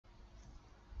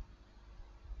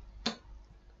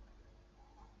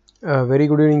Very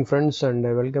good evening friends and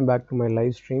welcome back to my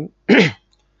live stream.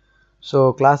 So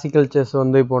classical chess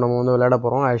வந்து இப்போ நம்ம வந்து விளையாட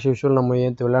போகிறோம். as usual நம்ம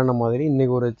ஏற்று விளையாடின மாதிரி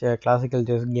இன்றைக்கி ஒரு classical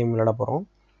chess கேம் விளையாட போகிறோம்.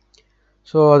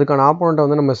 ஸோ அதுக்கான ஆப்போனண்ட்டை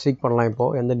வந்து நம்ம சீக் பண்ணலாம்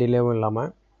இப்போது எந்த டிலேவும்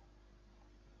இல்லாமல்.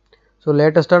 ஸோ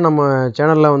லேட்டஸ்ட்டாக நம்ம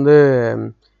சேனலில் வந்து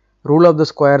ரூல் ஆஃப்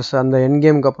த ஸ்கொயர்ஸ் அந்த எண்ட்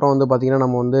கேமுக்கு அப்புறம் வந்து பார்த்திங்கன்னா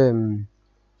நம்ம வந்து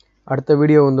அடுத்த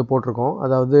வீடியோ வந்து போட்டிருக்கோம்.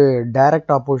 அதாவது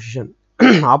டைரக்ட் ஆப்போசிஷன்.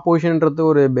 ஆப்போசிஷன்றது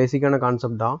ஒரு பேசிக்கான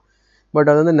கான்செப்ட் தான். பட்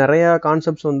அது வந்து நிறையா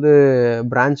கான்செப்ட்ஸ் வந்து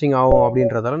பிரான்ச்சிங் ஆகும்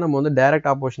அப்படின்றதால நம்ம வந்து டைரக்ட்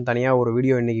ஆப்போசிஷன் தனியாக ஒரு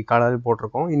வீடியோ இன்றைக்கி காலையில்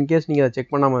போட்டிருக்கோம். இன்கேஸ் நீங்கள் அதை செக்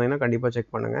பண்ணாமல் இருந்தீங்கன்னா கண்டிப்பாக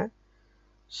செக் பண்ணுங்கள்.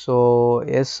 So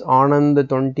S Anand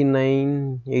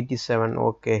 2987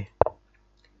 okay.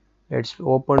 Let's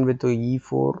open with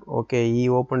e4. Okay, he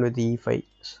opened with e5.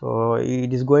 So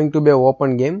it is going to be an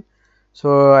open game. So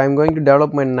I'm going to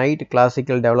develop my knight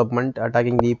classical development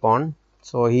attacking the pawn.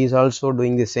 So he is also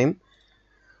doing the same.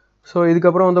 So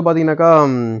இதுக்கப்புறம் வந்து பார்த்தீங்கன்னாக்கா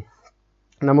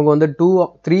நமக்கு வந்து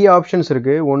 3 options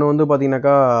இருக்குது. ஒன்று வந்து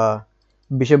பார்த்தீங்கன்னாக்கா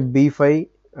bishop b5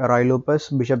 Rai Lopez,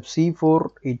 bishop c4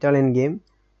 Italian game.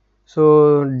 So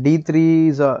d3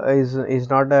 is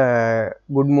not a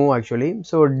good move actually.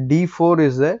 So d4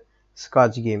 is the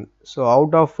Scotch game. So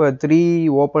out of 3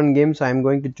 open games I am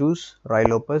going to choose Ruy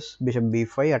Lopez, bishop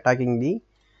b5 attacking the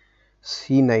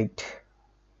c knight.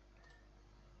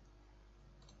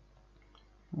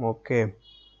 Okay,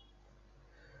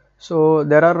 so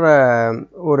there are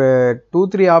ஒரு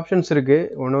 2-3 options இருக்குது.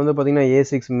 ஒன்று வந்து பார்த்திங்கன்னா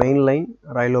a6 main line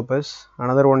Rai Lopez,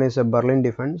 another one is a Berlin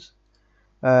defense.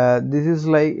 This is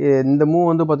like இந்த move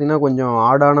வந்து பார்த்திங்கன்னா கொஞ்சம்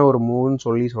ஆடான ஒரு மூவ்னு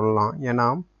சொல்லலாம். ஏன்னா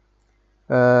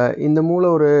இந்த மூவில்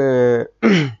ஒரு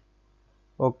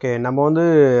ஓகே நம்ம வந்து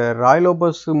ராய்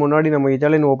லோபஸ்க்கு முன்னாடி நம்ம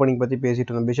இட்டாலியன் ஓப்பனிங் பற்றி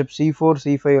பேசிகிட்டு இருந்தோம். பிஷப் c4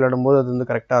 c5 விளையாடும்போது அது வந்து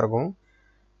கரெக்டாக இருக்கும்.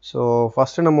 ஸோ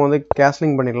ஃபஸ்ட்டு நம்ம வந்து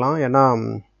கேஸ்லிங் பண்ணிடலாம். ஏன்னா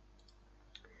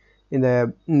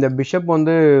இந்த பிஷப்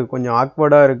வந்து கொஞ்சம்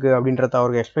ஆக்வர்டாக இருக்குது அப்படின்றத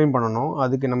அவருக்கு எக்ஸ்பிளைன் பண்ணணும்.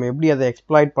 அதுக்கு நம்ம எப்படி அதை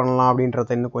எக்ஸ்ப்ளாய்ட் பண்ணலாம்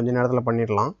அப்படின்றத இன்னும் கொஞ்சம் நேரத்தில்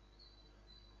பண்ணிடலாம்.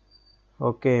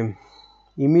 ஓகே,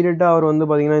 இமீடியட்டாக அவர் வந்து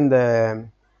பார்த்திங்கன்னா இந்த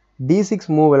d6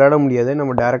 மூவ் விளையாட முடியாது.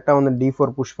 நம்ம டேரெக்டாக வந்து d4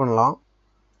 புஷ் பண்ணலாம்.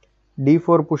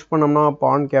 d4 புஷ் பண்ணோம்னா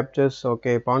பான் கேப்சர்ஸ்.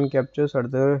 ஓகே, பான் கேப்சர்ஸ்,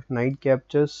 அடுத்து night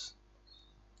captures,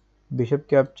 bishop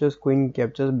captures, queen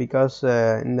captures. Because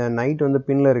இந்த நைட் வந்து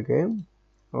பின்னில் இருக்குது.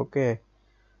 ஓகே,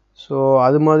 ஸோ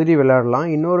அது மாதிரி விளையாடலாம்.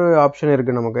 இன்னொரு ஆப்ஷன்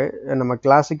இருக்குது நமக்கு. நம்ம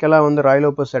கிளாசிக்கலாக வந்து ராய்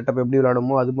லோபஸ் செட்டப் எப்படி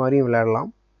விளையாடுமோ அது மாதிரியும் விளையாடலாம்.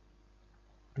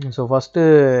 ஸோ ஃபஸ்ட்டு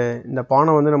இந்த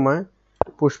பானை வந்து நம்ம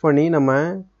புஷ் பண்ணி நம்ம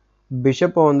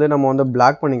பிஷப்பை வந்து நம்ம வந்து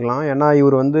பிளாக் பண்ணிக்கலாம். ஏன்னா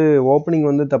இவர் வந்து ஓப்பனிங்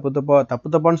வந்து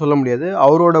தப்பான்னு சொல்ல முடியாது.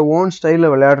 அவரோட ஓன்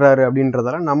ஸ்டைலில் விளையாடுறாரு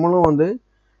அப்படின்றதால நம்மளும் வந்து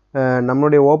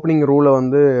நம்மளுடைய ஓப்பனிங் ரூலை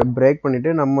வந்து பிரேக்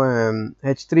பண்ணிவிட்டு நம்ம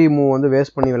h3 மூவ் வந்து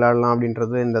வேஸ்ட் பண்ணி விளையாடலாம்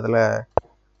அப்படின்றது இந்த இதில்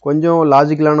கொஞ்சம்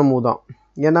லாஜிக்கலான மூவ் தான்.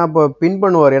 ஏன்னா இப்போ பின்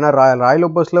பண்ணுவார். ஏன்னா ராய்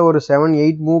லோபஸில் ஒரு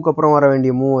 7-8 மூவ்க்கு அப்புறம் வர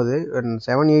வேண்டிய மூவ் அது.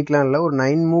 7-8லாம் இல்லை, ஒரு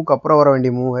 9 மூவ்க்கு அப்புறம் வர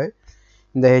வேண்டிய மூவு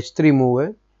இந்த h3 move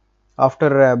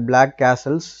after black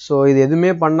castles. So இது எதுவுமே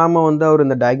பண்ணாமல் வந்து அவர்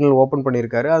இந்த டயகனல் ஓப்பன்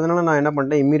பண்ணியிருக்காரு. அதனால் நான் என்ன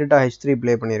பண்ணிட்டேன், இம்மீடியட்டாக h3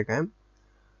 ப்ளே பண்ணியிருக்கேன்.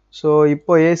 ஸோ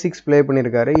இப்போ a6 ப்ளே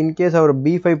பண்ணியிருக்காரு. இன்கேஸ் அவர்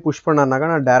b5 புஷ் பண்ணாருனாக்கா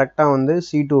நான் டேரெக்டாக வந்து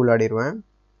c2 விளையாடிடுவேன்.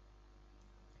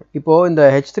 இப்போது இந்த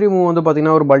h3 மூவ் வந்து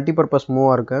பார்த்திங்கன்னா ஒரு மல்டிபர்பஸ்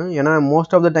மூவாக இருக்குது. ஏன்னா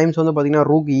மோஸ்ட் ஆஃப் த டைம்ஸ் வந்து பார்த்திங்கன்னா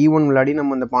ரூக் e1 விளையாடி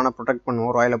நம்ம இந்த பானை ப்ரொடெக்ட்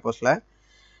பண்ணுவோம் ராய் லோபஸில்.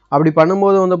 அப்படி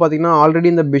பண்ணும்போது வந்து பார்த்திங்கன்னா ஆல்ரெடி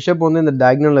இந்த பிஷப் வந்து இந்த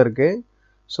டயகனல் இருக்குது.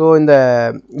 ஸோ இந்த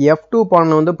f2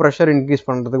 பானில் வந்து ப்ரெஷர் இன்க்ரீஸ்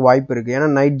பண்ணுறதுக்கு வாய்ப்பு இருக்குது. ஏன்னா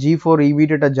நைட் g4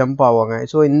 இமீடியட்டாக ஜம்ப் ஆவாங்க.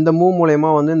 ஸோ இந்த மூவ் மூலயமா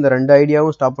வந்து இந்த 2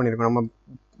 ஐடியாவும் ஸ்டாப் பண்ணியிருக்கோம். நம்ம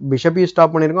பிஷப்பையும்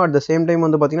ஸ்டாப் பண்ணியிருக்கோம், அட் த சேம் டைம்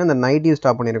வந்து பார்த்திங்கன்னா இந்த நைட்டையும்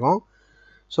ஸ்டாப் பண்ணியிருக்கோம்.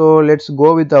 So let's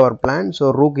go with our plan.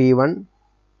 So rook e1.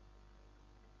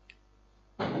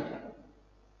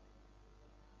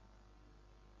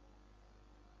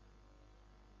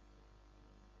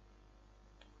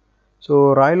 So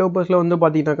Rai லோபஸில் வந்து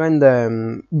பார்த்தீங்கன்னாக்கா இந்த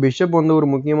பிஷப் வந்து ஒரு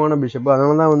முக்கியமான பிஷப்.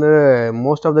 அதனால தான் வந்து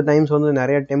மோஸ்ட் ஆஃப் த டைம்ஸ் வந்து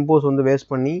நிறைய டெம்போஸ் வந்து வேஸ்ட்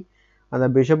பண்ணி அந்த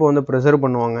பிஷப்பை வந்து ப்ரிசர்வ்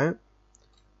பண்ணுவாங்க.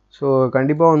 ஸோ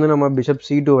கண்டிப்பாக வந்து நம்ம பிஷப்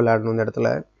c2 விளையாடணும் இந்த இடத்துல.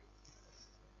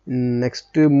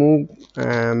 Next move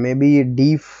maybe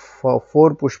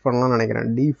d4 push பண்ணலாம்னு நினைக்கிறேன்.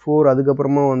 d4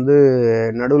 அதுக்கப்புறமா வந்து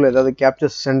நடுவில் ஏதாவது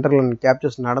கேப்சர்ஸ், சென்ட்ரல்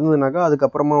கேப்சர்ஸ் நடந்ததுனாக்கா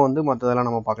அதுக்கப்புறமா வந்து மற்றதெல்லாம்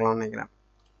நம்ம பார்க்கலாம்னு நினைக்கிறேன்.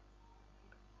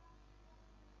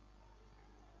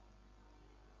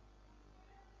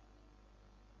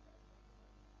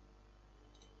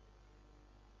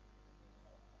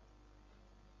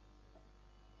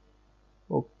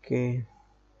 ஓகே,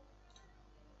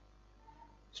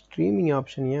 ஸ்ட்ரீமிங்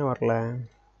ஆப்ஷன் ஏன் வரல?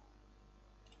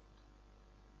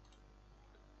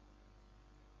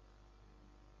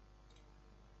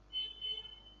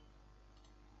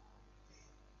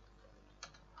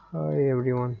 Hi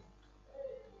everyone.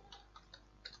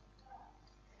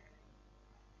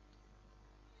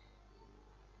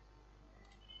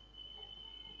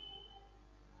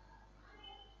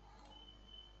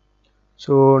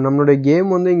 ஸோ நம்மளுடைய கேம்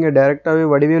வந்து இங்கே டைரெக்டாகவே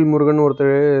வடிவேல் முருகன்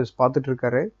ஒருத்தர்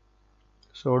பார்த்துட்ருக்காரு.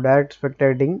 So direct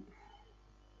spectating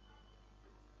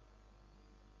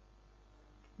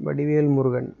Vadivel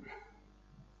Murugan.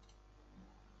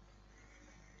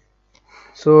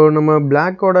 So நம்ம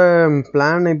பிளாக்கோட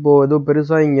பிளான் இப்போது எதுவும்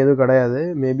பெருசாக இங்கே எதுவும் கிடையாது.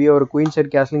 மேபி அவர் குயின் சைட்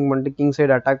கேஸ்லிங் பண்ணிட்டு கிங்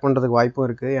சைடு அட்டாக் பண்ணுறதுக்கு வாய்ப்பும்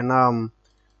இருக்குது. ஏன்னா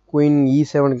queen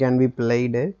E7 can be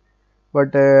blade.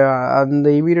 But அந்த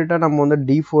இமீடியட்டாக நம்ம வந்து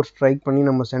D4 ஸ்ட்ரைக் பண்ணி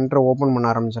நம்ம சென்டரை ஓப்பன் பண்ண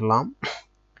ஆரம்பிச்சிடலாம்.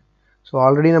 ஸோ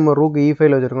ஆல்ரெடி நம்ம ரூக்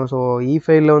E5 வச்சுருக்கோம். ஸோ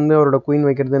E5 வந்து அவரோட குயின்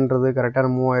வைக்கிறதுன்றது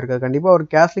கரெக்டான மூவ் ஆகிருக்காது. கண்டிப்பாக அவர்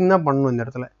கேஸ்லிங் தான் பண்ணணும் இந்த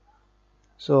இடத்துல.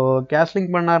 ஸோ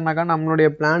கேஸ்லிங் பண்ணார்னாக்கா நம்மளுடைய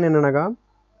பிளான் என்னன்னாக்கா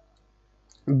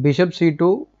பிஷப்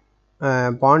C2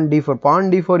 பான் D4. பான்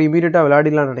D4 இமீடியட்டாக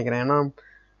விளையாடிடலாம்னு நினைக்கிறேன். ஏன்னா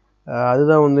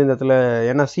அதுதான் வந்து இந்த இடத்துல,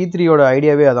 ஏன்னா C3யோட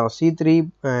ஐடியாவே அதான். C3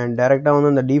 டைரெக்டாக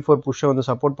வந்து இந்த D4 புஷ்ஷை வந்து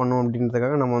சப்போர்ட் பண்ணும்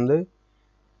அப்படின்றதுக்காக நம்ம வந்து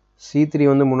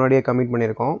C3 வந்து முன்னாடியே கமிட்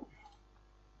பண்ணியிருக்கோம்.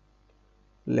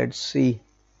 Let's see.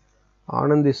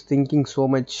 Anand is thinking so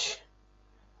much.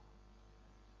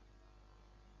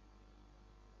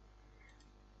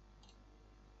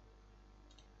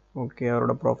 Okay,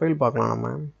 அவரோட ப்ரொஃபைல் பார்க்கலாம் நம்ம.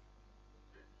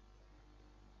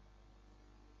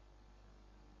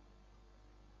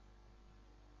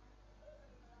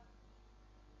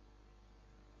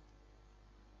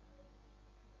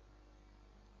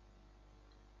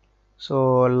 ஸோ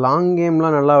லாங்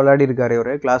கேம்லாம் நல்லா விளையாடிருக்காரு இவர்.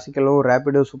 கிளாசிக்கலும்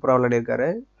ரேப்பிடும் சூப்பராக விளையாடிருக்காரு.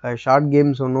 ஷார்ட்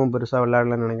கேம்ஸ் ஒன்றும் பெருசாக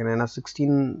விளையாடலன்னு நினைக்கிறேன். ஏன்னா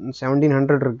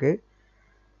 1700 இருக்குது.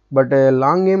 பட்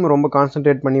லாங் கேம் ரொம்ப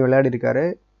கான்சன்ட்ரேட் பண்ணி விளையாடிருக்காரு.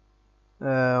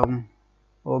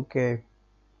 Okay,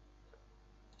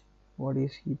 what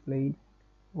is he played?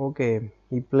 Okay,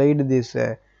 he played this.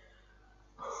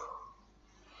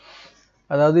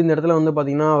 அதாவது இந்த இடத்துல வந்து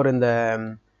பார்த்திங்கன்னா அவர் இந்த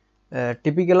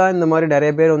டிப்பிக்கலாக இந்த மாதிரி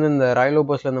நிறைய பேர் வந்து இந்த ராய்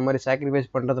லோபஸில் இந்த மாதிரி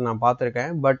சாக்ரிஃபைஸ் பண்ணுறதை நான்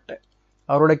பார்த்துருக்கேன். பட்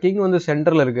அவரோட கிங் வந்து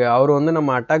சென்டரில் இருக்குது. அவர் வந்து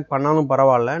நம்ம அட்டாக் பண்ணாலும்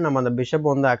பரவாயில்ல, நம்ம அந்த பிஷப்பை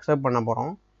வந்து அக்செப்ட் பண்ண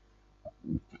போகிறோம்.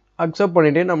 அக்செப்ட்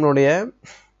பண்ணிவிட்டு நம்மளுடைய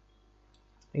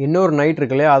இன்னொரு நைட்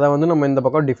இருக்கு இல்லையா, அதை வந்து நம்ம இந்த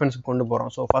பக்கம் டிஃபென்ஸுக்கு கொண்டு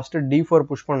போகிறோம். ஸோ ஃபஸ்ட்டு D4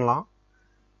 புஷ் பண்ணலாம்.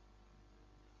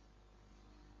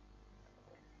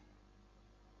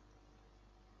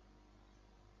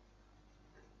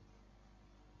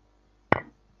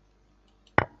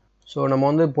 ஸோ நம்ம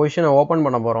வந்து பொசிஷனை ஓப்பன்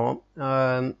பண்ண போகிறோம்.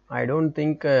 I don't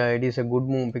think it is a good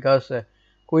move. Because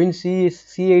queen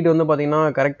C8 வந்து பார்த்திங்கன்னா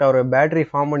கரெக்டாக ஒரு பேட்ரி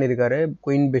ஃபார்ம் பண்ணியிருக்காரு,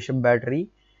 குயின் பிஷப் பேட்ரி.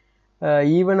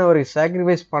 ஈவன் அவர்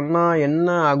சாக்ரிஃபைஸ் பண்ணால்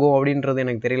என்ன ஆகும் அப்படின்றது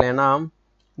எனக்கு தெரியல. ஏன்னா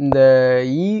இந்த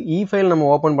E5 நம்ம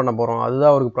ஓப்பன் பண்ண போகிறோம்,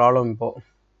 அதுதான் அவருக்கு ப்ராப்ளம் இப்போது.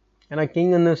 ஏன்னா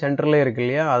கிங் வந்து சென்டர்லேயே இருக்கு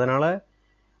இல்லையா, அதனால்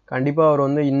கண்டிப்பாக அவர்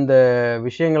வந்து இந்த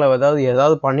விஷயங்களை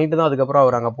ஏதாவது பண்ணிட்டு தான் அதுக்கப்புறம்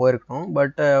அவர் அங்கே போயிருக்கணும்.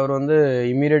 பட் அவர் வந்து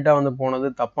இமீடியட்டாக வந்து போனது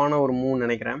தப்பான ஒரு மூவ்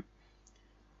நினைக்கிறேன்.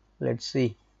 Let's see.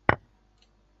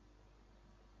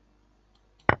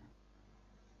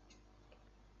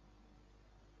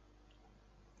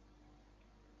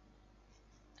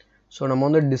 ஸோ நம்ம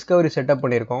வந்து டிஸ்கவரி செட்டப்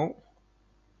பண்ணியிருக்கோம்.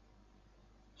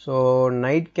 So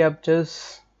night captures,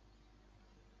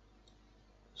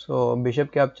 so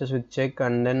bishop captures with check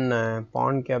and then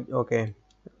porn gap. Okay,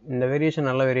 இந்த வேரியேஷன்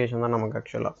நல்ல வேரியேஷன் தான் நமக்கு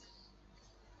ஆக்சுவலாக.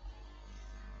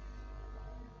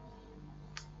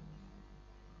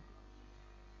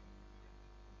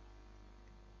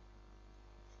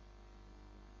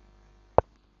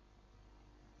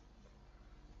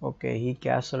 Okay, he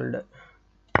castled.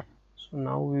 So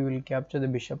now we will capture the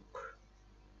bishop.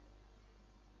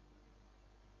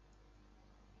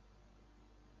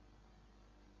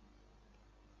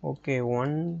 Okay,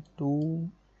 1 2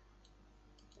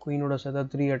 queen oda setha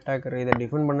 3 attacker. இதை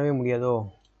defend பண்ணவே முடியாதோ?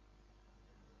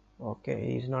 Okay,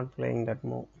 he is not playing that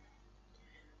move.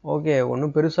 Okay,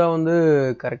 ஒன்றும் பெருசாக வந்து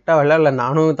கரெக்டாக விளையாடல.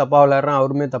 நானும் தப்பாக விளையாடுறேன்,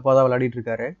 அவருமே தப்பாக தான் விளையாடிட்டு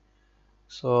இருக்காரு.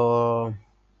 ஸோ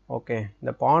ஓகே,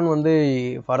 இந்த பான் வந்து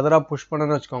ஃபர்தராக புஷ்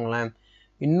பண்ணணும்னு வச்சுக்கோங்களேன்,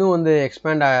 இன்னும் வந்து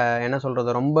எக்ஸ்பேண்ட் என்ன சொல்கிறது,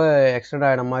 ரொம்ப எக்ஸ்டெண்ட்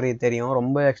ஆகிற மாதிரி தெரியும்.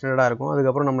 ரொம்ப எக்ஸ்டெண்டாக இருக்கும்.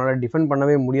 அதுக்கப்புறம் நம்மளால் டிஃபெண்ட்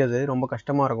பண்ணவே முடியாது, ரொம்ப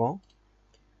கஷ்டமாக இருக்கும்.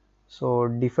 ஸோ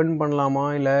டிஃபெண்ட் பண்ணலாமா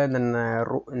இல்லை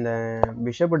இந்த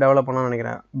பிஷப்பை டெவலப் பண்ணலாம்னு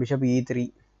நினைக்கிறேன். Bishop E3.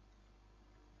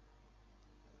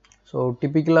 ஸோ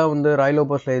டிப்பிக்கலாக வந்து ராய்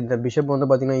லோபஸில் இந்த பிஷப் வந்து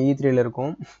பார்த்திங்கன்னா E3யில்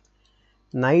இருக்கும்.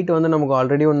 நைட் வந்து நமக்கு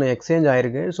ஆல்ரெடி ஒன்று எக்ஸ்சேஞ்ச்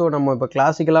ஆகிருக்கு. ஸோ நம்ம இப்போ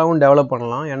கிளாசிக்கலாகவும் டெவலப்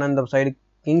பண்ணலாம். ஏன்னா இந்த சைடு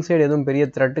கிங் சைடு எதுவும் பெரிய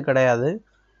த்ரெட்டு கிடையாது.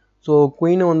 ஸோ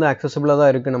குயினும் வந்து அக்சசபிளாக தான்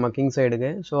இருக்குது நம்ம கிங் சைடுக்கு.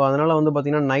 ஸோ அதனால் வந்து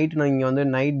பார்த்திங்கன்னா நைட் நீங்கள் வந்து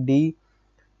நைட்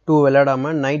D2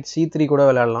 விளையாடாமல் நைட் C3 கூட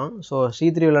விளையாடலாம். ஸோ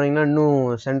C3 விளையாடிங்கன்னா இன்னும்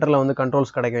சென்டரில் வந்து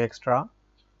கண்ட்ரோல்ஸ் கிடைக்கும் எக்ஸ்ட்ரா.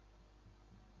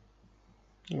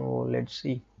 O let's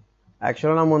see.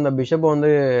 ஆக்சுவலாக நம்ம இந்த பிஷப்பை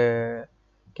வந்து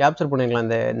கேப்சர் பண்ணியிருக்கலாம்,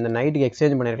 இந்த நைட்டுக்கு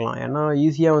எக்ஸ்சேஞ்ச் பண்ணியிருக்கலாம். ஏன்னா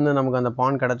ஈஸியாக வந்து நமக்கு அந்த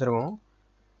பான் கிடச்சிருக்கும்.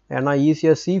 ஏன்னா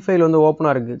ஈஸியாக C5 வந்து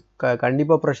ஓப்பனாக இருக்குது.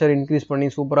 கண்டிப்பாக ப்ரெஷர் இன்க்ரீஸ் பண்ணி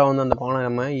சூப்பராக வந்து அந்த பானை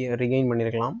நம்ம ரிகெயின்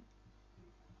பண்ணியிருக்கலாம்.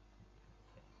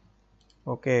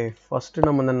 ஓகே, ஃபஸ்ட்டு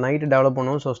நம்ம இந்த நைட்டு டெவலப்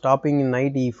பண்ணுவோம். So stopping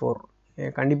night E4.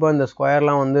 கண்டிப்பாக இந்த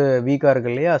ஸ்கொயர்லாம் வந்து வீக்காக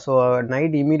இருக்குது இல்லையா? ஸோ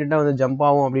நைட் இமீடியட்டாக வந்து ஜம்ப்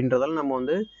ஆகும் அப்படின்றதால நம்ம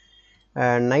வந்து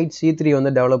நைட் C3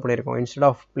 வந்து டெவலப் பண்ணியிருக்கோம் instead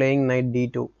of playing night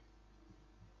D2.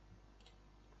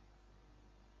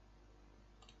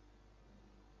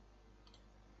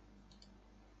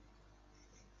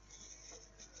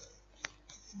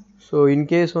 So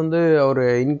in case வந்து ஒரு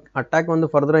அட்டாக் வந்து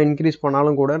ஃபர்தராக இன்க்ரீஸ்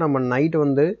பண்ணாலும் கூட நம்ம நைட்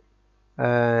வந்து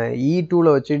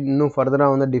E2வில் வச்சு இன்னும்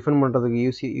ஃபர்தராக வந்து டிஃபெண்ட் பண்ணுறதுக்கு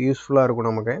யூஸ்ஃபுல்லாக இருக்கும்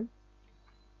நமக்கு.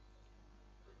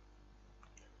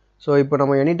 ஸோ இப்போ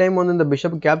நம்ம எனி டைம் வந்து இந்த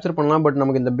பிஷப் கேப்சர் பண்ணலாம். பட்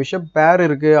நமக்கு இந்த பிஷப் பேர்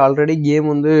இருக்குது. ஆல்ரெடி கேம்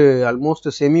வந்து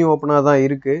ஆல்மோஸ்ட் செமி ஓப்பனாக தான்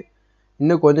இருக்குது.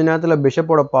 இன்னும் கொஞ்ச நேரத்தில்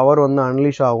பிஷப்போட பவர் வந்து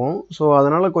அன்லீஷ் ஆகும். ஸோ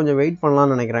அதனால் கொஞ்சம் வெயிட்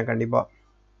பண்ணலான்னு நினைக்கிறேன் கண்டிப்பாக.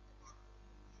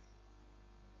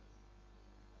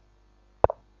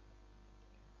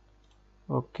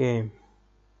 ஓகே,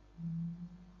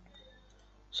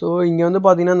 ஸோ இங்கே வந்து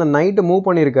பார்த்தீங்கன்னா இந்த நைட்டு மூவ்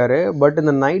பண்ணியிருக்காரு. பட்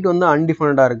இந்த நைட் வந்து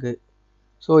அன்டிஃபெண்டடாக இருக்குது.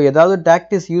 ஸோ ஏதாவது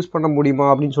டாக்டிஸ் யூஸ் பண்ண முடியுமா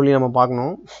அப்படின்னு சொல்லி நம்ம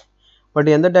பார்க்கணும். பட்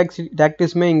எந்த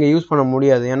டாக்டிஸுமே இங்கே யூஸ் பண்ண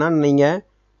முடியாது. ஏன்னா நீங்கள்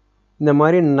இந்த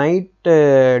மாதிரி நைட்டு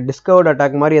டிஸ்கவர்ட்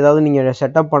அட்டாக் மாதிரி ஏதாவது நீங்கள்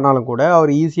செட்டப் பண்ணாலும் கூட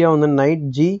அவர் ஈஸியாக வந்து night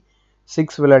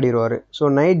G6 விளையாடிடுவார். So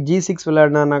night G6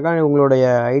 விளையாடினாக்கா உங்களுடைய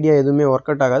ஐடியா எதுவுமே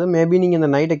ஒர்க் அவுட் ஆகாது. மேபி நீங்கள்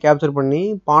இந்த நைட்டை கேப்சர் பண்ணி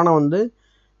பானை வந்து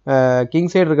கிங்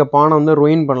சைடு இருக்க பானை வந்து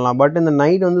ரூயின் பண்ணலாம். பட் இந்த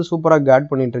நைட் வந்து சூப்பராக காட்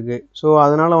பண்ணிகிட்ருக்கு. ஸோ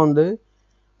அதனால் வந்து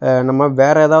நம்ம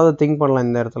வேறு ஏதாவது திங்க் பண்ணலாம்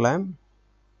இந்த இடத்துல.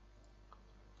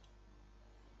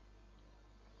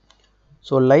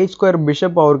 ஸோ லைட் ஸ்கொயர்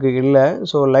பிஷப் அவருக்கு இல்லை.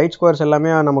 ஸோ லைட் ஸ்கொயர்ஸ்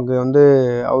எல்லாமே நமக்கு வந்து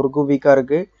அவருக்கும் வீக்காக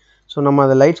இருக்குது. ஸோ நம்ம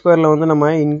அந்த லைட் ஸ்கொயரில் வந்து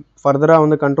நம்ம ஃபர்தராக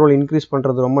வந்து கண்ட்ரோல் இன்க்ரீஸ்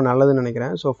பண்ணுறது ரொம்ப நல்லதுன்னு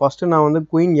நினைக்கிறேன். ஸோ ஃபஸ்ட்டு நான் வந்து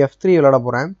குயின் F3 விளையாட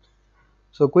போகிறேன்.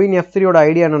 ஸோ குயின் F3யோட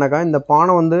ஐடியா என்னன்னாக்கா இந்த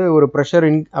பானை வந்து ஒரு ப்ரெஷர்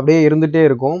அப்படியே இருந்துகிட்டே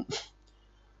இருக்கும்.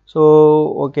 ஸோ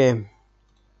ஓகே,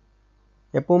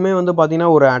 எப்போவுமே வந்து பார்த்திங்கன்னா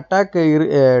ஒரு அட்டாக்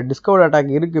டிஸ்கவர்ட்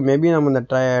அட்டாக் இருக்குது. மேபி நம்ம இந்த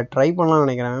ட்ரை பண்ணலாம்னு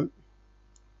நினைக்கிறேன்.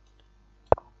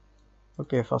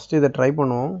 ஓகே, ஃபஸ்ட்டு இதை ட்ரை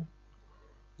பண்ணுவோம்.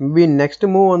 மேபி நெக்ஸ்ட்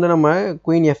மூவ் வந்து நம்ம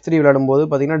குயின் F3 விளையாடும்போது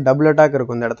பார்த்திங்கன்னா டபுள் அட்டாக்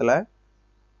இருக்கும் இந்த இடத்துல.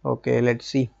 Okay,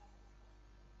 let's see.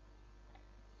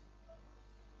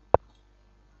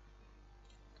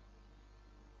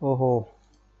 ஓஹோ,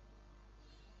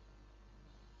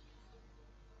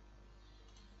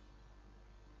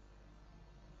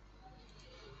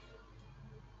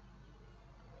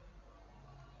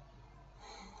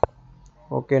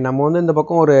 ஓகே, நம்ம வந்து இந்த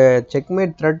பக்கம் ஒரு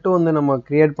செக்மேட் த்ரெட் வந்து நம்ம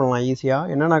க்ரியேட் பண்ணலாம் ஈஸியாக.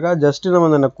 என்னன்னாக்கா ஜஸ்ட்டு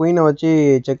நம்ம இந்த குயினை வச்சு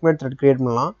செக்மேட் த்ரெட் க்ரியேட்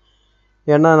பண்ணலாம்.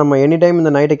 ஏன்னா நம்ம எனி டைம்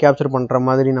இந்த நைட்டை கேப்சர் பண்ணுற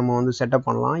மாதிரி நம்ம வந்து செட்டப்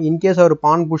பண்ணலாம். இன்கேஸ் அவர்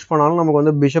பான் புஷ் பண்ணாலும் நமக்கு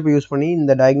வந்து பிஷப் யூஸ் பண்ணி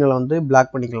இந்த டயக்னலை வந்து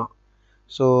பிளாக் பண்ணிக்கலாம்.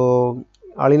 ஸோ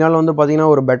அலினால் வந்து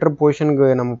பார்த்திங்கன்னா ஒரு பெட்டர் பொசிஷனுக்கு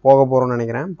நம்ம போக போகிறோம்னு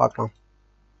நினைக்கிறேன். பார்க்கலாம்.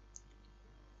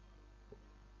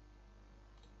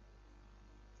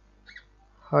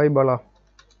 Hi Bala.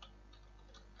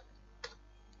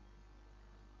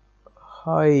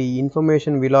 Hi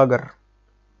information vlogger.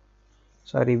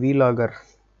 Sorry vlogger.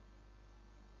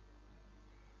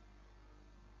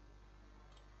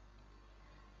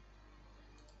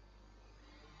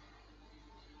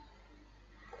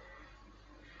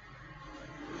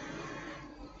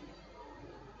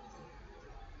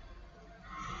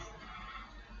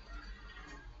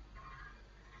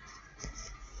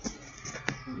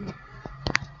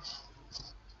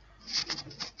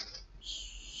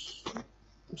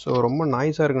 So ரொம்ப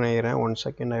நாய்ஸாக இருக்குன்னு நினைக்கிறேன். 1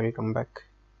 second, I will come back.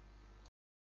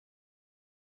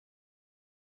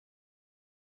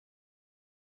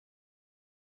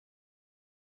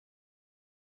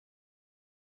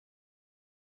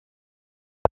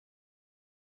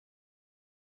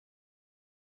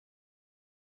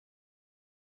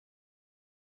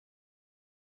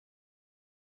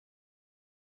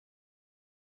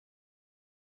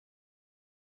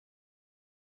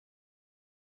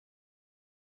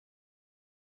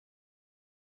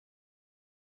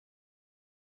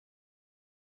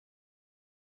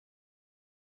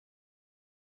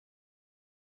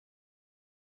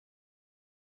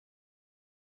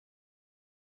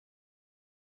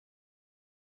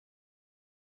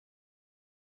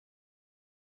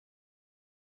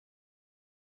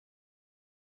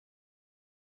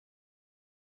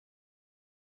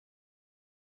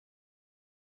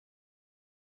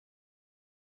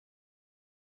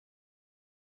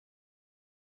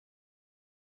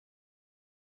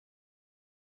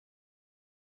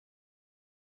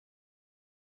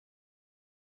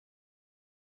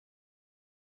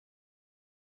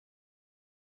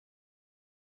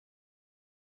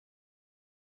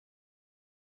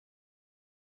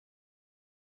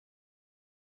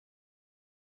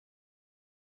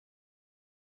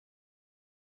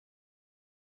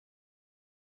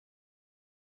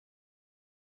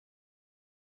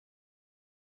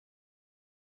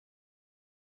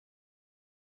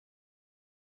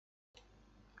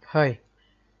 Hi.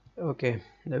 Okay,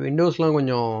 இந்த விண்டோஸ்லாம்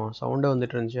கொஞ்சம் சவுண்டாக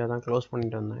வந்துட்டு இருந்துச்சு, அதான் க்ளோஸ்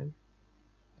பண்ணிட்டு வந்தேன்.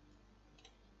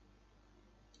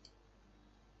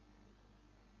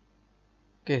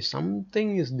 Okay,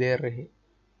 something is there.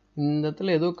 இந்த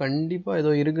இடத்துல ஏதோ கண்டிப்பாக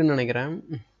ஏதோ இருக்குன்னு நினைக்கிறேன்.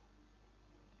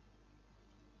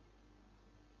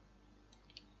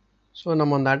 ஸோ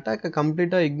நம்ம அந்த அட்டாக்கை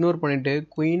கம்ப்ளீட்டாக இக்னோர் பண்ணிவிட்டு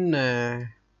குயின்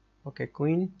ஓகே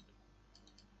குயின்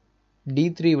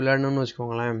D3 விளையாடணும்னு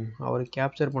வச்சுக்கோங்களேன். அவர்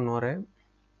கேப்சர் பண்ணுவார்.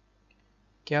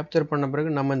 கேப்சர் பண்ண பிறகு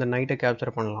நம்ம இந்த நைட்டை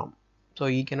கேப்சர் பண்ணலாம். So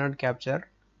he cannot capture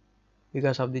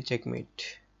because of the checkmate.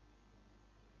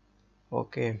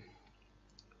 Okay,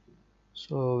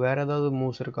 so வேறு ஏதாவது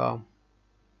மூவ்ஸ் இருக்கா?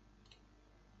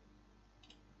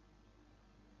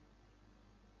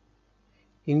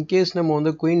 இன்கேஸ் நம்ம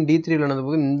வந்து குயின் D3 விளையாடுறது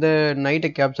போது இந்த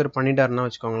நைட்டை கேப்சர் பண்ணிட்டாருன்னா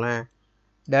வச்சுக்கோங்களேன்,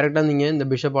 டைரெக்டாக நீங்கள் இந்த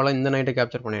பிஷப்பால் இந்த நைட்டை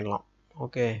கேப்சர் பண்ணிடலாம்.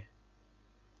 Okay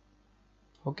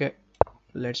okay,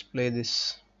 let's play this.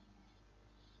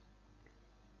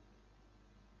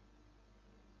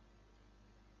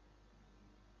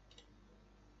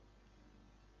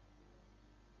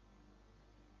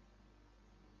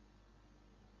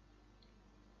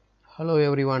 Hello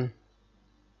everyone.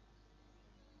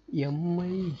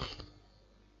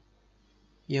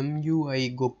 MUI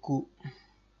Goku.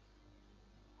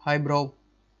 Hi bro.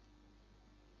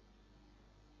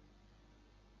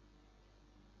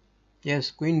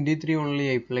 Yes, Queen D3 only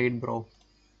I played bro.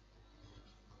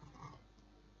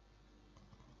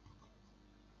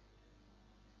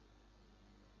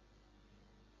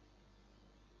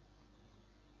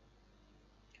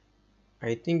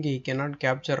 I think he cannot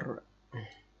capture.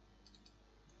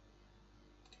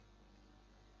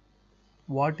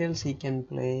 What else he can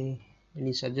play?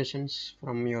 Any suggestions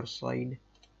from your side?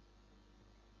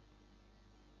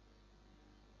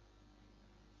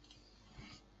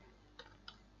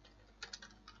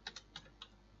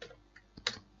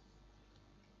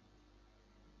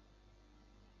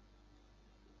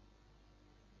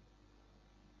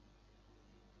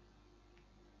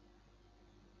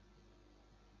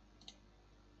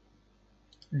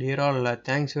 Dear all,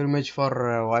 thanks very much for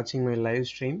watching my live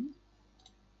stream.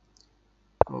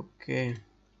 Okay.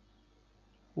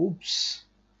 Oops.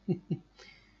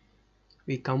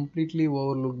 We completely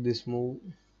overlooked this move.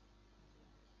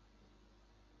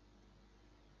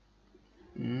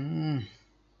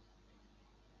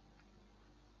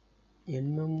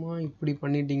 என்னம்மா இப்படி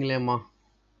பண்ணிட்டீங்களேம்மா.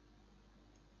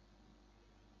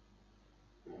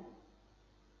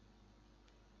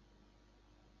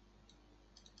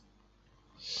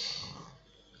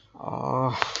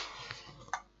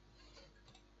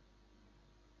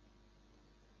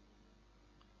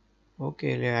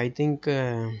 Okay, I think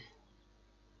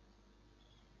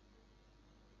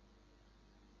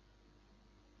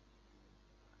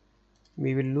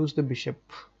we will lose the bishop.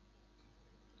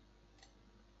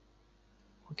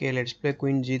 Okay, let's play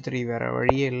Queen G3. வேற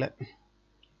வழியே இல்லை.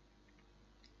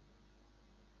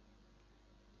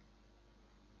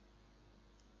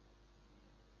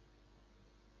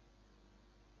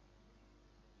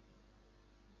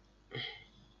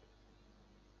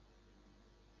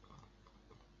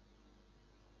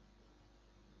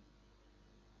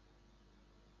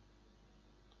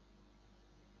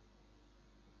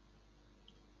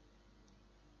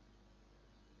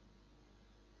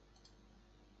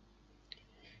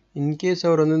 In case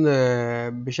அவர் வந்து இந்த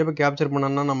பிஷப்பை capture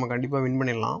பண்ணான்னா நம்ம கண்டிப்பாக வின்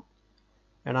பண்ணிடலாம்.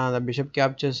 ஏன்னா அந்த பிஷப்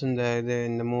கேப்சர்ஸ்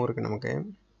இந்த மூவ் இருக்குது நமக்கு.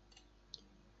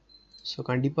 ஸோ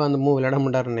கண்டிப்பாக அந்த மூவ் விளையாட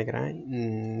மாட்டார்னு நினைக்கிறேன்.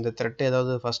 இந்த த்ரெட்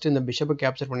ஏதாவது ஃபஸ்ட்டு இந்த பிஷப்பை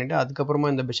கேப்சர் பண்ணிவிட்டு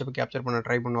அதுக்கப்புறமா இந்த பிஷப்பை கேப்சர் பண்ண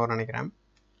ட்ரை பண்ணுவார்னு நினைக்கிறேன்.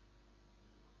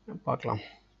 பார்க்கலாம்.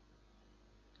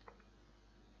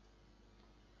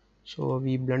 So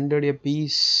we blundered a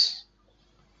piece.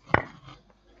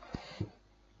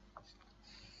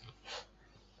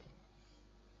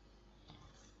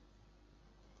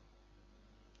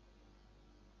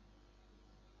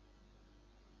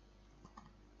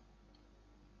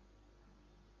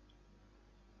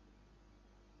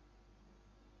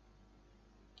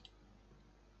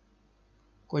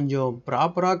 கொஞ்சம்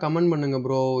ப்ராப்பராக கமெண்ட் பண்ணுங்கள்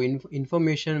ப்ரோ.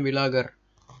 இன்ஃபர்மேஷன் வீலாகர்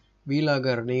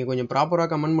நீங்கள் கொஞ்சம் ப்ராப்பராக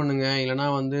கமெண்ட் பண்ணுங்கள், இல்லைனா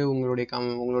வந்து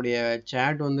உங்களுடைய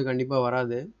சேட் வந்து கண்டிப்பாக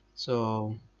வராது. ஸோ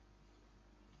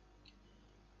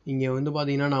இங்கே வந்து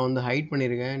பார்த்தீங்கன்னா நான் வந்து ஹைட்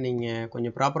பண்ணியிருக்கேன். நீங்கள்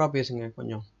கொஞ்சம் ப்ராப்பராக பேசுங்க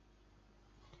கொஞ்சம்.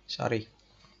 சாரி.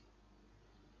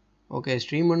 ஓகே,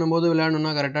 ஸ்ட்ரீம் பண்ணும்போது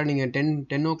விளையாடணுன்னா கரெக்டாக நீங்கள்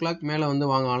 10 o'clock மேலே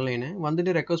வந்து வாங்க ஆன்லைனு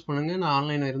வந்துட்டு ரெக்வஸ்ட் பண்ணுங்கள். நான்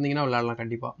ஆன்லைனில் இருந்தீங்கன்னா விளையாடலாம்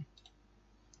கண்டிப்பாக.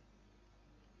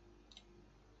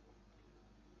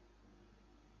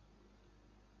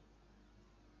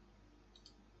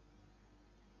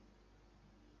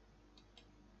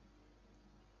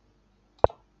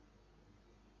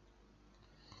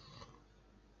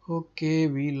 Okay,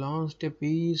 we lost a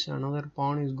piece. Another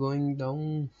pawn is going down.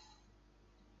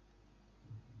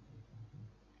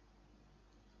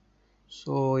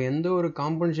 So எந்த ஒரு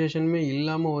காம்பன்சேஷனுமே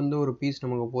இல்லாமல் வந்து ஒரு பீஸ்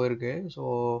நமக்கு போயிருக்கு. So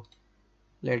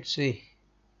let's see.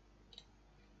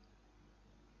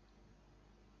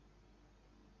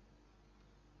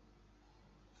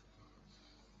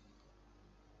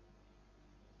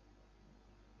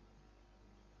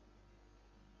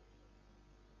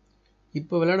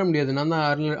 இப்போ விளையாட முடியாது, நான் தான்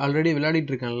ஆல்ரெடி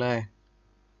விளையாடிட்டு இருக்கேன்ல.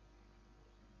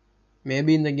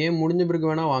 மேபி இந்த கேம் முடிஞ்ச பிறகு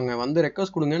வேணா வாங்க வந்து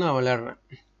ரெக்வஸ்ட் கொடுங்க, நான் விளையாடுறேன்.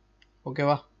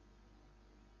 ஓகேவா?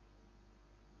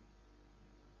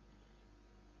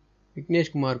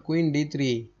 விக்னேஷ்குமார் குயின்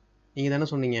D3 நீங்கள்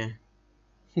தானே சொன்னீங்க.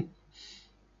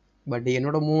 பட்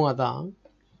என்னோட மூவ் அதான்.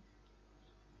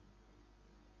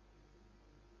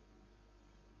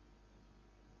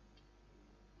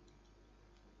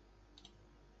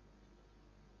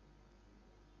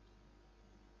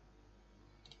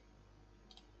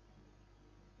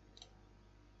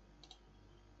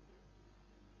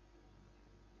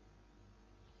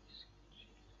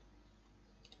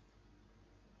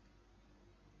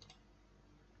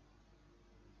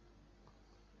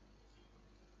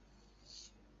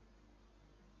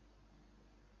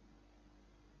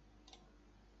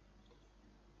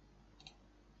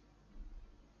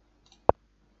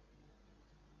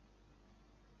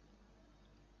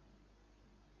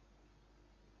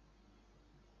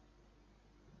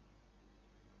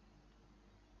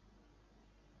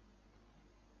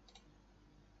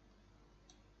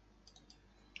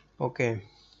 Okay,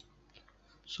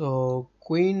 so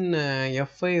queen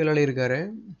F5 விளையாடிருக்காரு.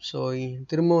 So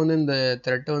திரும்ப வந்து இந்த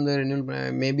த்ரெட்டை வந்து ரினியூல்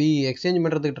மேபி எக்ஸ்சேஞ்ச்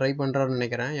பண்ணுறதுக்கு ட்ரை பண்ணுறாருன்னு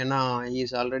நினைக்கிறேன். ஏன்னா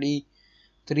is already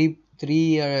three three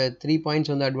three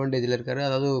points வந்து அட்வான்டேஜில் இருக்கார்.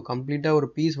 அதாவது கம்ப்ளீட்டாக ஒரு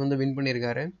பீஸ் வந்து வின்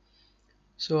பண்ணியிருக்காரு.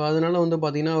 ஸோ அதனால் வந்து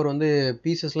பார்த்திங்கன்னா அவர் வந்து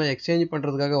பீசஸ்லாம் எக்ஸ்சேஞ்ச்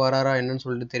பண்ணுறதுக்காக வராரா என்னன்னு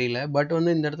சொல்லிட்டு தெரியல. பட்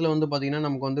வந்து இந்த இடத்துல வந்து பார்த்திங்கன்னா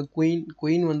நமக்கு வந்து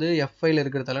குயின் வந்து F5ல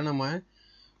இருக்கிறதால நம்ம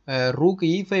ரூக்கு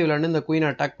E5 விளையாண்டு இந்த குயினை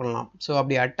அட்டாக் பண்ணலாம். ஸோ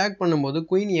அப்படி அட்டாக் பண்ணும்போது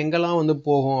குயின் எங்கெல்லாம் வந்து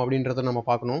போகும் அப்படின்றத நம்ம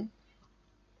பார்க்கணும்.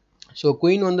 ஸோ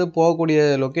குயின் வந்து போகக்கூடிய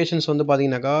லொக்கேஷன்ஸ் வந்து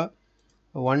பார்த்தீங்கன்னாக்கா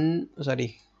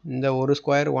இந்த ஒரு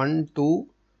ஸ்கொயர் 1 2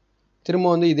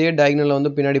 திரும்ப வந்து இதே டயகனலில்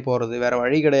வந்து பின்னாடி போகிறது, வேறு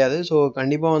வழி கிடையாது. ஸோ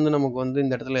கண்டிப்பாக வந்து நமக்கு வந்து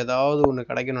இந்த இடத்துல ஏதாவது ஒன்று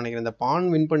கிடைக்கும்னு நினைக்கிறேன். இந்த பான்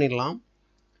வின் பண்ணிடலாம்.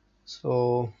 So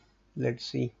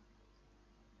let's see.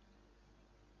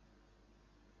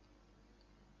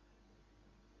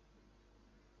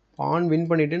 Porn win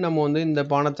பண்ணிவிட்டு நம்ம வந்து இந்த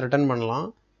பானை த்ரெட்டன் பண்ணலாம்.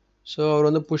 ஸோ அவர்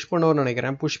வந்து புஷ் பண்ணுவார்னு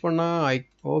நினைக்கிறேன். புஷ் பண்ணால்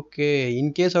ஓகே,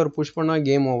 இன்கேஸ் அவர் புஷ் பண்ணால்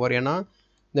கேம் ஓவர். ஏன்னா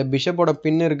இந்த பிஷப்போட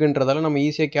பின் இருக்குன்றதால நம்ம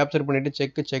ஈஸியாக கேப்சர்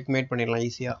பண்ணிவிட்டு செக் மேட் பண்ணிடலாம்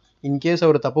ஈஸியாக. இன்கேஸ்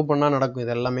அவர் தப்பு பண்ணால் நடக்கும்.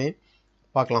 இது எல்லாமே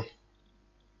பார்க்கலாம்.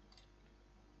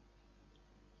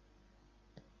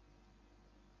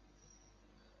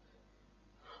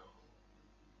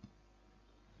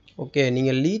 ஓகே,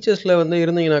 நீங்கள் லீச்சஸில் வந்து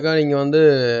இருந்தீங்கனாக்கா நீங்கள் வந்து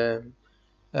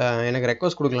எனக்கு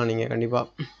ரெக்வஸ்ட் கொடுக்கலாம் நீங்கள் கண்டிப்பாக.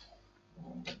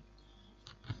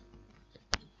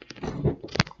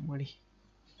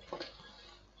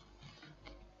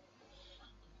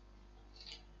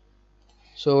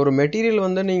 ஸோ ஒரு மெட்டீரியல்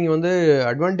வந்து நீங்கள் வந்து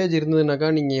அட்வான்டேஜ் இருந்ததுனாக்கா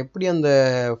நீங்கள் எப்படி அந்த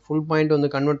ஃபுல் பாயிண்ட் வந்து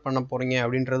கன்வெர்ட் பண்ண போகிறீங்க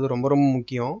அப்படின்றது ரொம்ப ரொம்ப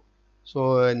முக்கியம். ஸோ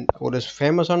ஒரு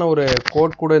ஃபேமஸான ஒரு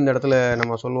கோட் கூட இந்த இடத்துல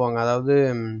நம்ம சொல்லுவாங்க. அதாவது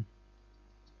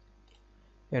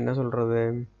என்ன சொல்கிறது,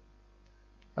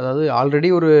 அதாவது ஆல்ரெடி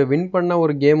ஒரு வின் பண்ண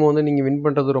ஒரு கேமை வந்து நீங்கள் வின்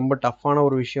பண்ணுறது ரொம்ப டஃப்பான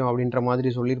ஒரு விஷயம் அப்படின்ற மாதிரி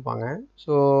சொல்லியிருப்பாங்க.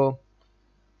 ஸோ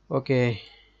ஓகே,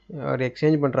 அவர்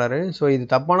எக்ஸ்சேஞ்ச் பண்ணுறாரு. ஸோ இது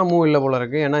தப்பான மூவ் இல்லை போல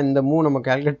இருக்குது. ஏன்னா இந்த மூவ் நம்ம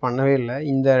கால்குலேட் பண்ணவே இல்லை.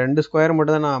 இந்த 2 ஸ்கொயர்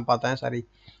மட்டும் தான் நான் பார்த்தேன். சாரி,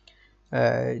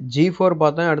 G4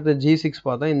 பார்த்தேன், அடுத்து G6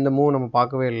 பார்த்தேன். இந்த மூவ் நம்ம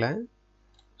பார்க்கவே இல்லை.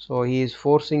 So he is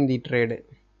forcing the trade.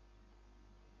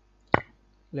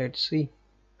 Let's see.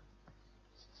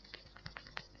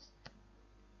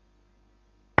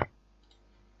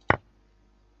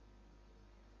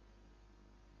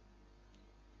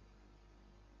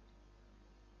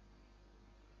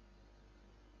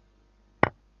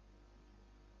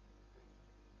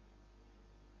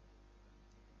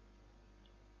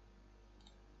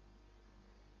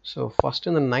 So first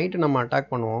இந்த நைட்டு நம்ம அட்டாக்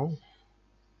பண்ணுவோம்.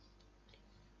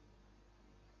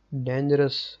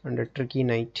 Dangerous and tricky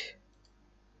night.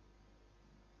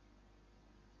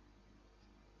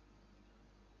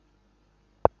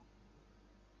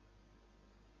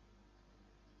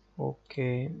 Okay,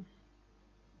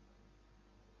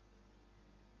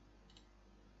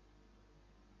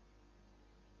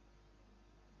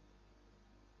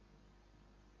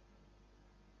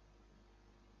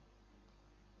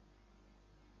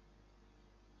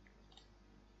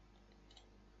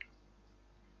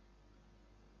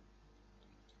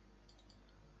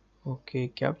 okay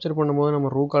capture பண்ணும்போது நம்ம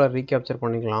ரூக்கால ரீகேப்சர்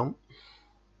பண்ணிக்கலாம்.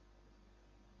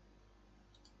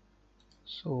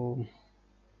 ஸோ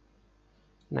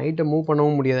நைட்டை மூவ்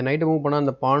பண்ணவும் முடியாது. நைட்டை மூவ் பண்ணால்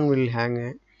அந்த பான் வில் ஹேங்கு.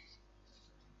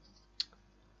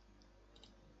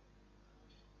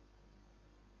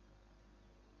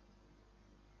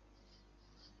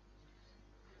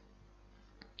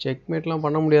 செக்மேட்லாம்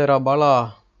பண்ண முடியாதுடா பாலா.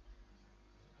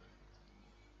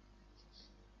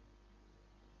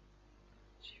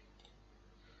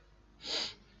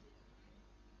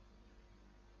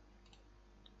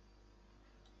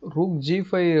 ரூக்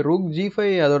G5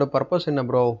 அதோட பர்பஸ் என்ன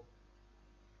ப்ரோ?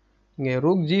 இங்கே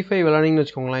ரூக் G5 விளாண்டிங்கன்னு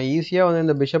வச்சுக்கோங்களேன், ஈஸியாக வந்து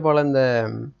இந்த பிஷப்பால் இந்த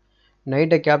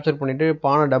நைட்டை கேப்சர் பண்ணிவிட்டு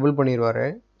பானை டபுள் பண்ணிடுவார்.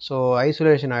 ஸோ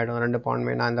ஐசோலேஷன் ஆகிடும் 2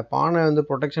 பானுமே. நான் இந்த பானை வந்து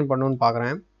ப்ரொடெக்ஷன் பண்ணணுன்னு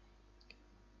பார்க்குறேன்.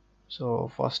 ஸோ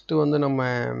ஃபஸ்ட்டு வந்து நம்ம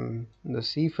இந்த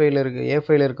C5ல இருக்க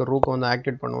A5ல இருக்க ரூக்கை வந்து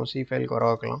ஆக்டிவேட் பண்ணுவோம். C5க்கு வர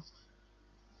வைக்கலாம்.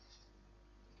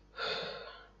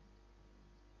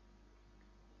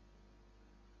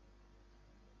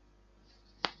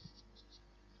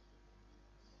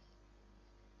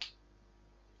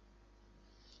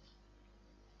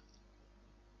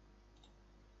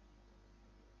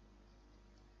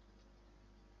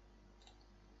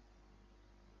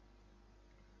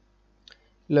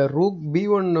 இல்லை ரூக்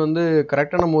B1 வந்து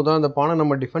கரெக்டான மூவ் தான். அந்த பானை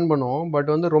நம்ம டிஃபெண்ட் பண்ணுவோம். பட்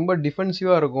வந்து ரொம்ப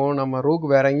டிஃபென்சிவாக இருக்கும். நம்ம ரூக்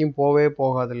வேறு எங்கேயும்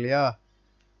போகாது இல்லையா?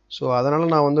 ஸோ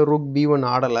அதனால் நான் வந்து ரூக் B1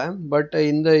 ஆடலை. பட்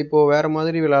இந்த இப்போது வேறு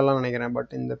மாதிரி விளையாடலாம்னு நினைக்கிறேன்.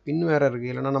 பட் இந்த பின் வேறு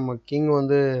இருக்குது. இல்லைனா நம்ம கிங்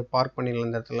வந்து பார்க் பண்ணிடலாம்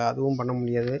இந்த இடத்துல. அதுவும் பண்ண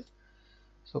முடியாது.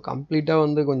 ஸோ கம்ப்ளீட்டாக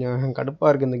வந்து கொஞ்சம்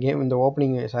கடுப்பாக இருக்குது இந்த கேம்.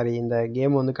 இந்த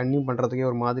கேம் வந்து கன்டினியூ பண்ணுறதுக்கே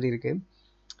ஒரு மாதிரி இருக்குது.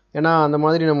 ஏன்னா அந்த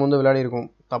மாதிரி நம்ம வந்து விளையாடிருக்கோம்.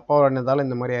 தப்பாக விளையாடினதால்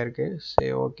இந்த மாதிரி ஆயிருக்கு. சரி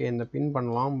ஓகே, இந்த பின்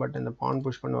பண்ணலாம். பட் இந்த பான்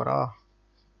புஷ் பண்ணுவாரா?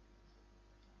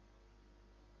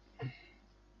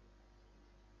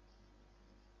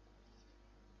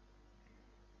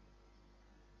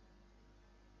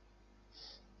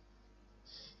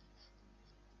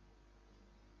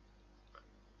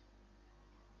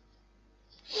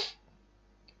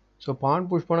 ஸோ பான்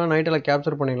புஷ் பண்ணால் நைட்டில்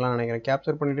கேப்சர் பண்ணிடலாம்னு நினைக்கிறேன்.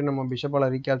 கேப்சர் பண்ணிவிட்டு நம்ம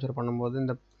பிஷப்பால் ரீகேப்சர் பண்ணும்போது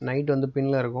இந்த நைட் வந்து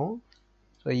பின்னில் இருக்கும்.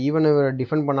 ஸோ ஈவன்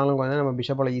டிஃபெண்ட் பண்ணாலும் கொஞ்சம் நம்ம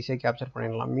பிஷப்பால் ஈஸியாக கேப்சர்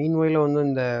பண்ணிடலாம். மீன்வையில் வந்து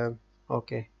இந்த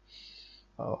ஓகே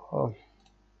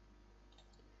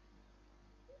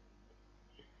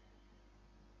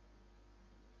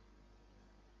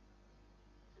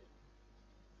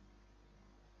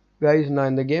கைஸ்,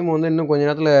 நான் இந்த கேம் வந்து இன்னும் கொஞ்சம்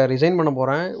நேரத்தில் ரிசைன் பண்ண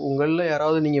போகிறேன். உங்களில்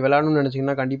யாராவது நீங்கள் விளையாடணும்னு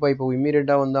நினச்சிங்கன்னா கண்டிப்பாக இப்போ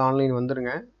இம்மீடியட்டாக வந்து ஆன்லைன்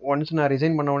வந்துடுங்க. ஒன்ஸ் நான்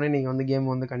ரிசைன் பண்ண உடனே நீங்கள் வந்து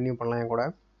கேம் வந்து கண்டினியூ பண்ணலாம் என் கூட.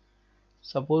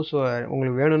 சப்போஸ்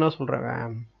உங்களுக்கு வேணும்னா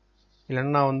சொல்கிறேன்.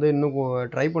 இல்லைன்னா நான் வந்து இன்னும்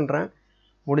ட்ரை பண்ணுறேன்.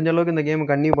 முடிஞ்ச அளவுக்கு இந்த கேமை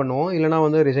கண்டினியூ பண்ணுவோம். இல்லைனா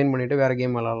வந்து ரிசைன் பண்ணிவிட்டு வேறு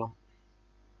கேம் விளாட்லாம்.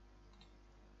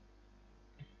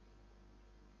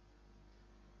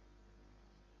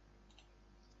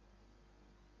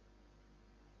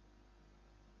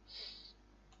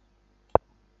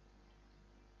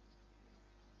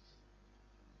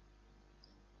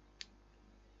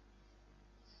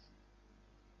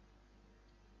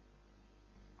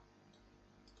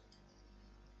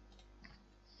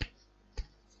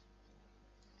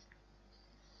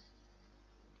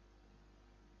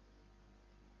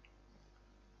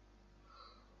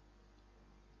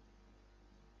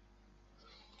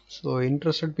 So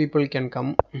interested people can come.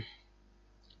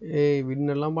 ஏய்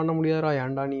வின் எல்லாம் பண்ண முடியாதா?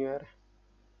 ஏன்டா நீ வேறு.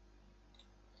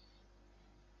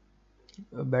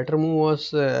 பெட்டர் மூவ் வாஸ்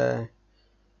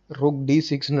ரூக்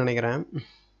D6ன்னு நினைக்கிறேன்.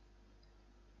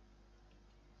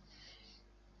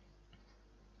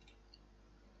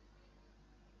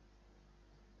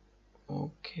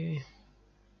 Okay,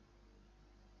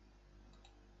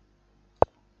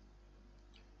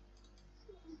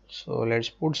 so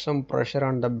let's put some pressure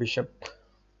on the bishop.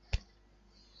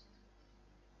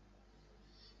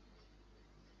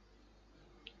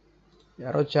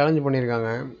 யாரோ சேலஞ்ச் பண்ணியிருக்காங்க.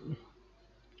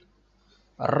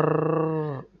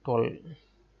 12.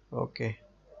 ஓகே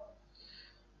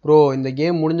ப்ரோ, இந்த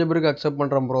கேம் முடிஞ்ச பிறகு அக்செப்ட்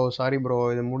பண்ணுறேன் ப்ரோ. சாரி ப்ரோ,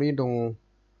 இது முடியட்டும்.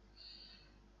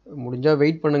 முடிஞ்சால்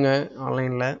வெயிட் பண்ணுங்கள்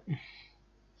ஆன்லைனில்.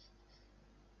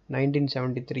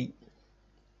 1973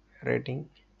 ரேட்டிங்.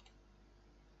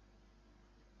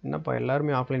 என்னப்பா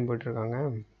எல்லாருமே ஆஃப்லைன் போயிட்டுருக்காங்க.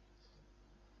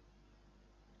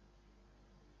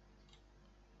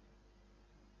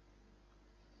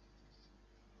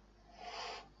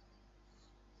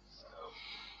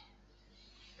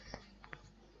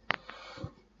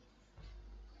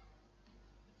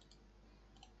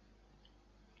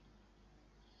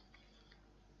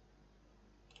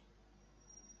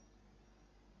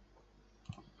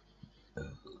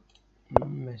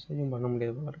 மெசேஜும் பண்ண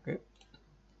முடியாது போல இருக்கு.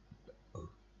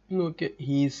 Okay,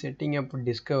 he is setting up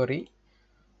Discovery.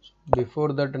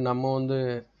 Before that நம்ம வந்து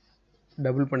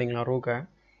டபுள் பண்ணிக்கலாம் ரூக்கை.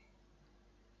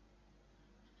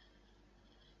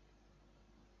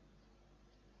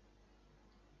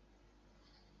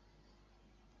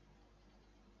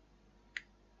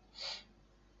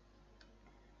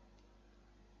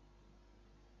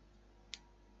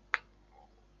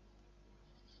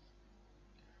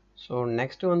 ஸோ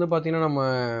நெக்ஸ்ட்டு வந்து பார்த்திங்கன்னா நம்ம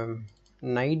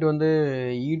நைட் வந்து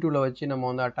E2வில் வச்சு நம்ம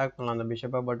வந்து அட்டாக் பண்ணலாம் அந்த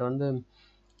பிஷப்பை. பட் வந்து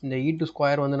இந்த E2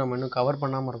 ஸ்கொயர் வந்து நம்ம இன்னும் கவர்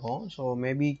பண்ணாமல் இருக்கோம். ஸோ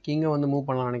மேபி கிங்கை வந்து மூவ்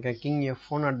பண்ணலாம் நினைக்கிறேன். King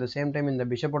F1 at the same time இந்த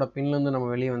பிஷப்போட பின்லேருந்து நம்ம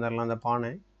வெளியே வந்துடலாம் அந்த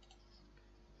பானை.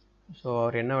 ஸோ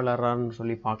அவர் என்ன விளாட்றாருன்னு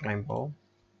சொல்லி பார்க்கலாம் இப்போது.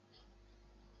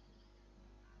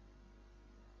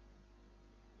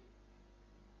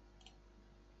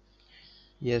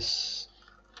 எஸ்,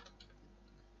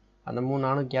 அந்த மூணு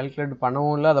நானும் கேல்குலேட்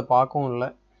பண்ணவும் இல்லை, அதை பார்க்கவும் இல்லை.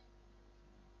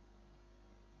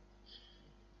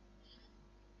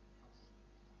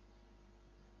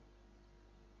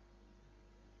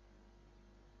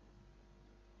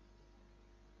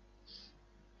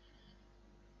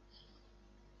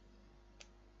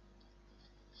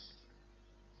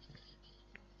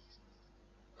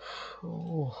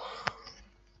 ஓ,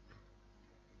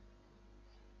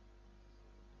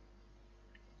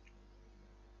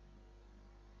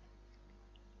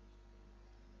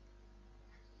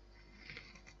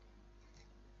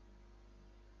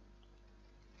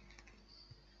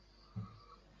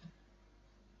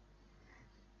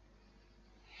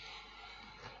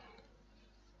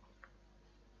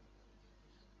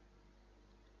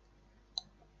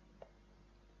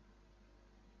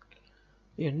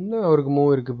 என்ன அவருக்கு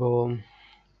மூவ் இருக்குது இப்போது?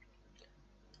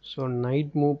 ஸோ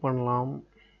நைட் மூவ் பண்ணலாம்.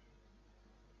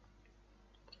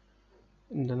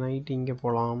 இந்த நைட் இங்கே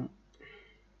போகலாம்.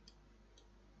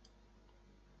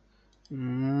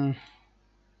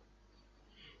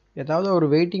 ஏதாவது ஒரு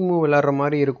வெயிட்டிங் மூவ் விளாட்ற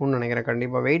மாதிரி இருக்கும்னு நினைக்கிறேன்.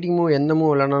 கண்டிப்பாக வெயிட்டிங் மூவ் எந்த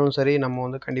மூவ் விளாட்னாலும் சரி, நம்ம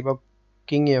வந்து கண்டிப்பாக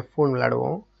கிங் F1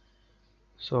 விளையாடுவோம்.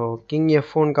 ஸோ கிங்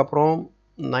F1க்கு அப்புறம்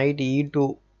நைட் E2,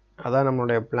 அதான்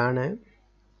நம்மளுடைய பிளானு.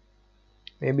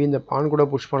 மேபி இந்த பான் கூட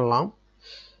புஷ் பண்ணலாம்.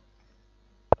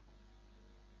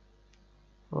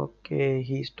 Okay,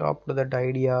 he stopped that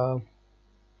idea.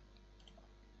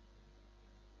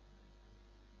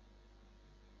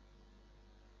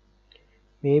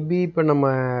 Maybe இப்போ நம்ம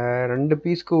 2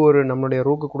 பீஸ்க்கு ஒரு நம்மளுடைய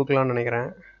ரூக்கு கொடுக்கலான்னு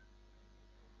நினைக்கிறேன்.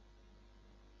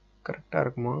 கரெக்டாக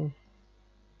இருக்குமா?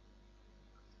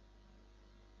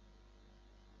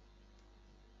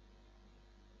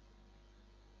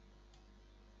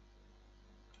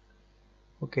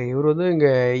 ஓகே, இவர் வந்து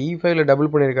இங்கே E5ல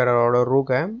டபுள் பண்ணியிருக்காரு அவரோட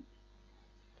ரூக்கை.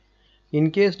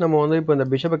 இன்கேஸ் நம்ம வந்து இப்போ இந்த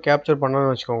பிஷப்பை கேப்சர்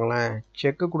பண்ணோன்னு வச்சுக்கோங்களேன்,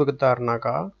 செக்கு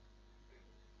கொடுத்தாருனாக்கா,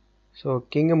 ஸோ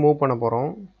கிங்கை மூவ் பண்ண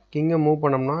போகிறோம். கிங்கை மூவ்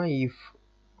பண்ணோம்னா இஃப்,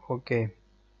 ஓகே,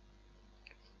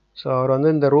 ஸோ அவர்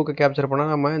வந்து இந்த ரூக்கை கேப்சர்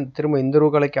பண்ணால் நம்ம திரும்ப இந்த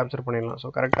ரூக்காலே கேப்சர் பண்ணிடலாம். ஸோ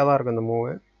கரெக்டாக தான் இருக்கும் இந்த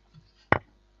மூவு.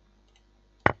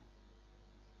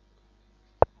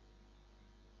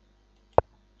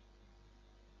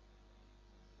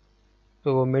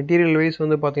 ஸோ மெட்டீரியல் வைஸ்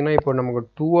வந்து பார்த்தீங்கன்னா இப்போ நமக்கு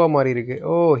 2-ஆ மாறி இருக்கு.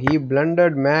 ஓ, he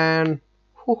blunted man.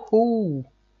 Who,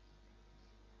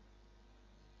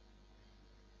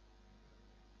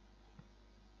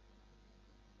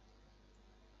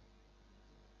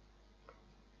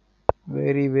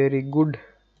 very very good.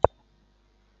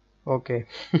 Okay,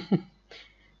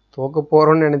 தோக்க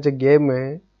போகிறோன்னு நினச்ச கேமு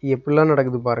எப்படிலாம்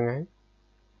நடக்குது பாருங்கள்.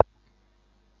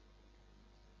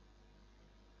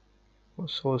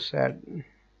 So sad.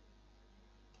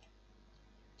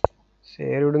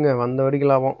 சரி விடுங்க, வந்த வரைக்கும்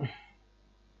லாபம்.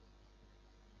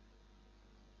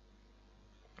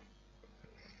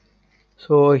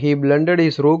 So he blunted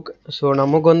is rook. So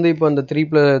நமக்கு வந்து இப்போ அந்த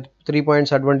 3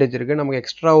 பாயிண்ட்ஸ் அட்வான்டேஜ் இருக்குது. நமக்கு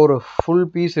எக்ஸ்ட்ரா ஒரு ஃபுல்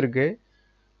பீஸ் இருக்குது.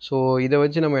 ஸோ இதை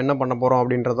வச்சு நம்ம என்ன பண்ண போகிறோம்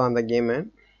அப்படின்றது தான் அந்த கேமு.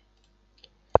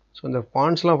 ஸோ இந்த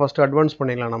பாயிண்ட்ஸ்லாம் ஃபஸ்ட்டு அட்வான்ஸ்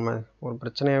பண்ணிடலாம். நம்ம ஒரு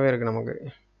பிரச்சனையாகவே இருக்குது நமக்கு.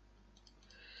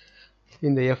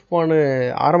 இந்த எஃப் பானு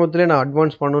ஆரம்பத்திலே நான்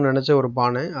அட்வான்ஸ் பண்ணணும்னு நினச்ச ஒரு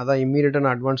பானு, அதான் இம்மீடியட்டாக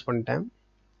நான் அட்வான்ஸ் பண்ணிட்டேன்.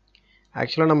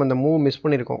 ஆக்சுவலாக நம்ம இந்த மூவ் மிஸ்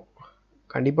பண்ணியிருக்கோம்.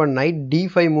 கண்டிப்பாக நைட்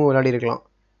D5 மூவ் விளையாடி இருக்கலாம்.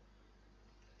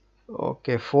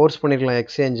 ஓகே, ஃபோர்ஸ் பண்ணியிருக்கலாம்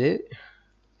exchange.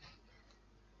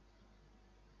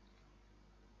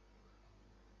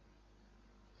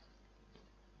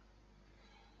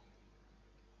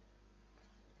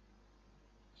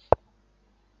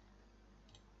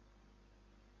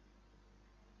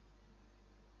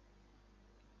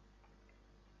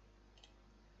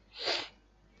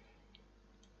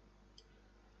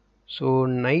 So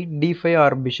night D5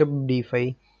 R bishop D5.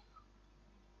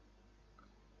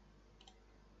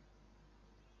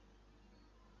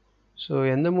 So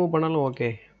எந்த மூவ் பண்ணாலும் ஓகே.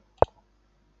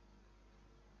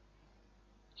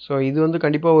 ஸோ இது வந்து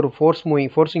கண்டிப்பாக ஒரு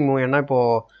ஃபோர்ஸிங் மூவ். ஏன்னா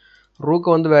இப்போது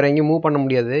ரூக்கை வந்து வேறு எங்கேயும் மூவ் பண்ண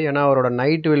முடியாது. ஏன்னா அவரோட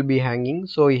night will be hanging.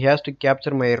 So he has to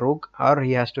capture my rook or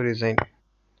he has to resign.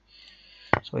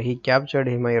 So he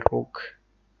captured my rook.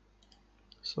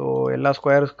 So எல்லா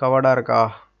ஸ்கொயர்ஸ் கவர்டாக இருக்கா?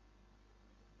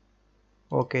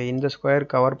 ஓகே, இந்த ஸ்கொயர்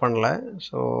கவர் பண்ணல.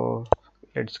 So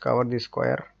let's cover the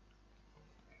square.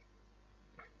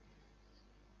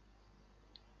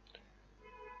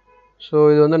 So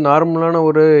இது வந்து நார்மலான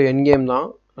ஒரு என் game தான்.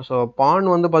 So பான்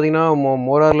வந்து பார்த்தீங்கன்னா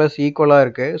மோர் ஆர் லெஸ் ஈக்குவலாக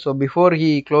இருக்குது. So before he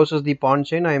closes the porn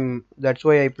chain that's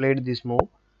why I plate this move.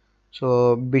 So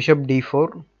bishop d4.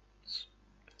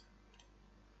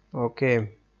 Okay,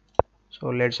 so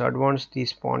let's advance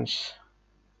these பான்ஸ்.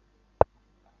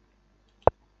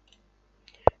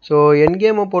 So என்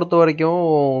கேமை பொறுத்த வரைக்கும்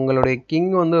உங்களுடைய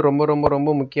கிங் வந்து ரொம்ப ரொம்ப ரொம்ப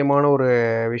முக்கியமான ஒரு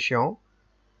விஷயம்.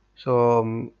 ஸோ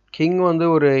கிங் வந்து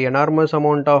ஒரு எனார்மஸ்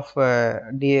அமௌண்ட் ஆஃப்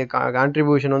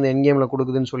கான்ட்ரிபியூஷன் வந்து என் கேமில்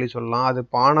கொடுக்குதுன்னு சொல்லலாம். அது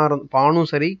பானும்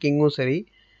சரி கிங்கும் சரி.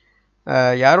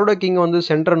 யாரோட கிங் வந்து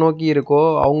சென்டரை நோக்கி இருக்கோ,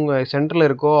 அவங்க சென்டரில்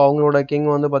இருக்கோ, அவங்களோட கிங்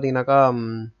வந்து பார்த்தீங்கன்னாக்கா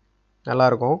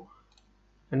நல்லாயிருக்கும்.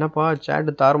 என்னப்பா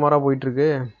சேட்டு தாறுமாறாக போயிட்டுருக்கு.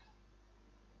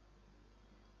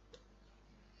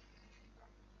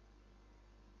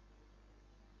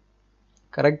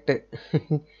 கரெக்டு.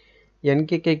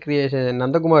 என்கேகே கிரியேஷன்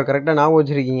நந்தகுமார் கரெக்டாக ஞாபகம்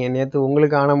வச்சுருக்கீங்க. நேற்று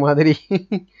உங்களுக்கு ஆன மாதிரி.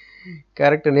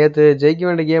 கரெக்டு, நேற்று ஜெயிக்க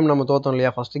வேண்டிய கேம் நம்ம தோற்றோம்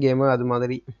இல்லையா, ஃபஸ்ட்டு கேமு, அது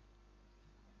மாதிரி.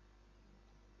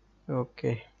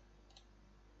 ஓகே,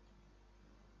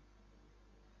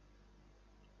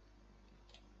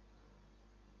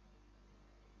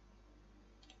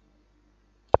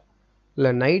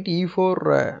 இல்லை நைட் e4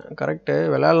 கரெக்டு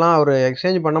விளையாடலாம். அவர்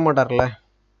எக்ஸ்சேஞ்ச் பண்ண மாட்டார்ல.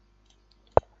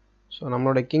 ஸோ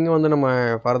நம்மளோட கிங்கை வந்து நம்ம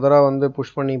ஃபர்தராக வந்து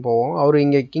புஷ் பண்ணி போவோம். அவர்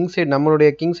இங்கே கிங் சைடு, நம்மளுடைய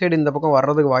கிங் சைடு இந்த பக்கம்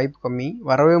வர்றதுக்கு வாய்ப்பு கம்மி,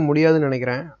 வரவே முடியாதுன்னு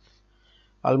நினைக்கிறேன்.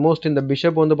 ஆல்மோஸ்ட் இந்த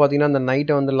பிஷப் வந்து பார்த்தீங்கன்னா இந்த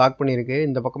நைட்டை வந்து லாக் பண்ணியிருக்கு.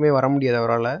 இந்த பக்கமே வர முடியாது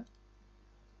அவரால்.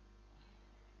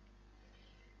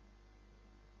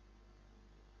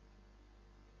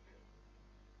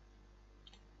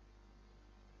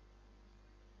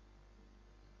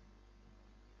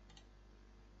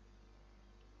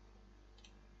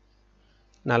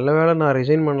 நல்ல வேளை நான்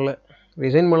ரிசைன்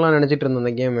பண்ணலாம் நினச்சிட்டு இருந்தேன்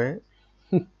இந்த கேமு.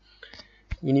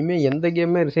 இனிமேல் எந்த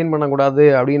கேமே ரிசைன் பண்ணக்கூடாது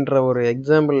அப்படின்ற ஒரு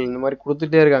எக்ஸாம்பிள் இந்த மாதிரி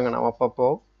கொடுத்துட்டே இருக்காங்க நம்ம அப்பப்போ.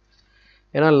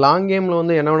 ஏன்னா லாங் கேமில்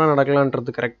வந்து என்ன வேணால்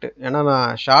நடக்கலான்றது கரெக்டு. ஏன்னா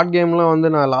நான் ஷார்ட் கேமில் வந்து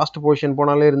நான் லாஸ்ட் பொசிஷன்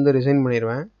போனாலே இருந்து ரிசைன்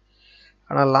பண்ணிடுவேன்.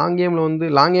 ஆனால் லாங்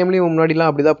கேம்லேயும்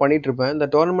முன்னாடிலாம் அப்படி தான் பண்ணிகிட்ருப்பேன். இந்த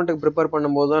டோர்னமெண்ட்டுக்கு ப்ரிப்பேர்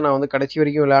பண்ணும்போது தான் நான் வந்து கடைசி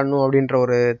வரைக்கும் விளையாடணும் அப்படின்ற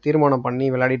ஒரு தீர்மானம் பண்ணி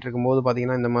விளையாடிட்டு இருக்கும்போது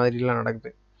பார்த்தீங்கன்னா இந்த மாதிரிலாம்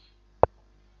நடக்குது.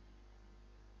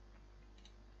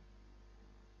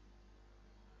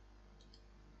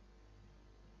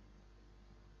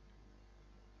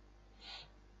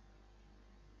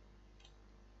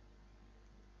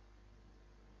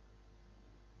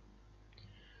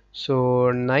 ஸோ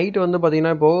நைட் வந்து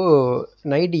பார்த்தீங்கன்னா இப்போது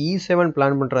நைட் e7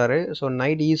 பிளான் பண்ணுறாரு. So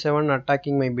night e7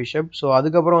 attacking my bishop. So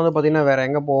அதுக்கப்புறம் வந்து பார்த்தீங்கன்னா வேறு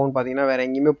எங்கே போவோம்னு பார்த்தீங்கன்னா வேறு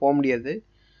எங்கேயுமே போக முடியாது.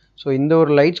 ஸோ இந்த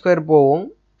ஒரு லைட் ஸ்கொயர் போவோம்.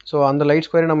 ஸோ அந்த லைட்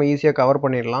ஸ்கொயரை நம்ம ஈஸியாக கவர்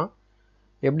பண்ணிடலாம்.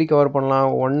 எப்படி கவர் பண்ணலாம்?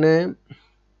 ஒன்று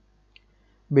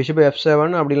பிஷப்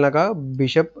f7, அப்படின்னாக்கா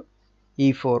பிஷப்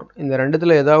e4. இந்த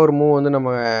ரெண்டுத்தில் ஏதாவது ஒரு மூவ் வந்து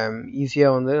நம்ம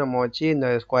ஈஸியாக வந்து நம்ம வச்சு இந்த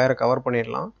ஸ்கொயரை கவர்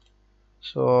பண்ணிடலாம்.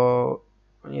 ஸோ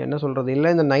என்ன சொல்கிறது, இல்லை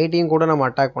இந்த நைட்டையும் கூட நம்ம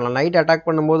அட்டாக் பண்ணலாம். நைட் அட்டாக்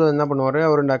பண்ணும்போது என்ன பண்ணுவார்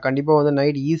அவர், கண்டிப்பாக வந்து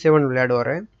நைட் e7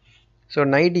 விளையாடுவார். ஸோ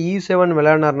நைட் e7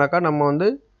 விளையாடினார்னாக்கா நம்ம வந்து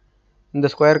இந்த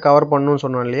ஸ்கொயர் கவர் பண்ணணும்னு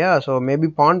சொன்னோம் இல்லையா. ஸோ மேபி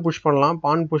பான் புஷ் பண்ணலாம்.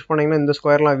 பான் புஷ் பண்ணிங்கன்னா இந்த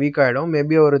ஸ்கொயர்லாம் வீக் ஆகிடும்.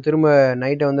 மேபி அவர் திரும்ப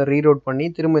நைட்டை வந்து ரீரோட் பண்ணி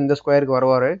திரும்ப இந்த ஸ்கொயருக்கு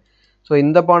வருவார். ஸோ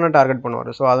இந்த பானை டார்கெட்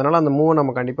பண்ணுவார். ஸோ அதனால் அந்த மூவை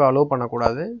நம்ம கண்டிப்பாக அலோவ்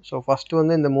பண்ணக்கூடாது. ஸோ ஃபஸ்ட்டு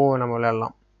வந்து இந்த மூவை நம்ம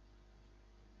விளையாடலாம்.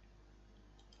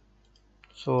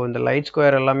 ஸோ இந்த லைட்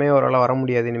ஸ்கொயர் எல்லாமே அவரால் வர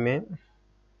முடியாது இனிமேல்.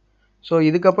 ஸோ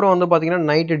இதுக்கப்புறம் வந்து பார்த்தீங்கன்னா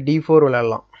நைட்டு d4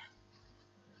 விளையாடலாம்.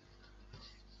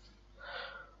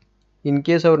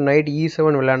 இன்கேஸ் அவர் நைட்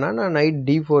e7 விளையாடினா நான் நைட்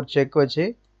d4 செக் வச்சு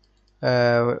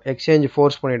எக்ஸ்சேஞ்ச்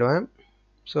ஃபோர்ஸ் பண்ணிவிடுவேன்.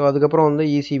 ஸோ அதுக்கப்புறம் வந்து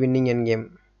ஈஸி வின்னிங் என் கேம்.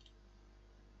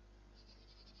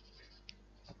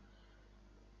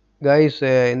 கைஸ்,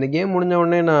 இந்த கேம் முடிஞ்ச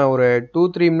உடனே நான் ஒரு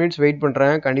 2-3 மினிட்ஸ் வெயிட்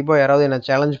பண்ணுறேன். கண்டிப்பாக யாராவது என்னை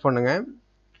சேலஞ்ச் பண்ணுங்கள்.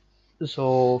 ஸோ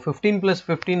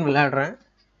 15+15 விளையாடுறேன்.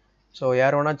 ஸோ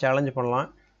யார் வேணால் சேலஞ்ச் பண்ணலாம்.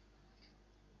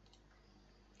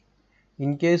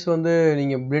 இன்கேஸ் வந்து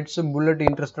நீங்கள் பிளிட்ஸ் புல்லட்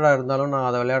இன்ட்ரெஸ்டடாக இருந்தாலும் நான்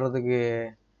அதை விளையாடுறதுக்கு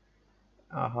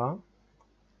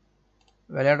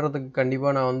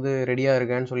கண்டிப்பாக நான் வந்து ரெடியாக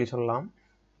இருக்கேன்னு சொல்லலாம்.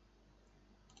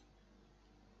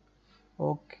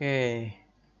 ஓகே,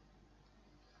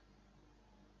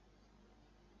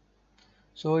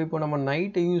 ஸோ இப்போ நம்ம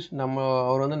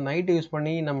அவர் வந்து நைட்டு யூஸ்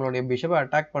பண்ணி நம்மளுடைய பிஷப்பை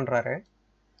அட்டாக் பண்ணுறாரு.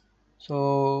 ஸோ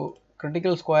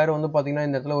கிரிட்டிக்கல் ஸ்கொயர் வந்து பார்த்திங்கன்னா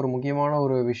இந்த இடத்துல ஒரு முக்கியமான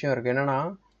ஒரு விஷயம் இருக்குது. என்னென்னா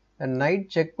நைட்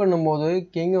செக் பண்ணும்போது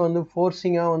கிங் வந்து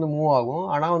ஃபோர்ஸிங்காக வந்து மூவ் ஆகும்.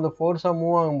 ஆனால் வந்து ஃபோர்ஸாக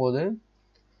மூவ் ஆகும்போது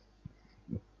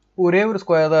ஒரே ஒரு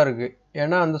ஸ்கொயர் தான் இருக்குது.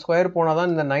 ஏன்னா அந்த ஸ்கொயர் போனால்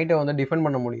தான் இந்த நைட்டை வந்து டிஃபெண்ட்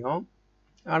பண்ண முடியும்.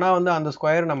 ஆனால் வந்து அந்த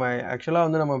ஸ்கொயர் நம்ம ஆக்சுவலாக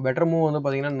வந்து நம்ம பெட்டர் மூவ் வந்து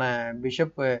பார்த்திங்கன்னா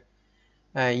bishop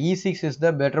e6 is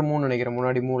the better மூவ்னு நினைக்கிறேன்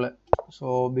முன்னாடி மூவில். ஸோ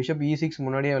பிஷப் e6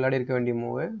 முன்னாடியே விளையாடி இருக்க வேண்டிய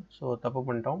மூவு. ஸோ தப்பு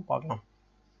பண்ணிட்டோம், பார்க்கலாம்.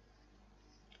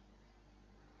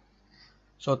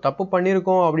 ஸோ தப்பு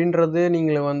பண்ணியிருக்கோம் அப்படின்றது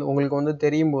உங்களுக்கு வந்து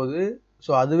தெரியும் போது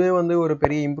ஸோ அதுவே வந்து ஒரு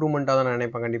பெரிய இம்ப்ரூவ்மெண்ட்டாக தான் நான்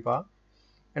நினைப்பேன் கண்டிப்பாக.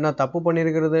 ஏன்னா தப்பு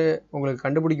பண்ணியிருக்கிறது உங்களுக்கு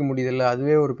கண்டுபிடிக்க முடியுதில்ல,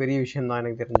 அதுவே ஒரு பெரிய விஷயம் தான்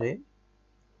எனக்கு தெரிஞ்சு.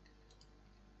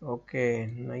 Okay,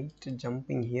 night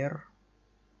jumping here.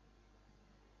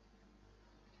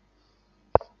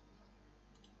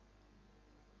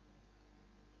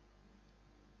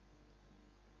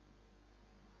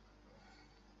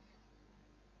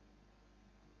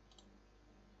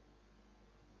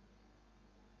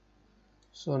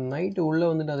 So night உள்ளே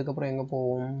வந்துட்டு அதுக்கப்புறம் எங்கே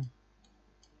போவோம்?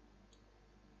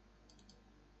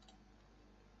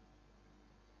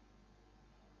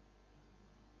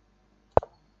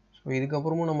 ஸோ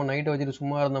இதுக்கப்புறமும் நம்ம நைட்டை வச்சுட்டு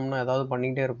சும்மா இருந்தோம்னா ஏதாவது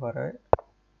பண்ணிக்கிட்டே இருப்பார்.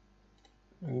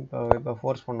 இப்போ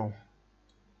ஃபோர்ஸ் பண்ணோம்.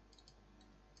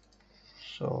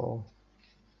 So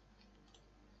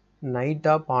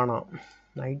NAITA Baana,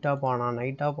 NAITA Baana,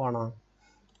 NAITA Baana.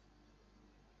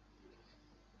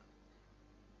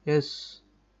 S,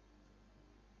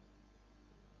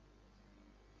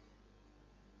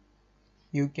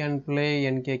 you can play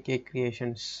என்கேகே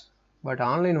creations. But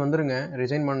online வந்துருங்க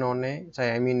ரிசைன் பண்ண உடனே.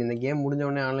 ஐ மீன் இந்த கேம் முடிஞ்ச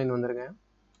உடனே ஆன்லைன் வந்துருங்க.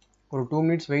 ஒரு 2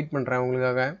 minutes வெயிட் பண்ணுறேன்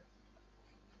உங்களுக்காக.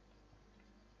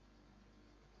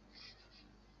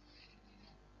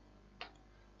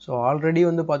 ஸோ ஆல்ரெடி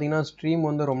வந்து பார்த்தீங்கன்னா ஸ்ட்ரீம்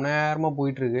வந்து ரொம்ப நேரமாக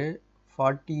போயிட்டுருக்கு.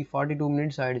 42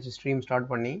 minutes ஆகிடுச்சு ஸ்ட்ரீம் ஸ்டார்ட்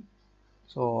பண்ணி.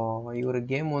 ஸோ இவர்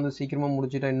கேம் வந்து சீக்கிரமாக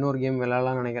முடிச்சுட்டா இன்னொரு கேம்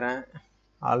விளையாடலாம்னு நினைக்கிறேன்.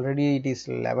 Already it is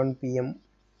 11 PM.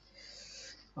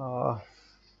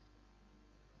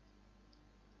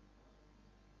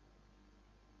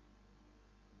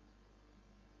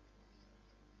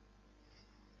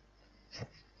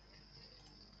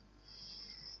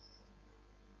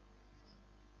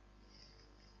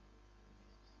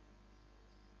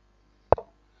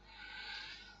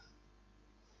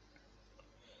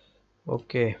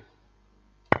 Okay,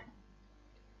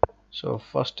 so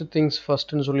first things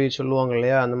ஃபஸ்ட்டுன்னு சொல்லுவாங்க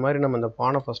இல்லையா, அந்த மாதிரி நம்ம இந்த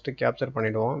பானை ஃபஸ்ட்டு கேப்சர்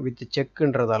பண்ணிவிடுவோம் வித்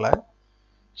செக்குன்றதால.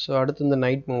 ஸோ அடுத்து இந்த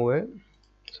நைட் மூவு.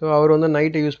 ஸோ அவர் வந்து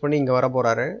நைட்டை யூஸ் பண்ணி இங்கே வர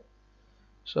போகிறாரு.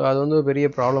 ஸோ அது வந்து பெரிய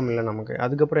ப்ராப்ளம் இல்லை நமக்கு.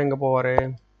 அதுக்கப்புறம் எங்கே போவார்?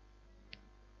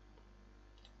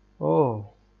 ஓ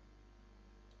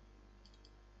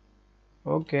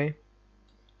ஓகே,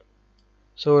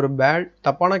 ஸோ ஒரு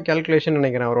தப்பான கேல்குலேஷன்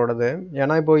நினைக்கிறேன் அவரோடது.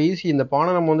 ஏன்னா இப்போ ஈஸி, இந்த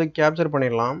பானை நம்ம வந்து கேப்சர்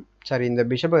பண்ணிடலாம். சரி, இந்த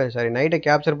நைட்டை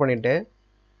கேப்சர் பண்ணிவிட்டு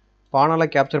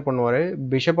பானால் கேப்சர் பண்ணுவார்,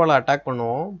 பிஷப்பால் அட்டாக்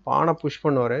பண்ணுவோம், பானை புஷ்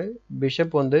பண்ணுவார்,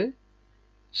 பிஷப் வந்து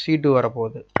C2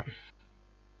 வரப்போகுது.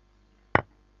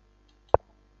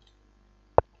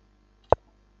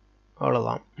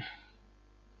 அவ்வளோதான்.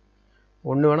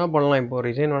 ஒன்று வேணால் பண்ணலாம், இப்போ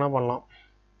ரிசைன் வேணால் பண்ணலாம்.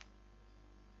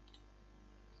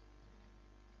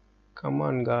 Come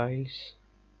on guys.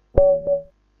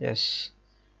 Yes,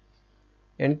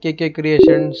 NKK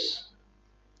Creations.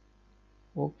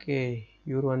 Okay,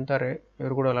 இவர் வந்துட்டார்,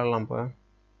 இவர் கூட விளாட்லாம். இப்போ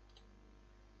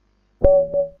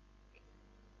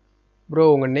ப்ரோ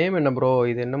உங்கள் நேம் என்ன ப்ரோ?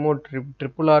 இது என்னமோ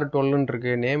RRR12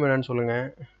 இருக்கு, நேம் என்னன்னு சொல்லுங்கள்.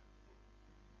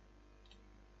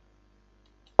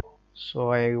 So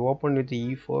I open with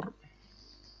E4.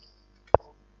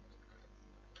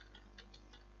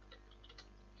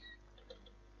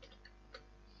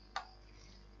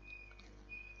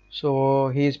 So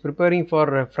he is preparing for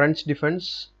French defense.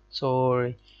 So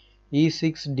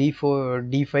E6, D4,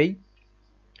 D5.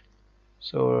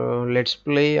 So let's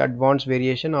play advanced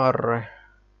variation or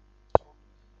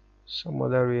some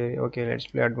other way. Okay, let's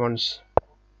play advanced.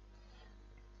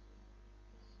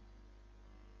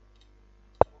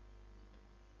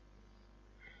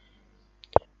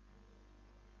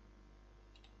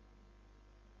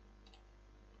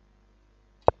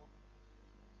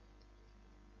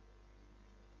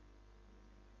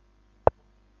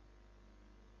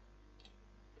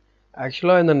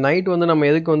 ஆக்சுவலாக இந்த night வந்து நம்ம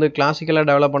எதுக்கு வந்து கிளாசிக்கலாக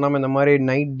develop பண்ணாமல் இந்த மாதிரி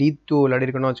night D2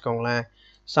 விளையாடிருக்கணும்னு வச்சுக்கோங்களேன்.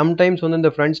 சம்டைம்ஸ் வந்து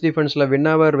இந்த ஃப்ரெஞ்ச் டிஃபென்ஸில்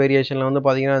வின்னவர் வேரியேஷனில் வந்து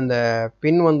பார்த்திங்கன்னா இந்த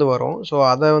பின் வந்து வரும். ஸோ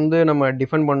அதை வந்து நம்ம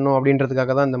டிஃபெண்ட் பண்ணணும்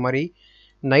அப்படின்றதுக்காக தான் இந்த மாதிரி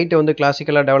நைட்டை வந்து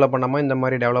கிளாசிக்கலாக டெவலப் பண்ணாமல் இந்த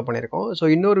மாதிரி டெவலப் பண்ணியிருக்கோம்.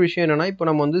 ஸோ இன்னொரு விஷயம் என்னென்னா, இப்போ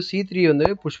நம்ம வந்து C3 வந்து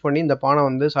புஷ் பண்ணி இந்த பானை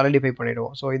வந்து சாலிடிஃபை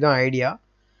பண்ணிவிடுவோம். ஸோ இதுதான் ஐடியா.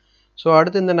 ஸோ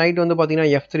அடுத்து இந்த நைட் வந்து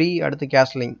பார்த்திங்கன்னா F3, அடுத்து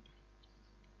கேஸ்லிங்.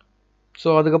 ஸோ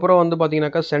அதுக்கப்புறம் வந்து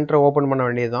பார்த்திங்கனாக்கா சென்டரை ஓப்பன் பண்ண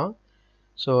வேண்டியது தான்.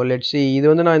 So let's see. இது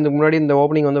வந்து நான் இதுக்கு முன்னாடி இந்த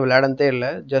ஓப்பனிங் வந்து விளையாடதே இல்லை,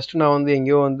 ஜஸ்ட் நான் வந்து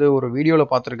எங்கேயோ வந்து ஒரு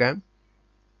வீடியோவில் பார்த்துருக்கேன்.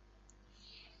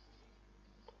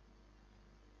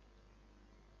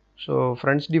 ஸோ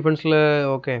ஃப்ரெண்ட்ஸ் டிஃபென்ஸில்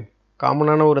ஓகே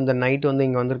காமனான ஒரு இந்த நைட் வந்து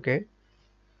இங்கே வந்திருக்கு.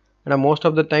 ஏன்னா மோஸ்ட்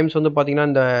ஆஃப் த டைம்ஸ் வந்து பார்த்திங்கன்னா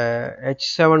இந்த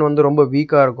H7 வந்து ரொம்ப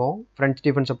வீக்காக இருக்கும் ஃப்ரெண்ட்ஸ்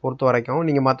டிஃபென்ஸை பொறுத்த வரைக்கும்.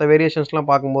 நீங்கள் மற்ற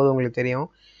வேரியேஷன்ஸ்லாம் பார்க்கும்போது உங்களுக்கு தெரியும்.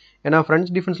 ஏன்னா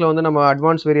ஃப்ரெண்ட்ஸ் டிஃபென்ஸில் வந்து நம்ம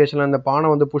அட்வான்ஸ் வேரியேஷனில் இந்த பானை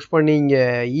வந்து புஷ் பண்ணி இங்கே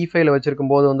E5ல வச்சுருக்கும்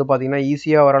போது வந்து பார்த்திங்கன்னா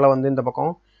ஈஸியாக வரல வந்து இந்த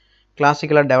பக்கம்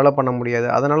கிளாசிக்கலாக டெவலப் பண்ண முடியாது.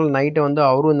 அதனால் நைட்டை வந்து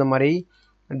அவரும் இந்த மாதிரி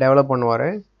டெவலப் பண்ணுவார்.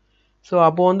 ஸோ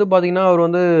அப்போ வந்து பார்த்தீங்கன்னா அவர்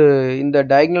வந்து இந்த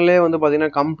டயக்னலே வந்து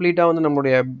பார்த்தீங்கன்னா கம்ப்ளீட்டாக வந்து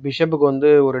நம்மளுடைய பிஷப்புக்கு வந்து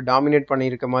ஒரு டாமினேட்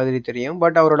பண்ணியிருக்க மாதிரி தெரியும்.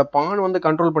 பட் அவரோட பான் வந்து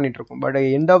கண்ட்ரோல் பண்ணிட்டு இருக்கும். But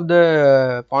end of the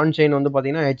porn chain வந்து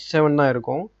பார்த்தீங்கன்னா H7 தான்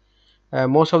இருக்கும்.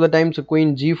 Most of the times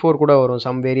queen G4 கூட வரும்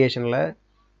some வேரியேஷனில்.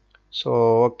 So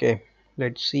okay,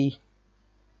 let's see.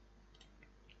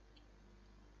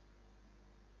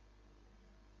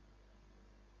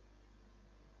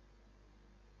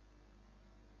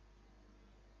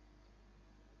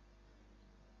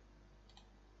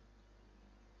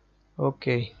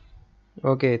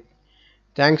 Okay.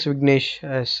 Thanks Vignesh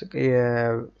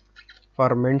for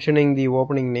mentioning the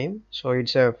opening name. So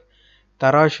it's a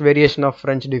Tarrasch variation of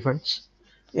French defense.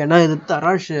 ஏன்னா இது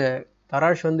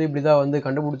தராஷ் வந்து இப்படி தான் வந்து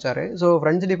கண்டுபிடிச்சாரு. ஸோ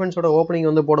ஃப்ரெஞ்ச் டிஃபென்ஸோட ஓப்பனிங்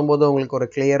வந்து போடும்போது உங்களுக்கு ஒரு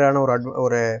கிளியரான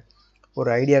ஒரு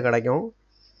ஐடியா கிடைக்கும்.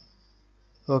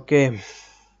 ஓகே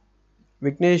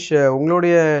விக்னேஷ்,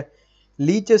 உங்களுடைய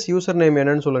லீச்சஸ் யூசர் நேம்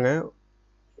என்னன்னு சொல்லுங்கள்.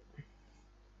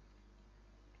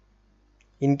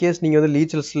 இன்கேஸ் நீங்கள் வந்து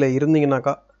லீச்சஸில்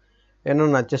இருந்தீங்கன்னாக்கா, ஏன்னா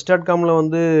நான் chess.comல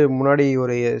வந்து முன்னாடி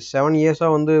ஒரு 7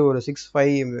 இயர்ஸாக வந்து ஒரு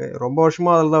 6-5 ரொம்ப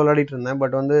வருஷமாக அதில் தான் விளையாடிட்டு இருந்தேன்.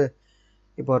 பட் வந்து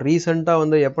இப்போ ரீசெண்டாக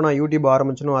வந்து எப்போ நான் யூடியூப்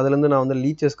ஆரம்பிச்சனோ அதுலேருந்து நான் வந்து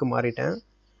லீச்சஸ்க்கு மாறிட்டேன்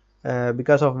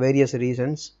பிகாஸ் ஆஃப் வேரியஸ்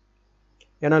ரீசன்ஸ்.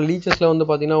 ஏன்னா லீச்சஸில் வந்து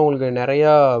பார்த்திங்கன்னா உங்களுக்கு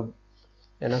நிறையா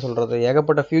என்ன சொல்கிறது,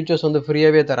 ஏகப்பட்ட ஃபியூச்சர்ஸ் வந்து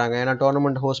ஃப்ரீயாகவே தராங்க. ஏன்னா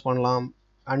டோர்னமெண்ட் ஹோஸ்ட் பண்ணலாம்,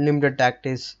 அன்லிமிட்டட்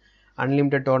டாக்டிக்ஸ்,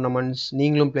 அன்லிமிட்டட் டோர்னமெண்ட்ஸ்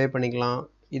நீங்களும் ப்ளே பண்ணிக்கலாம்.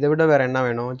 இதை விட வேறு என்ன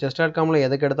வேணும்? chess.comல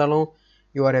எதுக்கு எடுத்தாலும்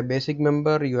you R A basic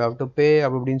member, you have to pay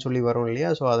அப்படின்னு சொல்லி வரும்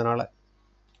இல்லையா? ஸோ அதனால்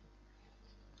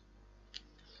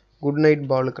good night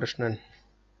Balakrishnan.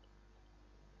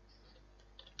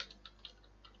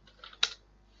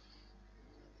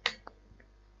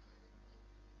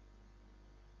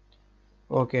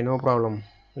 Okay, no problem.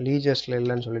 லீஜஸில்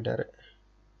இல்லைன்னு சொல்லிட்டாரு.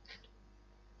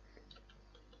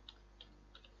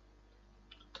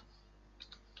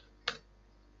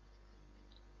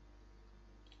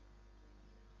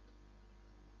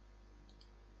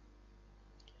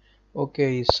 ஓகே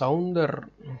சவுந்தர்.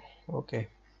 ஓகே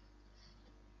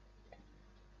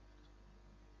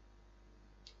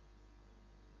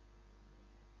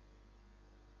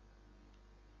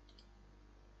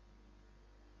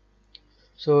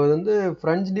ஸோ இது வந்து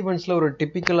ஃப்ரெஞ்ச் டிஃபென்ஸில் ஒரு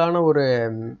டிப்பிக்கலான ஒரு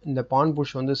இந்த பான்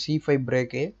புஷ் வந்து C5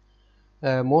 brake.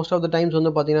 Most of the times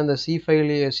வந்து பார்த்தீங்கன்னா இந்த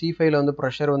C5ல வந்து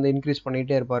ப்ரெஷர் வந்து இன்க்ரீஸ்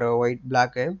பண்ணிகிட்டே இருப்பார்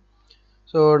பிளாக்கு.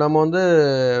 ஸோ நம்ம வந்து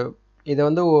இதை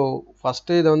வந்து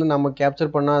ஃபஸ்ட்டு இதை வந்து நம்ம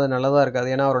கேப்சர் பண்ணால் அது நல்லதாக இருக்காது.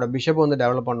 ஏன்னா அவரோட பிஷப் வந்து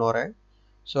டெவலப் பண்ணுவார்.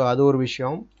 ஸோ அது ஒரு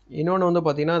விஷயம். இன்னொன்று வந்து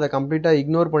பார்த்தீங்கன்னா அதை கம்ப்ளீட்டாக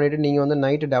இக்னோர் பண்ணிவிட்டு நீங்கள் வந்து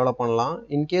நைட்டு டெவலப் பண்ணலாம்.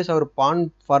 இன்கேஸ் அவர் பான்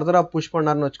ஃபர்தராக புஷ்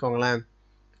பண்ணார்னு வச்சுக்கோங்களேன்,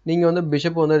 நீங்கள் வந்து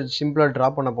பிஷப் வந்து சிம்பிளாக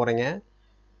ட்ராப் பண்ண போகிறீங்க.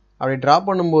 அப்படி ட்ராப்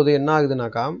பண்ணும்போது என்ன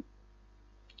ஆகுதுனாக்கா,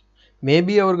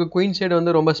 மேபி அவருக்கு குயின் சைடு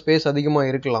வந்து ரொம்ப ஸ்பேஸ் அதிகமாக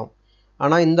இருக்கலாம்.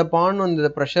 ஆனால் இந்த பான் வந்து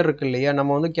இந்த ப்ரெஷர் இருக்குது இல்லையா,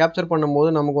 நம்ம வந்து கேப்சர்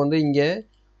பண்ணும்போது நமக்கு வந்து இங்கே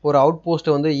ஒரு அவுட்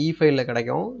போஸ்ட்டு வந்து E5ல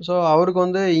கிடைக்கும். ஸோ அவருக்கு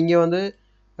வந்து இங்கே வந்து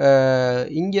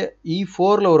இங்கே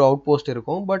E4ல ஒரு அவுட் போஸ்ட்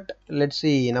இருக்கும். பட் லெட்ஸ்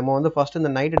சி, நம்ம வந்து ஃபஸ்ட் இந்த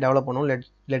நைட்டு டெவலப் பண்ணுவோம்.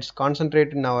 Let's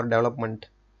concentrate in our development.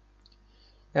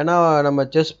 ஏன்னா நம்ம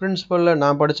செஸ் பிரின்சிபலில்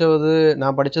நான்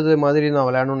படித்தது மாதிரி நான்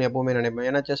விளையாடணும்னு எப்போவுமே நினைப்பேன்.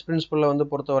 ஏன்னா செஸ் பிரின்சிபலில் வந்து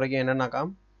பொறுத்த வரைக்கும் என்னென்னாக்கா,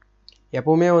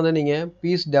 எப்போவுமே வந்து நீங்கள்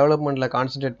பீஸ் டெவலப்மெண்ட்டில்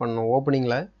கான்சன்ட்ரேட் பண்ணணும்.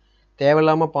 ஓப்பனிங்கில்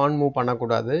தேவையில்லாமல் பான் மூவ்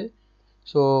பண்ணக்கூடாது.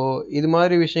 ஸோ இது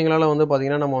மாதிரி விஷயங்களால் வந்து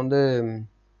பார்த்திங்கன்னா நம்ம வந்து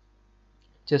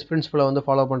செஸ் பிரின்சிபலை வந்து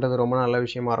ஃபாலோ பண்ணுறது ரொம்ப நல்ல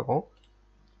விஷயமா இருக்கும்.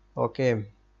 ஓகே,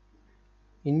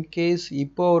 இன்கேஸ்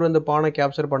இப்போ அவர் இந்த பானை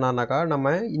கேப்சர் பண்ணார்னாக்கா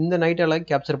நம்ம இந்த நைட்டால்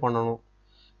கேப்சர் பண்ணணும்.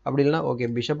 அப்படி இல்லைனா ஓகே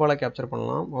பிஷப்பால் கேப்சர்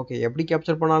பண்ணலாம். ஓகே, எப்படி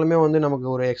கேப்சர் பண்ணாலுமே வந்து நமக்கு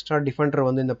ஒரு எக்ஸ்ட்ரா டிஃபெண்டர்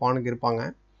வந்து இந்த பானுக்கு இருப்பாங்க.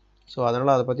 ஸோ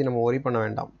அதனால் அதை பற்றி நம்ம ஒரி பண்ண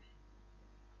வேண்டாம்.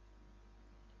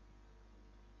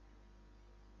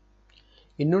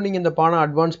 இன்னும் நீங்கள் இந்த பானை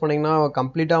அட்வான்ஸ் பண்ணிங்கன்னா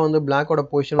கம்ப்ளீட்டாக வந்து பிளாக்கோட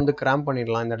பொசிஷன் வந்து கிராம்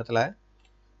பண்ணிடலாம் இந்த இடத்துல.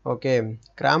 ஓகே,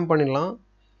 கிராம் பண்ணிடலாம்.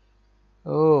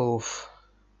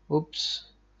 உப்ஸ்.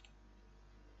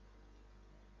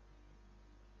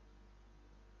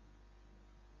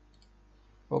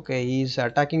 Okay, is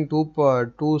attacking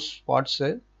two spots.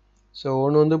 So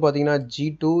ஒன்று வந்து பார்த்தீங்கன்னா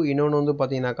G2, இன்னொன்று வந்து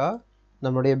பார்த்தீங்கன்னாக்கா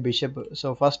நம்மளுடைய பிஷப்பு.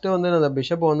 ஸோ ஃபஸ்ட்டு வந்து அந்த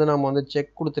பிஷப்பை வந்து நம்ம வந்து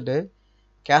செக் கொடுத்துட்டு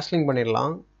கேஸ்லிங்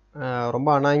பண்ணிடலாம். ரொம்ப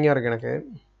அநாயகமாக இருக்குது எனக்கு.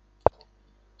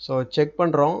 ஸோ செக்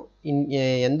பண்ணுறோம்.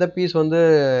 எந்த பீஸ் வந்து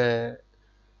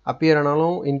அப்பியர்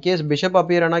ஆனாலும், இன்கேஸ் பிஷப்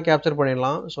அப்பியர் ஆனால் கேப்சர்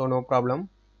பண்ணிடலாம். So no problem.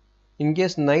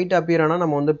 In case night appear ஆனால்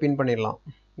நம்ம வந்து பின் பண்ணிடலாம்.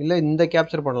 இல்லை இந்த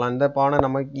கேப்சர் பண்ணலாம், இந்த பானை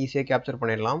நம்ம ஈஸியாக கேப்சர்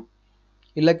பண்ணிடலாம்.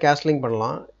 இல்லை கேஸ்லிங்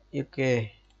பண்ணலாம். ஓகே,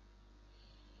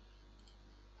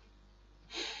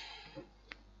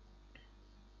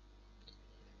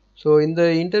 ஸோ இந்த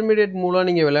இன்டர்மீடியட் மூவ்லாம்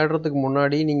நீங்கள் விளையாடுறதுக்கு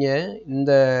முன்னாடி நீங்கள்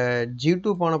இந்த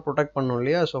G2 பானை ப்ரொடெக்ட் பண்ணணும்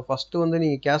இல்லையா? ஸோ ஃபஸ்ட்டு வந்து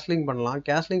நீங்கள் கேஸ்லிங் பண்ணலாம்.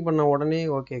 கேஸ்லிங் பண்ண உடனே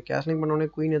ஓகே, கேஸ்லிங் பண்ண உடனே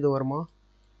குயின் எது வருமா?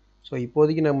 ஸோ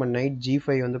இப்போதைக்கு நம்ம நைட்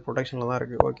G5 வந்து ப்ரொடெக்ஷனில் தான்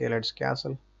இருக்குது. Okay, let's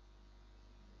கேசல்.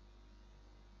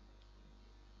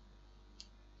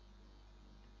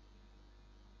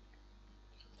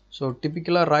 So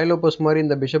டிப்பிக்கலாக Rai Lopez மாதிரி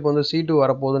இந்த பிஷப் வந்து C2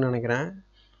 வரப்போகுதுன்னு நினைக்கிறேன்.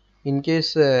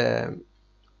 இன்கேஸ்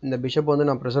இந்த பிஷப் வந்து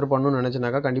நான் ப்ரெஷர் பண்ணணும்னு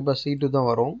நினச்சினாக்கா கண்டிப்பாக C2 தான்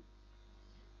வரும்.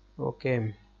 ஓகே,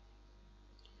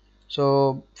 ஸோ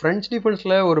ஃப்ரெஞ்ச்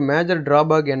டிஃபென்ஸில் ஒரு மேஜர்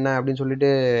ட்ராபேக் என்ன அப்படின்னு சொல்லிட்டு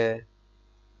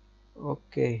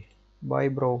ஓகே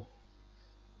பாய் ப்ரோ.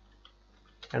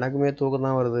 எனக்குமே தூக்கம்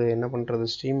தான் வருது, என்ன பண்ணுறது,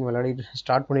 ஸ்ட்ரீம் விளையாடிட்டு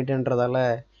ஸ்டார்ட் பண்ணிட்டேன்றதால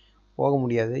போக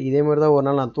முடியாது. இதே மாதிரி தான் ஒரு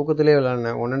நாள் நான் தூக்கத்திலே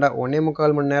விளையாடினேன்.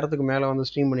 1.25 மணி நேரத்துக்கு மேலே வந்து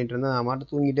ஸ்ட்ரீம் பண்ணிட்டு இருந்தேன். நான் மாட்டு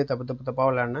தூங்கிட்டே தப்பாக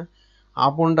விளையாடினேன்.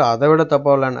 ஆப்போனண்ட் அதை விட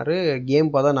தப்பாக விளையாடினாரு.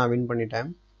 கேம் பார்த்தா நான் வின் பண்ணிட்டேன்.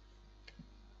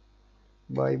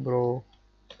 Bye bro.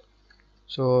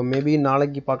 ஸோ மேபி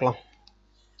நாளைக்கு பார்க்கலாம்.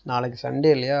 நாளைக்கு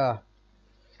சண்டே இல்லையா?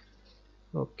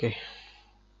 ஓகே,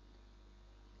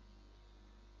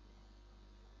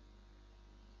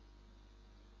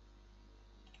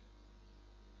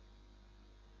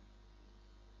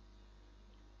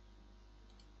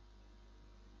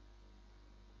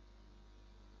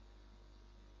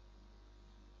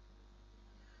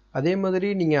 அதே மாதிரி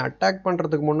நீங்கள் அட்டாக்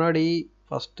பண்ணுறதுக்கு முன்னாடி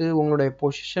ஃபஸ்ட்டு உங்களுடைய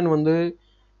பொசிஷன் வந்து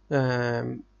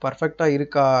பர்ஃபெக்டாக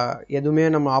இருக்கா, எதுவுமே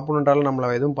நம்ம ஆப்போனண்ட்டால் நம்மளை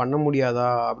எதுவும் பண்ண முடியாதா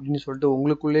அப்படின்னு சொல்லிட்டு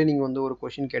உங்களுக்குள்ளே நீங்கள் வந்து ஒரு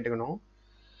கொஷின் கேட்டுக்கணும்.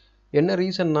 என்ன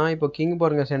ரீசன்னா, இப்போ கிங்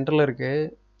பாருங்கள் சென்டரில் இருக்குது.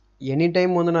 எனி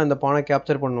டைம் வந்து நான் இந்த பானை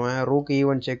கேப்சர் பண்ணுவேன். ரூக்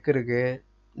ஈவன் செக் இருக்குது.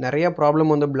 நிறையா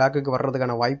ப்ராப்ளம் வந்து பிளாக்குக்கு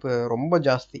வர்றதுக்கான வாய்ப்பு ரொம்ப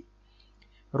ஜாஸ்தி.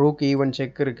 ரூக் ஈவன்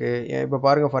செக் இருக்குது. இப்போ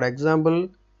பாருங்கள், ஃபார் எக்ஸாம்பிள்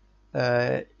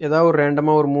ஏதாவது ஒரு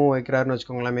ரேண்டமாக ஒரு மூவ் வைக்கிறாருன்னு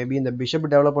வச்சுக்கோங்களேன். மேபி இந்த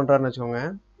பிஷப் டெவலப் பண்ணுறாருன்னு வச்சுக்கோங்க.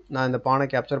 நான் இந்த பானை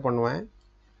கேப்சர் பண்ணுவேன்.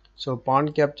 So porn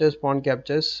captures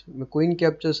queen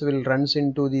captures will runs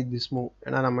in to this move.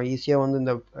 ஏன்னா நம்ம ஈஸியாக வந்து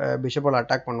இந்த பிஷப்பால்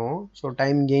அட்டாக் பண்ணுவோம். ஸோ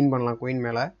டைம் கெயின் பண்ணலாம் குயின்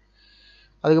மேலே.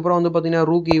 அதுக்கப்புறம் வந்து பார்த்திங்கன்னா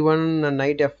rook even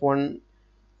night F1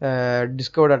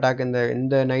 discovered attack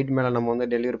இந்த நைட் மேலே நம்ம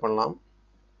வந்து டெலிவர் பண்ணலாம்.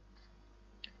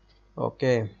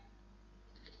 ஓகே,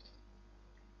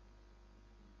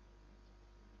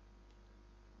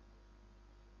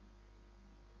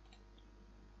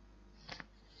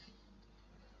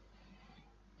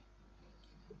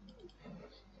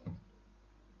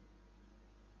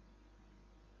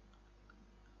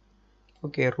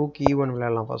 ஓகே ரூக் E1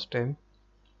 விளையாடலாம் ஃபஸ்ட்டு.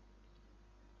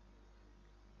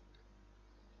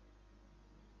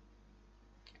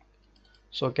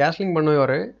 ஸோ கேஸ்லிங்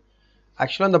பண்ணுவார்.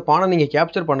 ஆக்சுவலாக இந்த பானை நீங்கள்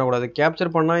கேப்சர் பண்ணக்கூடாது.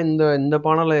 கேப்சர் பண்ணால் இந்த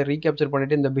பானையில் ரீகேப்சர்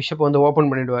பண்ணிவிட்டு இந்த பிஷப் வந்து ஓப்பன்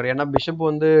பண்ணிவிடுவார். ஏன்னா பிஷப்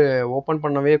வந்து ஓப்பன்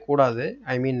பண்ணவே கூடாது,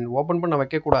 ஓப்பன் பண்ண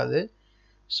வைக்கக்கூடாது.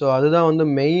 ஸோ அதுதான் வந்து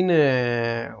மெயின்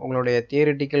உங்களுடைய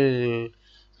தியரிட்டிக்கல்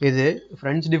இது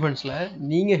ஃப்ரெஞ்ச் டிஃபென்ஸில்.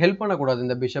 நீங்கள் ஹெல்ப் பண்ணக்கூடாது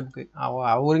இந்த பிஷப்புக்கு.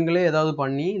 அவங்களே ஏதாவது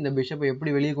பண்ணி இந்த பிஷப்பை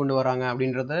எப்படி வெளியே கொண்டு வராங்க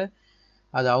அப்படின்றத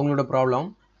அது அவங்களோட ப்ராப்ளம்.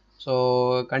 ஸோ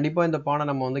கண்டிப்பாக இந்த பானை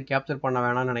நம்ம வந்து கேப்சர் பண்ண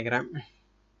வேணாம்னு நினைக்கிறேன்.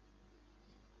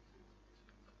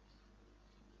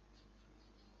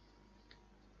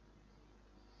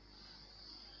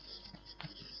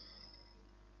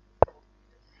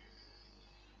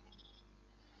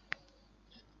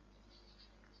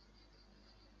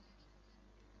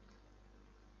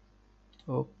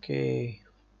 ஓகே,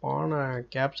 பானை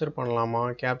கேப்சர் பண்ணலாமா?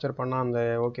 கேப்சர் பண்ணால் அந்த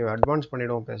ஓகே அட்வான்ஸ்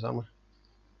பண்ணிவிடுவோம் பேசாமல்.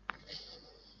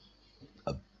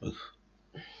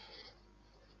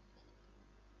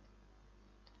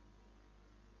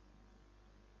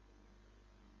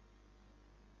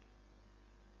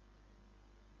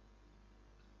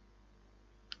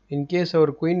 இன்கேஸ்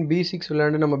அவர் குயின் B6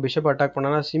 விளையாண்டு நம்ம பிஷப் அட்டாக்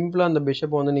பண்ணால் சிம்பிளாக அந்த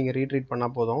பிஷப்பை வந்து நீங்கள் ரீட்ரீட்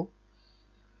பண்ணால் போதும்.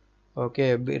 ஓகே,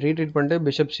 ரீட்ரீட் பண்ணிட்டு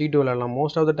பிஷப் C2 விளையாடலாம்.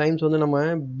 மோஸ்ட் ஆஃப் த டைம்ஸ் வந்து நம்ம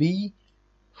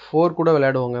B4 கூட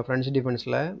விளையாடுவாங்க ஃப்ரெஞ்ச்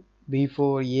டிஃபென்ஸில். B4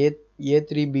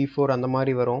 A3 B4 அந்த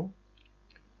மாதிரி வரும்.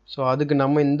 ஸோ அதுக்கு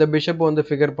நம்ம இந்த பிஷப்பை வந்து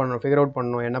ஃபிகர் அவுட்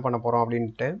பண்ணணும் என்ன பண்ண போகிறோம்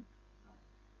அப்படின்ட்டு.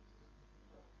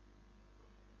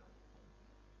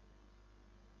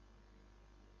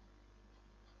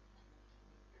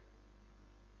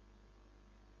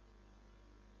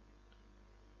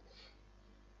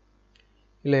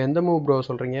 இல்லை எந்த மூவ் ப்ரோ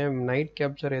சொல்கிறீங்க? நைட்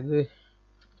கேப்சர் எது?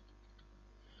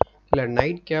 இல்லை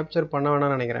நைட் கேப்சர் பண்ண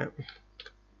வேணாம்னு நினைக்கிறேன்.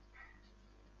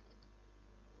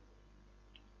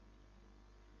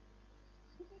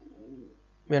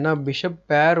 ஏன்னா பிஷப்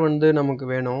பேர் வந்து நமக்கு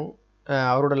வேணும்.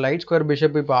 அவரோட லைட் ஸ்கொயர்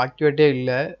பிஷப் இப்போ ஆக்டிவேட்டே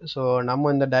இல்லை. ஸோ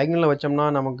நம்ம இந்த டயகனலில் வச்சோம்னா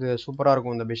நமக்கு சூப்பராக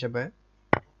இருக்கும் இந்த பிஷப்பு.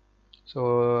 ஸோ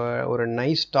ஒரு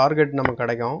நைஸ் டார்கெட் நமக்கு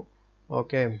கிடைக்கும்.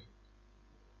 ஓகே,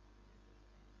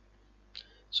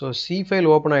 ஸோ C5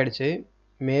 ஓப்பன் ஆகிடுச்சு.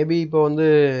 மேபி இப்போ வந்து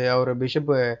அவர்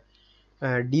பிஷப்பு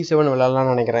D7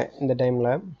 விளையாடலாம்னு நினைக்கிறேன் இந்த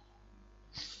டைமில்.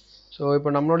 ஸோ இப்போ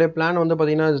நம்மளுடைய பிளான் வந்து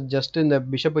பார்த்தீங்கன்னா ஜஸ்ட் இந்த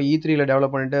பிஷப்பை E3ல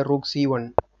டெவலப் பண்ணிட்டு rook C1.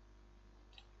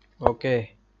 Okay,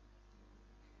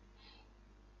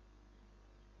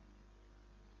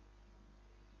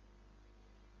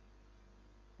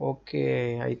 okay,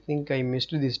 I think I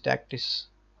missed this டாக்டிஸ்.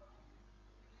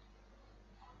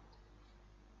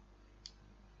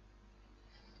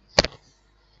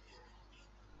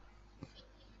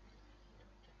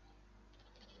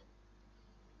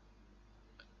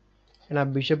 ஏன்னா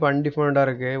பிஷப் அன்டிஃபைனடாக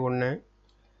இருக்குது ஒன்று.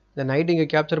 இந்த நைட் இங்கே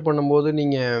கேப்சர் பண்ணும்போது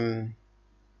நீங்கள்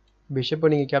பிஷப்பை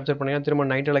நீங்கள் கேப்சர் பண்ணீங்கன்னா திரும்ப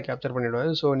நைட்டில் கேப்சர்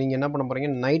பண்ணிவிடுவார். ஸோ நீங்கள் என்ன பண்ண போகிறீங்க,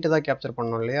 நைட்டை தான் கேப்சர்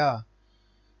பண்ணணும் இல்லையா?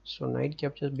 So night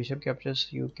captures, bishop captures,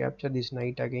 you capture this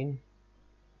night again.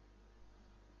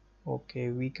 Okay,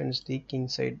 weakens the king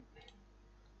side.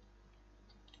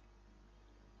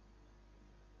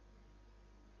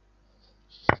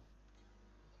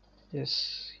 S,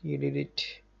 he did it.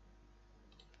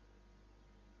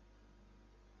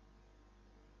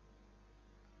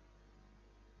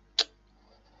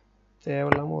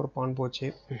 தேவையில்லாமல் ஒரு பான் போச்சு.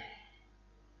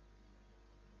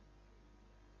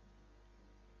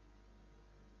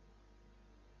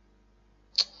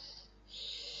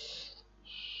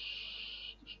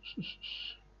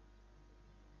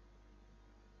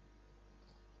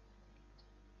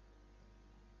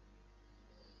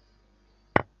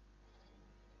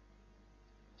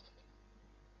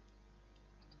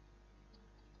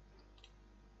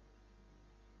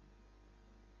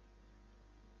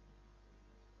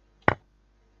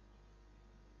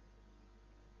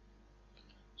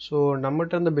 ஸோ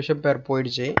நம்மகிட்ட இருந்த பிஷப் பேர்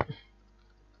போயிடுச்சு.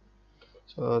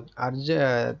 ஸோ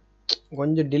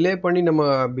கொஞ்சம் டிலே பண்ணி நம்ம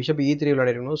பிஷப் E3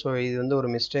 விளையாடிருக்கணும். ஸோ இது வந்து ஒரு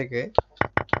mistake.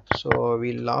 So we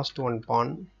lost one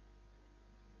porn.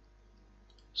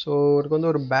 So இதுக்கு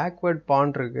வந்து ஒரு பேக்வேர்ட்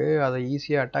பான் இருக்குது, அதை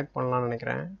ஈஸியாக அட்டாக் பண்ணலாம்னு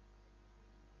நினைக்கிறேன்.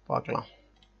 பார்க்கலாம்.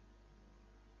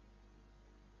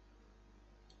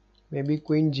 Maybe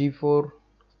queen G4,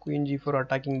 queen G4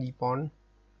 attacking the pawn.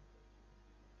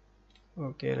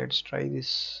 Okay, let's try this.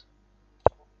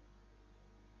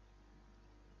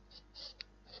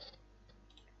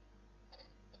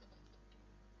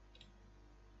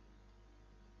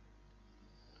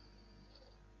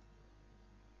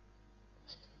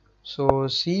 So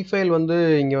C5 வந்து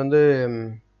இங்கே வந்து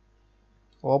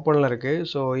ஓப்பனில் இருக்குது.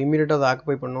 ஸோ இமீடியட்டாக அதை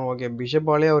ஆக்குபை பண்ணோம். ஓகே,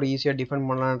 பிஷப்பாலே அவர் ஈஸியாக டிஃபெண்ட்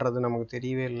பண்ணலான்றது நமக்கு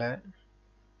தெரியவே இல்லை.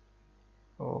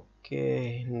 Okay,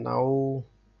 now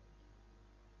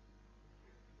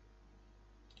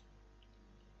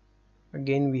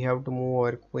again we have to move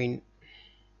our queen.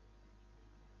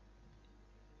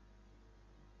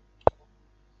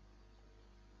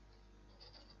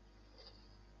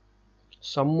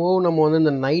 somehow நம்ம வந்து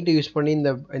இந்த நைட்டை யூஸ் பண்ணி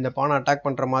இந்த பானை அட்டாக்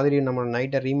பண்ணுற மாதிரி நம்ம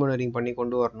நைட்டை ரீமனரிங் பண்ணி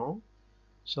கொண்டு வரணும்.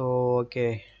 So okay,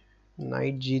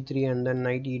 night G3 and then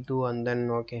night E2 and then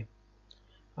okay,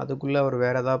 அதுக்குள்ளே அவர்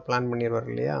வேறு ஏதாவது பிளான் பண்ணிடுவார்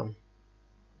இல்லையா?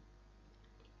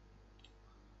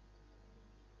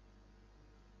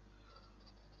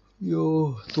 ஐயோ,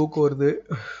 தூக்கம் வருது.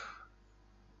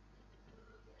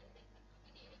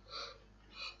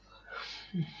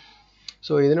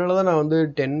 ஸோ இதனால தான் நான் வந்து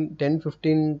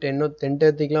 10:15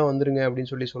 10:30 வந்துருங்க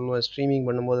அப்படின்னு சொல்லுவேன் ஸ்ட்ரீமிங்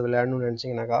பண்ணும்போது விளையாடணும்னு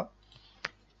நினச்சிங்கனாக்கா.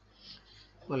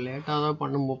 இப்போ லேட்டாக தான்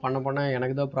பண்ண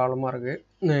எனக்கு தான் ப்ராப்ளமாக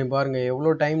இருக்குது. பாருங்கள்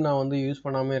எவ்வளோ டைம் நான் வந்து யூஸ்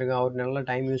பண்ணாமல் இருக்கேன். அவர் நல்லா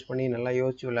டைம் யூஸ் பண்ணி நல்லா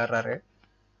யோசிச்சு விளையாடுறாரு.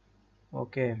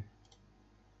 ஓகே,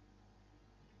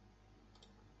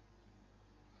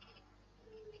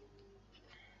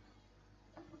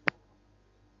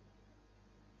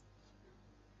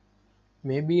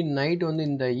 மேபி நைட் வந்து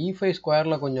இந்த E5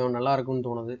 ஸ்கொயரில் கொஞ்சம் நல்லா இருக்குன்னு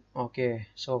தோணுது. ஓகே,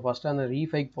 ஸோ ஃபஸ்ட்டு அந்த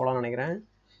E5 போகலான்னு நினைக்கிறேன்.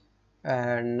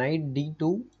 Night D2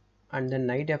 and then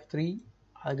night F3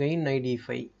 again night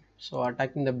E5. So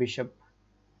attacking the bishop.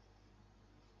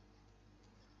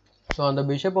 So அந்த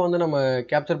பிஷப்பை வந்து நம்ம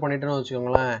கேப்சர் பண்ணிட்டோன்னு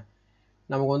வச்சுக்கோங்களேன்,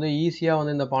 நமக்கு வந்து ஈஸியாக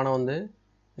வந்து இந்த பானை வந்து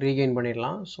ரீகெயின்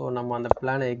பண்ணிடலாம். ஸோ நம்ம அந்த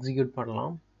பிளானை எக்ஸிக்யூட்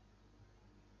பண்ணலாம்.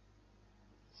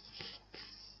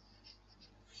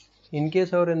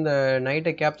 இன்கேஸ் அவர் இந்த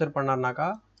நைட்டை கேப்சர் பண்ணார்னாக்கா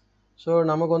ஸோ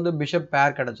நமக்கு வந்து பிஷப்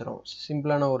பேர் கிடச்சிரும்.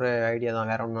 சிம்பிளான ஒரு ஐடியா தான்,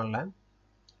 வேறு ஒன்றும் இல்லை.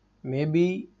 மேபி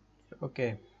ஓகே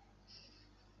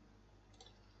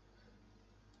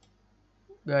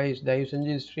கைஸ், தயவு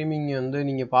செஞ்சு ஸ்ட்ரீமிங் வந்து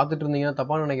நீங்கள் பார்த்துட்டு இருந்தீங்கன்னா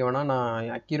தப்பாக நினைக்க வேணாம்.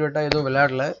 நான் அக்யூரேட்டாக எதுவும்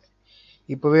விளையாடல,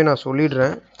 இப்போவே நான்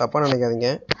சொல்லிடுறேன், தப்பாக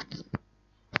நினைக்காதீங்க.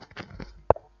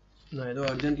 நான் ஏதோ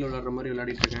அர்ஜென்ட்டில் விளையாடுற மாதிரி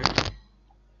விளையாடிட்டு இருக்கேன்.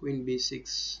 Queen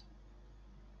B6.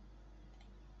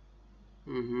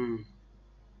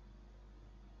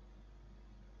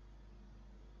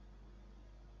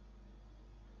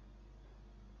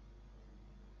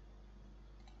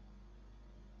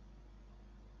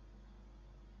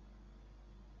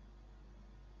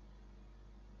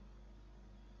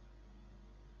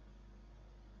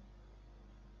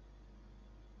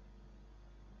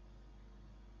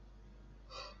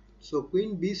 So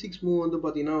queen b6 move வந்து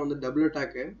பார்த்தீங்கன்னா வந்து டபுள்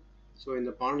அட்டாக்கு. ஸோ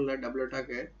இந்த பானில் டபுள்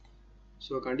அட்டாக்கு.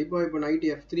 ஸோ கண்டிப்பாக இப்போ நைட்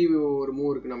f3 ஒரு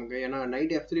மூவ் இருக்குது நமக்கு. ஏன்னா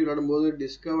நைட் f3 விளையாடும்போது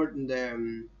டிஸ்கவர்ட் இந்த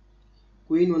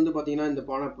குயின் வந்து பார்த்தீங்கன்னா இந்த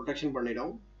பானை ப்ரொடெக்ஷன்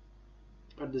பண்ணிடும்.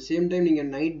 அட் த சேம் டைம் நீங்கள்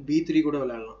நைட் b3 கூட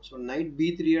விளையாடலாம். So night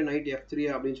b3 night f3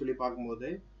 அப்படின்னு சொல்லி பார்க்கும்போது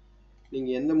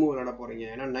நீங்கள் எந்த மூவ் விளையாட போகிறீங்க?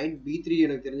 ஏன்னா நைட் b3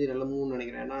 எனக்கு தெரிஞ்சு நல்ல மூவ்னு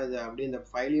நினைக்கிறேன். ஏன்னா இது அப்படியே இந்த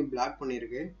ஃபைலையும் பிளாக்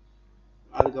பண்ணியிருக்கு.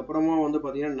 அதுக்கப்புறமா வந்து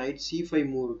பார்த்தீங்கன்னா நைட் c5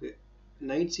 மூவ் இருக்குது.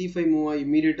 நைட் c5 மூவ்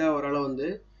இம்மீடியட்டாக அவரால் வந்து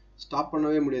ஸ்டாப்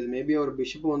பண்ணவே முடியாது. மேபி அவர்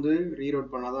பிஷப்பை வந்து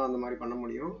ரீரோட் பண்ணால் தான் அந்த மாதிரி பண்ண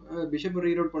முடியும். பிஷப்பை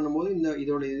ரீரோட் பண்ணும்போது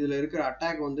இதில் இருக்கிற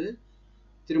அட்டாக் வந்து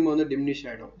திரும்ப வந்து டிமினிஷ்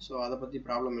ஆகிடும். ஸோ அதை பற்றி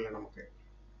ப்ராப்ளம் இல்லை நமக்கு.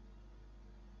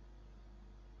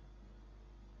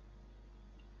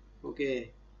 ஓகே,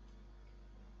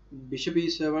 பிஷப்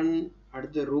e7,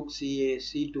 அடுத்து rook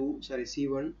c2 sorry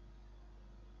c1.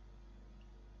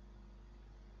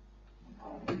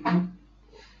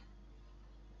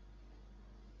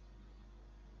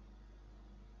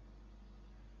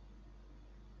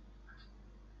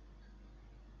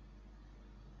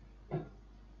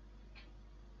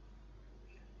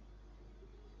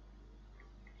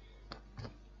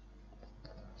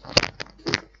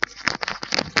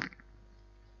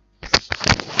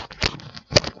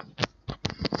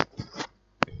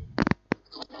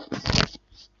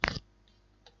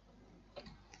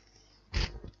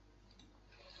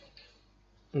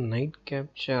 Knight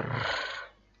capture.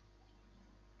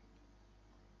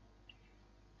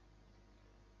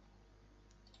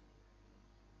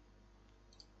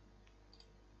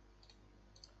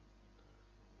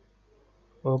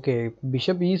 Okay,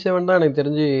 bishop e7 தான் எனக்கு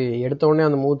தெரிஞ்சு எடுத்த உடனே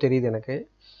அந்த மூவ் தெரியுது எனக்கு.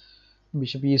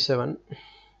 Bishop e7.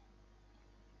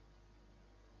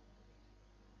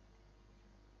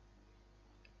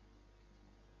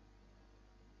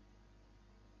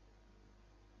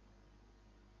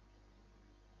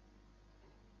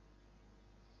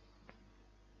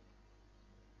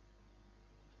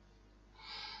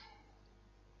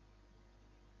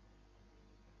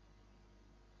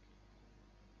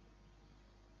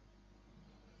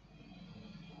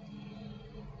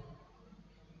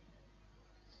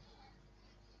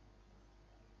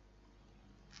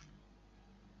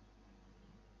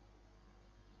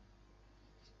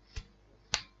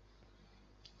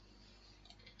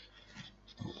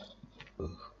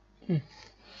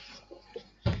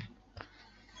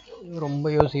 ரொம்ப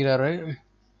யோசிக்கிறாரு.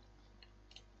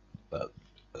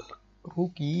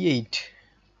 Rook e8.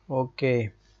 Okay,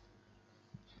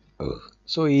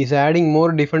 so he is adding more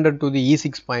defender to the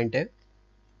e6 point.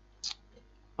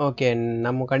 Okay,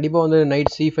 நம்ம கண்டிப்பாக வந்து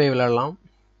நைட் c5 விளையாடலாம்.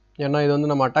 ஏன்னா இது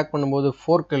வந்து நம்ம அட்டாக் பண்ணும்போது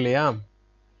ஃபோர்க் இல்லையா.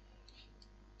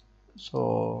 ஸோ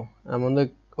நம்ம வந்து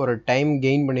ஒரு டைம்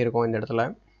கெயின் பண்ணியிருக்கோம் இந்த இடத்துல.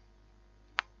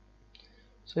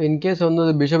 ஸோ இன்கேஸ் வந்து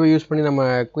பிஷப்பை யூஸ் பண்ணி நம்ம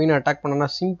குயின் அட்டாக்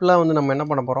பண்ணோம்னா சிம்பிளாக வந்து நம்ம என்ன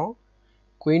பண்ண போகிறோம்,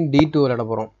 குயின் d2 விளையாட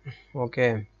போகிறோம். Okay,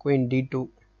 queen d2.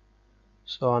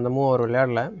 ஸோ அந்த மூவ் அவர்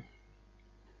விளையாடல.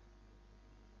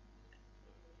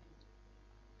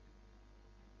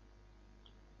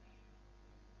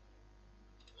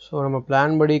 ஸோ நம்ம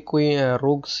பிளான் படி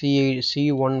ரூக்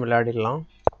c1 விளையாடிடலாம்.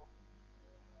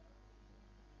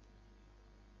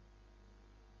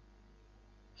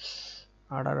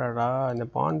 அடடா, இந்த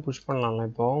பான் புஷ் பண்ணலாம்ல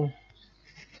இப்போ.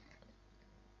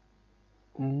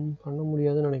 பண்ண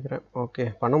முடியாதுன்னு நினைக்கிறேன். ஓகே,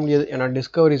 பண்ண முடியாது. ஏன்னா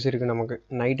டிஸ்கவரிஸ் இருக்குது நமக்கு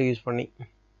நைட்டை யூஸ் பண்ணி.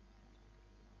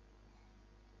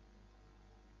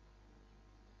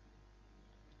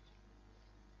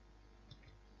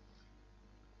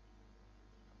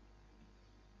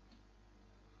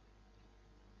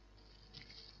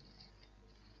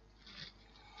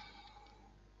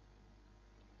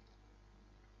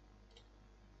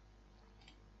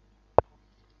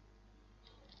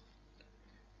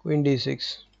 Queen d6.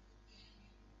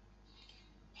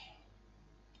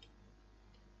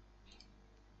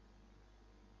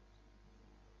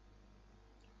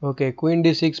 Okay, queen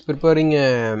d6 preparing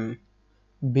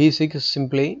b6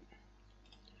 simply.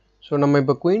 So நம்ம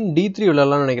இப்போ குயின் d3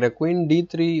 விளையாடலாம்னு நினைக்கிறேன். Queen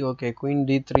d3. Okay, queen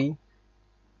d3.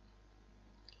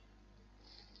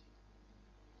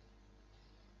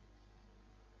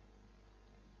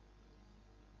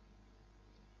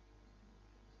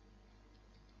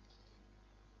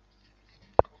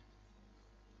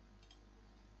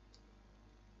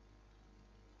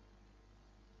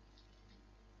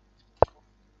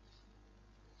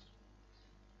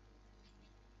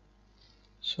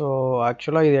 So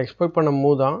ஆக்சுவலாக இது எக்ஸ்பெக்ட் பண்ண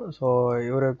மூவ் தான். ஸோ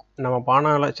இவர் நம்ம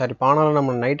பானால்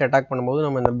நம்ம நைட் அட்டாக் பண்ணும்போது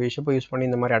நம்ம இந்த பிஷப்பை யூஸ் பண்ணி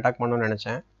இந்த மாதிரி அட்டாக் பண்ணணும்னு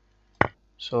நினச்சேன்.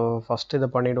 ஸோ ஃபஸ்ட்டு இதை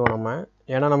பண்ணிவிடுவோம் நம்ம.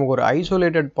 ஏன்னா நமக்கு ஒரு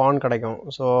ஐசோலேட்டட் பான் கிடைக்கும்.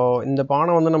 ஸோ இந்த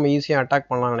பானை வந்து நம்ம ஈஸியாக அட்டாக்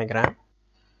பண்ணலாம்னு நினைக்கிறேன்.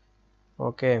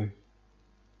 ஓகே,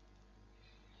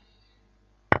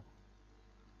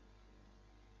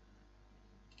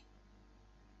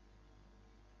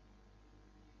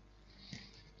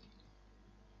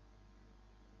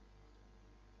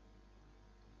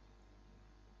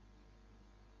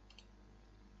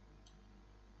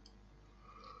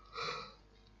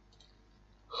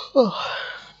 ஓகே,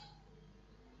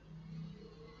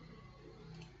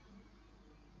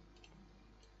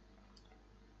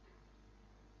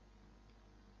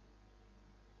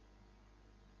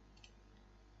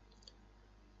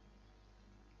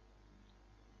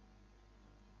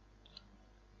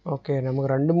 நமக்கு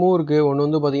 2 மூவ் இருக்குது. ஒன்று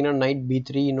வந்து பார்த்தீங்கன்னா நைட்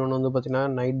B3, இன்னொன்று வந்து பார்த்தீங்கன்னா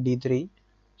நைட் D3.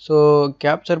 ஸோ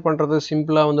கேப்சர் பண்ணுறது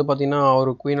சிம்பிளாக வந்து பார்த்தீங்கன்னா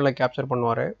அவர் குயினில் கேப்சர்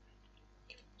பண்ணுவார்.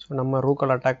 ஸோ நம்ம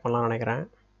ரூக்கால் அட்டாக் பண்ணலாம்னு நினைக்கிறேன்.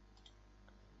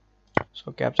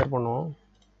 ஸோ கேப்சர் பண்ணுவோம்.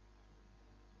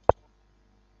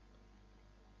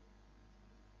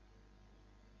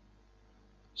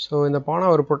 ஸோ இந்த பானை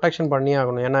அவர் ப்ரொடெக்ஷன் பண்ணி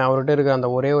ஆகணும், ஏன்னா அவர்கிட்ட இருக்கிற அந்த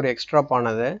ஒரே ஒரு எக்ஸ்ட்ரா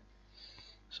பானை அது.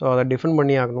 ஸோ அதை டிஃபெண்ட்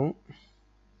பண்ணி ஆகணும்.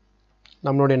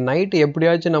 நம்மளுடைய நைட்டு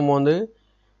எப்படியாச்சும் நம்ம வந்து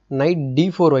நைட்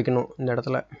D4 வைக்கணும். இந்த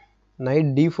இடத்துல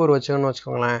நைட் D4 வச்சோன்னு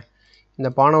வச்சுக்கோங்களேன்,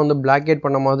 இந்த பானை வந்து பிளாக்கேட்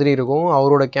பண்ண மாதிரி இருக்கும்.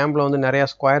 அவரோட கேம்பில் வந்து நிறையா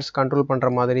ஸ்கொயர்ஸ் கண்ட்ரோல்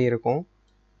பண்ணுற மாதிரி இருக்கும்.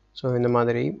 ஸோ இந்த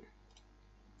மாதிரி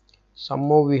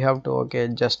somehow we have to okay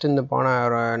just இந்த பானை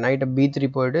நைட்டை B3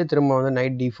 போயிட்டு திரும்ப வந்து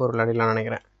நைட் D4 விளையாடலாம்னு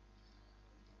நினைக்கிறேன்.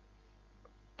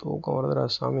 தூக்கம் வருதுடா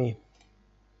சாமி.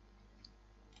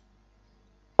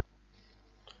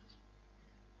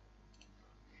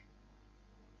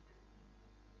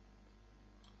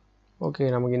 ஓகே,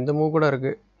 நமக்கு இந்த மூவ் கூட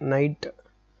இருக்குது.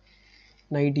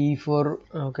 Night E4.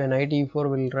 Okay, night E4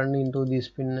 will run into this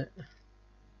pin.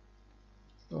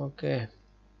 Okay,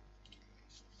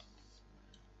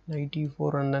 knight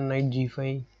E4 and then knight G5.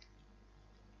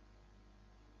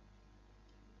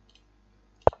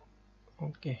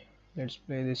 okay, let's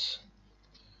play this.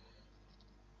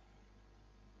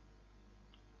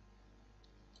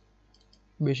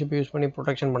 bishop use பண்ணி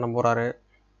ப்ரொடெக்ஷன் பண்ண போறாரு.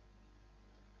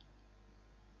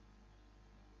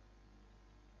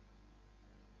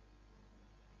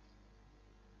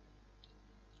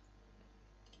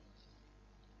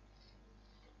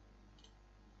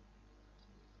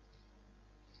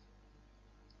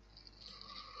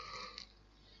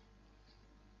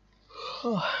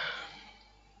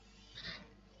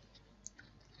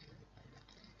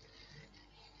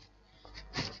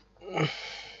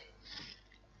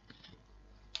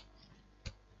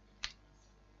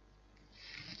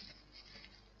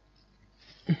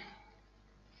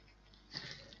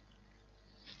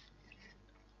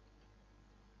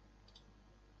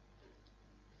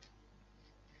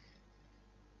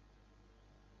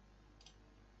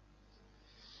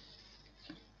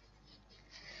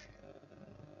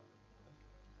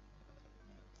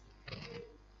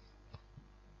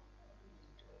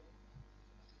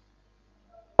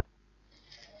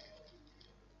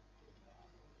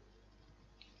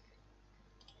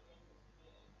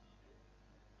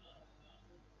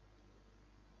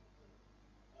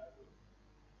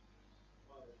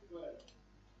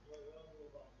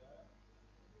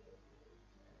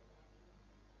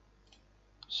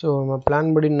 ஸோ நம்ம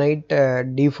பிளான் படி நைட்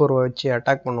D4 வச்சு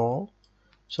அட்டாக் பண்ணுவோம்.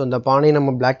 ஸோ இந்த பானையை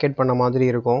நம்ம பிளாக்கேட் பண்ண மாதிரி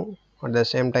இருக்கும் at the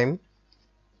same time.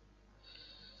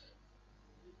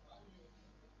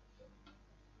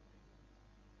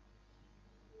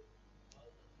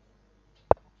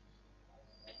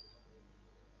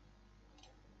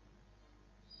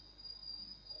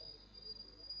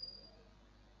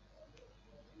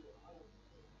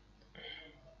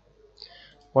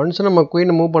 Once நம்ம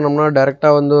குயினை மூவ் பண்ணோம்னா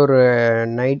டேரெக்டாக வந்து ஒரு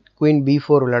நைட் குயின்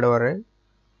B4 விளையாடுவார்.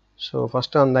 ஸோ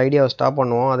ஃபஸ்ட்டு அந்த ஐடியாவை ஸ்டாப்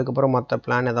பண்ணுவோம், அதுக்கப்புறம் மற்ற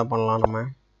பிளான் எதாவது பண்ணலாம். நம்ம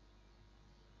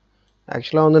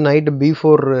ஆக்சுவலாக வந்து நைட்டு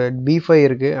B5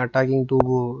 இருக்குது, அட்டாக்கிங்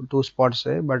டூ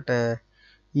ஸ்பாட்ஸு. பட்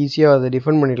ஈஸியாக அதை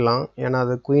டிஃபெண்ட் பண்ணிடலாம், ஏன்னா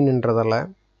அது குயின்ன்றதால.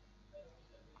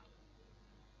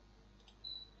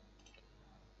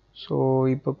 ஸோ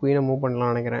இப்போ குயினை மூவ்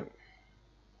பண்ணலாம்னு நினைக்கிறேன்.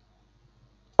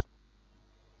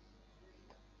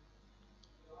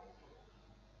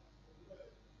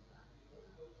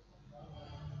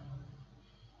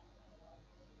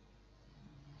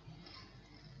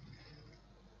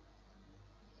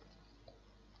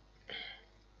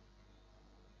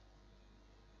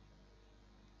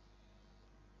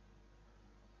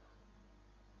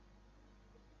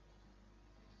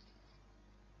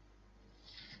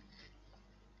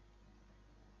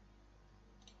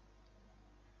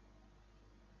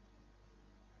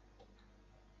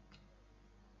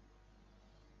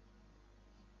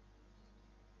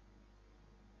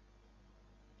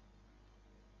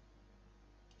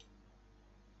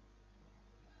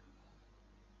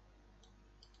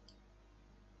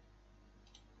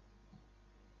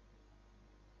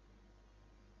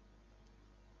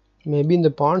 மேபி இந்த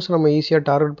பான்ஸ் நம்ம ஈஸியாக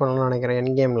டார்கெட் பண்ணலாம்னு நினைக்கிறேன்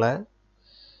என் கேமில்.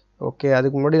 ஓகே,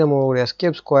 அதுக்கு முன்னாடி நம்ம ஒரு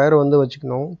எஸ்கேப் ஸ்கொயர் வந்து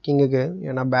வச்சுக்கணும் கிங்குக்கு,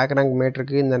 ஏன்னா பேக் ரேங்க் மேட்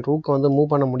இருக்குது. இந்த ரூக்கை வந்து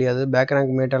மூவ் பண்ண முடியாது, பேக்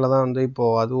ரேங்க் மேட்டால் தான் வந்து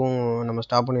இப்போது அதுவும் நம்ம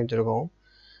ஸ்டாப் பண்ணி வச்சுருக்கோம்.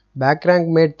 பேக் ரேங்க்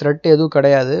மேட் த்ரெட் எதுவும்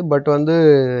கிடையாது. பட் வந்து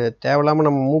தேவையில்லாமல்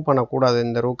நம்ம மூவ் பண்ணக்கூடாது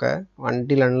இந்த ரூக்கை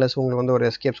அன்டில் அன்லெஸ் உங்களுக்கு வந்து ஒரு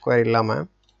எஸ்கேப் ஸ்கொயர் இல்லாமல்.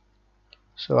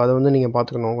 ஸோ அதை வந்து நீங்கள்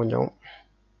பார்த்துக்கணும் கொஞ்சம்.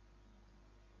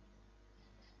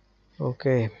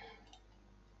 ஓகே,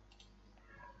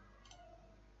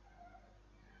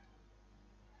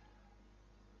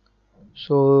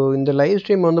 ஸோ இந்த லைவ்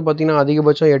ஸ்ட்ரீம் வந்து பார்த்திங்கன்னா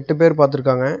அதிகபட்சம் 8 பேர்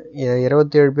பார்த்துருக்காங்க.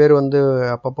 27 பேர் வந்து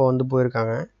அப்பப்போ வந்து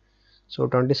போயிருக்காங்க. So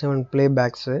 27 play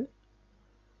bags.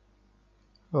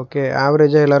 ஓகே,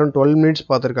 ஆவரேஜாக எல்லோரும் 12 மினிட்ஸ்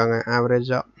பார்த்துருக்காங்க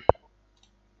ஆவரேஜாக.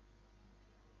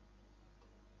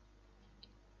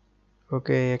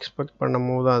 ஓகே, எக்ஸ்பெக்ட் பண்ணும்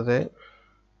போது தான் அது.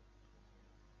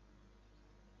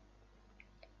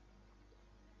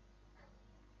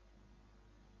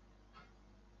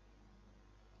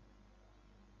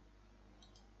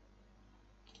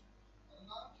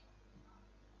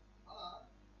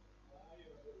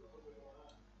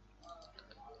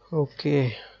 Okay,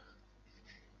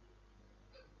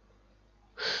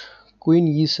 queen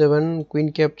e7, queen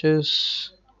captures,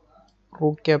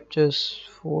 rook captures,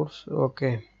 force.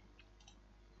 Okay,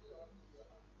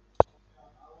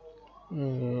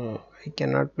 I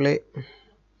cannot play.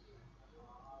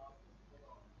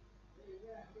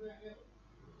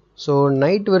 So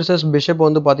night versus bishop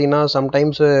வந்து பார்த்தீங்கன்னா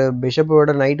சம்டைம்ஸ் பிஷப்பை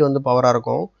விட நைட் வந்து பவராக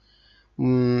இருக்கும்.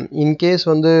 இன்கேஸ்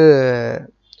வந்து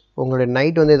உங்களுடைய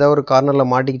நைட் வந்து ஏதாவது ஒரு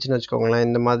கார்னரில் மாட்டிக்கிச்சுன்னு வச்சுக்கோங்களேன்,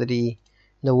 இந்த மாதிரி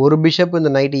இந்த ஒரு பிஷப்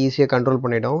இந்த நைட்டு ஈஸியாக கண்ட்ரோல்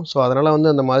பண்ணிடும். ஸோ அதனால்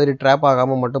வந்து அந்த மாதிரி ட்ராப்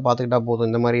ஆகாமல் மட்டும் பார்த்துக்கிட்டா போதும்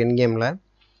இந்த மாதிரி என் கேமில்.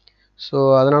 ஸோ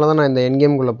அதனால தான் நான் இந்த என்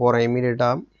கேம்குள்ளே போகிறேன்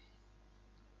இமீடியட்டாக.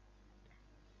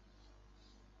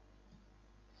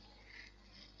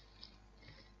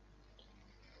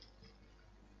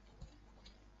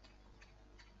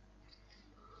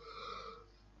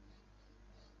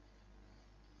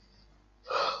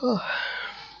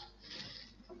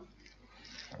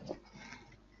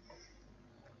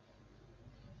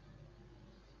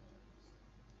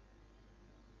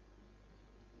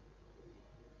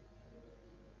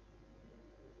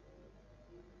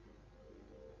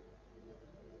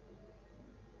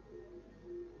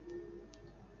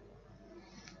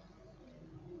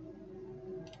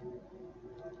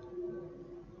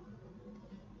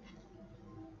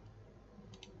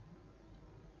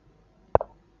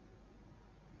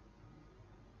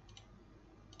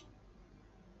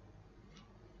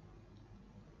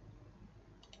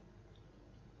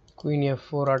 Queen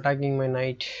f4 attacking my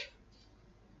knight.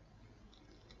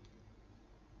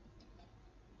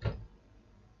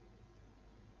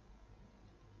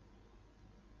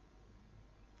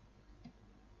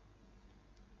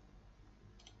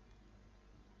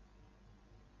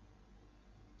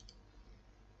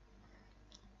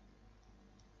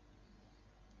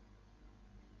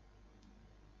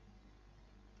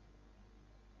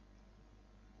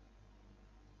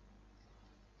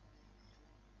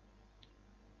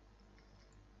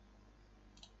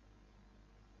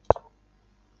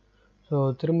 So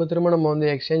திரும்ப நம்ம வந்து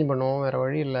எக்ஸ்சேஞ்ச் பண்ணுவோம், வேறு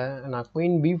வழி இல்லை. நான்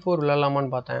குயின் b4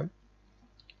 விளையாடலாமான்னு பார்த்தேன்.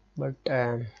 பட்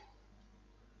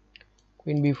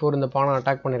குயின் b4 இந்த பானை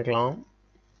அட்டாக் பண்ணியிருக்கலாம்.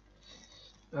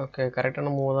 ஓகே,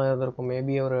 கரெக்டான மூவ் தான் இருந்திருக்கும்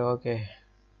மேபி ஒரு. ஓகே,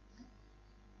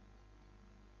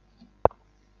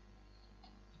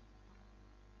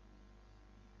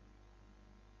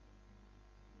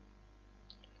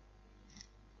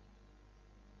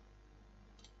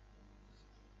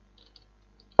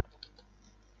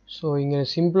 ஸோ இங்கே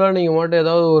சிம்பிளாக நீங்கள் மட்டும்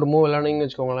ஏதாவது ஒரு மூவ் விளையாடிங்கன்னு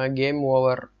வச்சுக்கோங்களேன், கேம்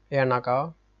ஓவர். ஏன்னாக்கா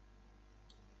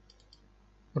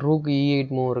ரூக்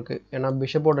e8 மூவ் இருக்குது. ஏன்னா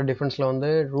பிஷப்போட டிஃபென்ஸில் வந்து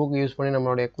ரூக் யூஸ் பண்ணி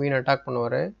நம்மளுடைய குயின் அட்டாக்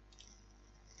பண்ணுவார்.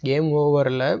 கேம்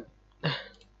ஓவரில்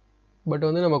பட்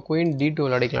வந்து நம்ம குயின் d2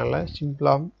 விளையாடிக்கலாம்ல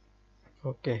சிம்பிளாக.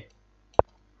 Okay,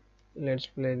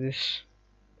 let's play this.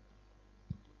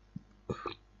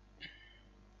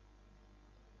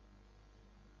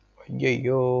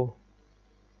 ஐயோ,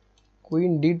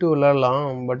 குயின் d2 விளையாடலாம்.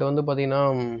 பட் வந்து பார்த்தீங்கன்னா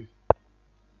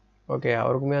ஓகே,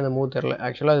 அவருக்குமே அந்த மூவ் தெரில.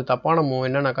 ஆக்சுவலாக அது தப்பான மூவ்.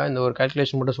 என்னன்னாக்கா இந்த ஒரு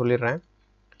கால்குலேஷன் மட்டும் சொல்லிடுறேன்.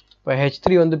 இப்போ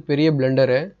h3 வந்து பெரிய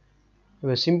பிளண்டரு.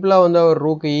 இப்போ சிம்பிளாக வந்து அவர்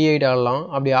ரூக்கு e8 ஆடலாம்.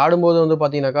 அப்படி ஆடும்போது வந்து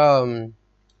பார்த்தீங்கன்னாக்கா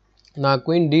நான்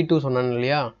குயின் d2 சொன்னேன்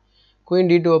இல்லையா,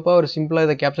 குயின் d2 அப்போ அவர் சிம்பிளாக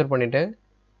இதை கேப்சர் பண்ணிவிட்டு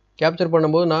கேப்சர்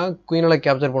பண்ணும்போது நான் குயினால்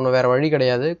கேப்சர் பண்ணுவேன், வேறு வழி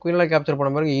கிடையாது. குயினால் கேப்சர் பண்ண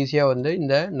பிறகு ஈஸியாக வந்து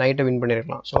இந்த நைட்டை வின்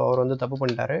பண்ணியிருக்கலாம். ஸோ அவர் வந்து தப்பு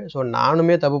பண்ணிட்டாரு. ஸோ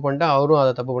நானுமே தப்பு பண்ணிட்டேன், அவரும்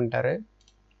அதை தப்பு பண்ணிட்டாரு.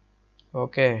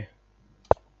 ஓகே,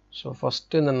 ஸோ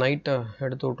ஃபஸ்ட்டு இந்த நைட்டை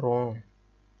எடுத்து விட்ருவோம்.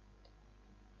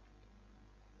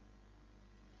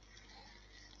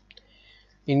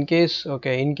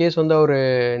 இன்கேஸ் வந்து அவர்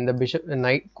இந்த பிஷப்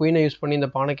நைட் குயினை யூஸ் பண்ணி இந்த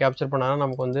பானை கேப்சர் பண்ணால்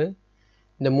நமக்கு வந்து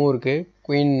இந்த மூவ் இருக்குது,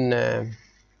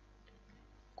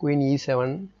 queen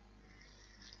e7.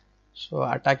 So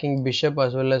attacking bishop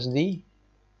as well as the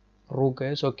rook.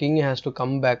 So king has to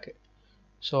come back.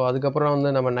 So அதுக்கப்புறம்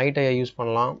வந்து நம்ம நைட்டை யூஸ்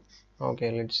பண்ணலாம். Okay,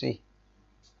 let's see.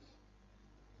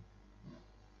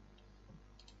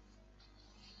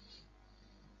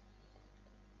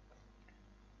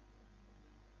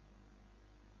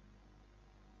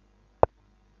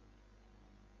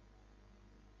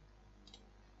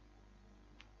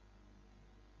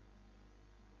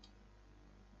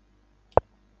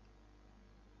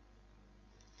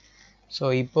 ஸோ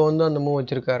இப்போ வந்து அந்த மூவ்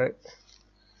வச்சுருக்காரு.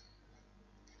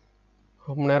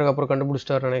 ரொம்ப நேரம் அப்புறம்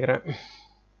கண்டுபிடிச்சிட்டாரு நினைக்கிறேன்.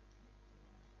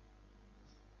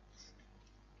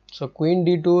 ஸோ குயின்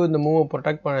D2 இந்த மூவை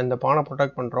ப்ரொடெக்ட் பண்ண, இந்த பானை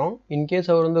ப்ரொடெக்ட் பண்ணுறோம்.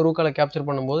 இன்கேஸ் அவர் வந்து ரூக்கால் கேப்சர்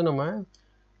பண்ணும்போது நம்ம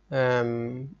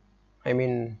ஐ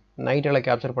மீன் நைட்டால்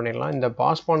கேப்சர் பண்ணிடலாம். இந்த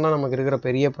பாஸ் பான் தான் நமக்கு இருக்கிற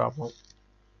பெரிய ப்ராப்ளம்.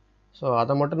 ஸோ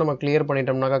அதை மட்டும் நம்ம கிளியர்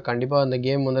பண்ணிட்டோம்னாக்கா கண்டிப்பாக இந்த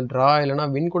கேம் வந்து ட்ரா இல்லைனா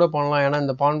வின் கூட பண்ணலாம். ஏன்னா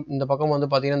இந்த பக்கம் வந்து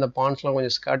பார்த்திங்கன்னா இந்த பான்ஸ்லாம்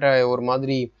கொஞ்சம் ஸ்கேட்டர், ஒரு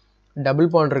மாதிரி டபுள்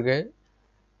பான் இருக்குது.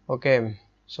 ஓகே,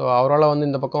 ஸோ அவரால் வந்து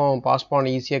இந்த பக்கம் பாஸ் பான்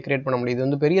ஈஸியாக க்ரியேட் பண்ண முடியுது. இது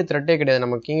வந்து பெரிய த்ரெட்டே கிடையாது.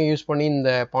 நம்ம கிங்கை யூஸ் பண்ணி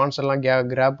இந்த பான்ஸ் எல்லாம்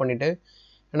கிராப் பண்ணிவிட்டு,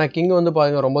 ஏன்னா கிங் வந்து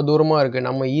பாருங்கள் ரொம்ப தூரமாக இருக்குது,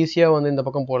 நம்ம ஈஸியாக வந்து இந்த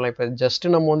பக்கம் போடலாம். இப்போ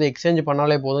ஜஸ்ட்டு நம்ம வந்து எக்ஸ்சேஞ்ச்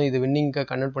பண்ணாலே போதும், இது வின்னிங்க்கு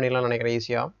கன்வெர்ட் பண்ணிடலாம்னு நினைக்கிறேன்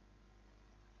ஈஸியாக.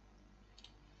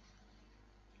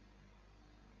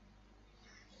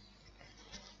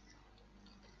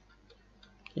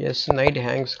 S, knight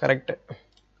hangs, correct.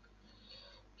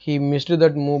 He missed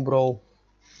that move, bro.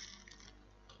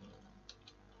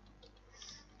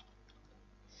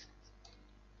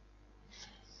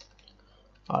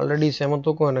 Already செம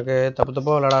தூக்கம் எனக்கு.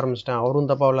 தப்பாக விளையாட ஆரம்பிச்சிட்டேன்,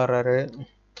 அவரும் தப்பாக விளையாடுறாரு.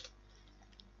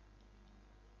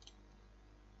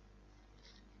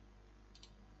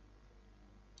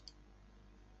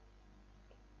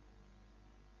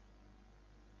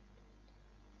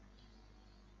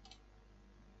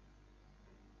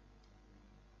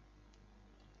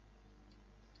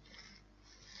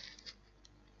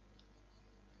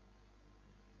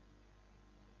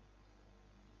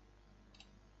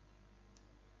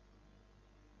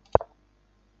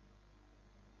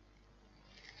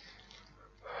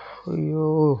 ஐயோ,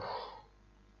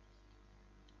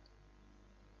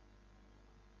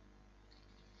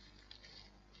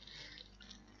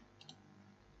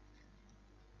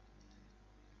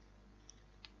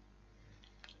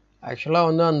 ஆக்சுவலாக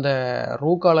வந்து அந்த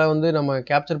ரூக்கால் வந்து நம்ம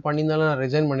கேப்சர் பண்ணியிருந்தாலும் நான்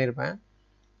ரிசைன் பண்ணியிருப்பேன்.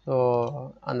 ஸோ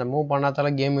அந்த மூவ்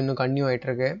பண்ணாதால கேம் இன்னும் கன்டினியூ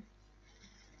ஆகிட்டுருக்கு.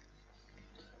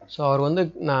 ஸோ அவர் வந்து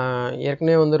நான்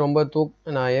ஏற்கனவே வந்து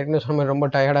நான் ஏற்கனவே சொன்ன மாதிரி ரொம்ப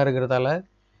டயர்டாக இருக்கிறதால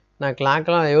நான்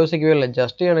கிளாக்கெலாம் யோசிக்கவே இல்லை.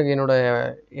 ஜஸ்ட்டு எனக்கு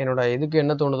என்னோட இதுக்கு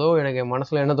என்ன தோணுதோ, எனக்கு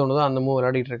மனசில் என்ன தோணுதோ அந்த மூவ்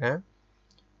விளையாடிட்டுருக்கேன்.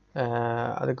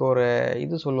 அதுக்கு ஒரு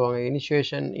இது சொல்லுவாங்க,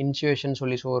 இனிஷியேஷன்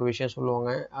சொல்லி ஒரு விஷயம்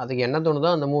சொல்லுவாங்க. அதுக்கு என்ன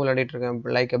தோணுதோ அந்த மூவ் விளையாடிட்டுருக்கேன்,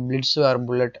 லைக் அ blitz R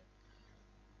bullet.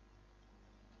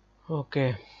 Okay,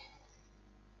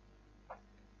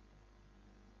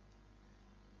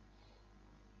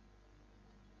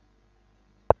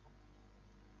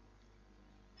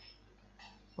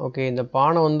 okay. இந்த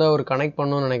பானை வந்து அவர் கனெக்ட்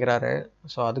பண்ணணும்னு நினைக்கிறாரு.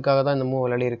 ஸோ அதுக்காக தான் இந்த மூவ்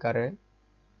விளையாடி இருக்காரு.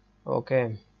 ஓகே,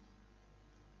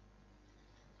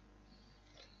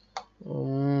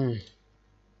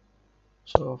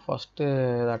 ஸோ ஃபஸ்ட்டு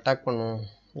இதை அட்டாக் பண்ணும்,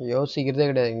 யோசிக்கிறதே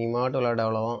கிடையாது, நீ மாட்டு விளையாட,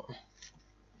 அவ்வளோதான்.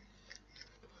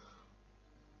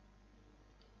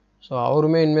 ஸோ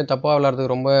அவருமே இனிமேல் தப்பாக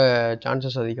விளையாடுறதுக்கு ரொம்ப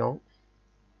சான்சஸ் அதிகம்.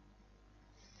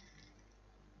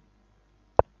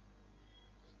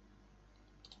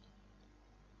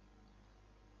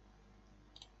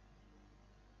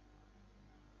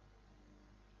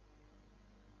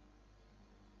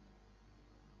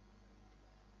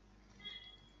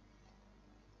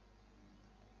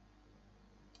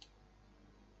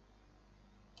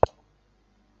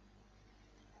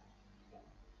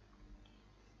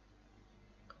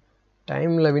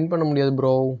 டைமில் வின் பண்ண முடியாது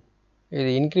ப்ரோ. இது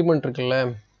இன்க்ரிமெண்ட் இருக்குல்ல.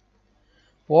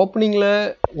 ஓப்பனிங்கில்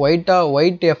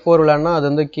ஒயிட் F4 விளையாடினா அது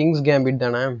வந்து கிங்ஸ் கேம்பிட்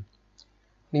தானே.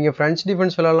 நீங்கள் ஃப்ரெண்ட்ஸ்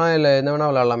டிஃபென்ஸ் விளையாடலாம், இல்லை என்ன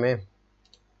வேணால் விளையாடலாமே.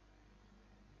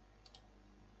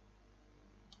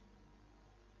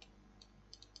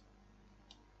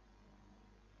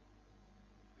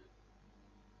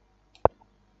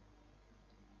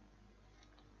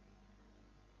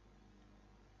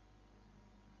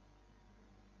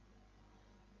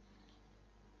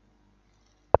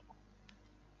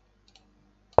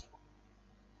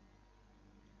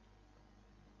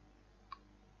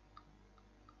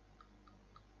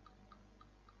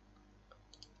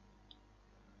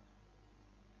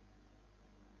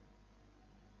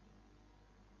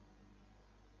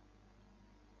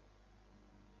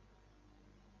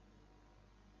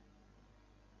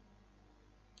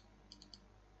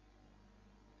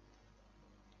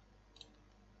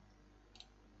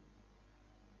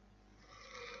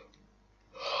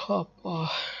 அப்பா,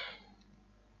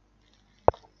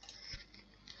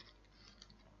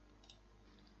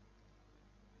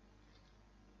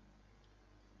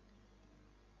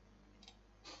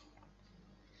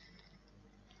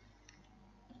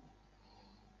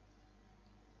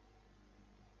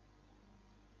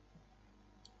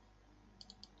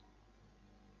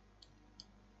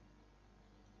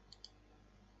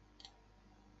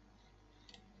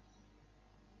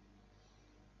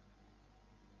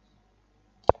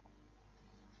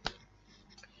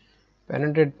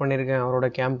 பெனட்ரேட் பண்ணியிருக்கேன் அவரோட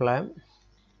கேம்பில்.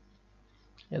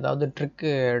 ஏதாவது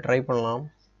ட்ரிக்கு ட்ரை பண்ணலாம்.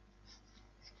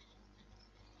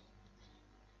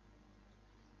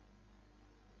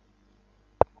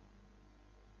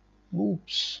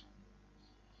 Oops.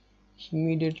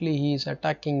 Immediately he is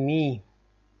attacking me.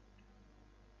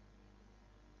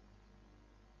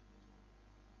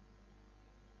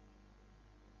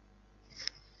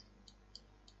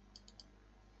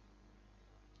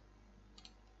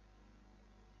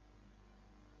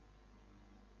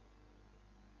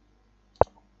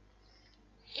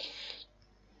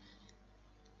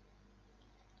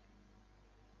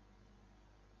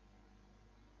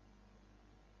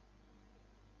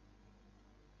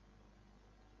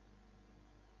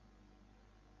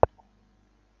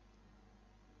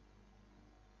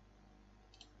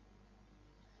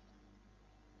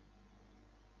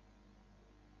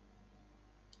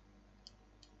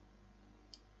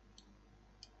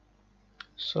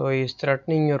 So he is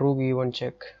threatening a rook e1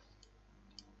 check.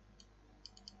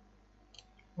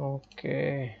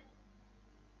 Okay.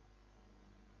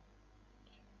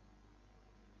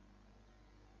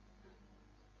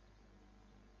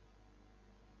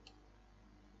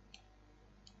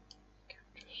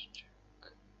 Just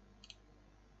check.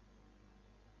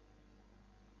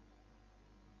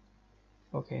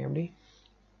 Okay, எப்படி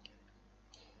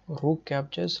rook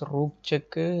captures, rook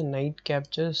check, knight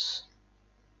captures.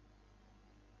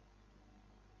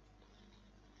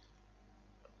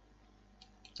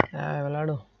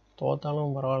 விளையாடும்,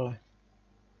 தோத்தாலும் பரவாயில்ல.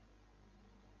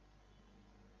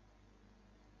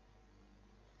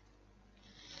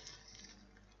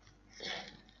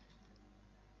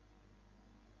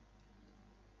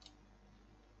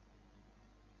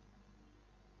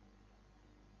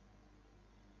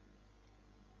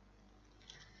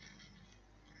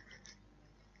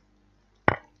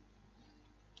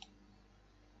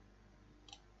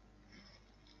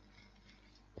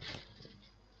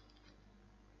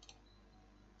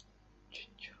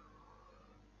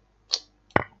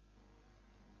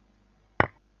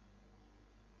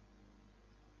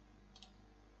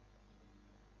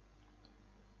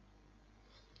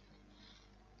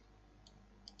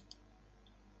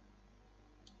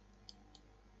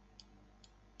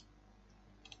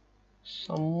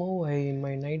 Somehow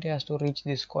my knight has to reach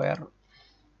this square.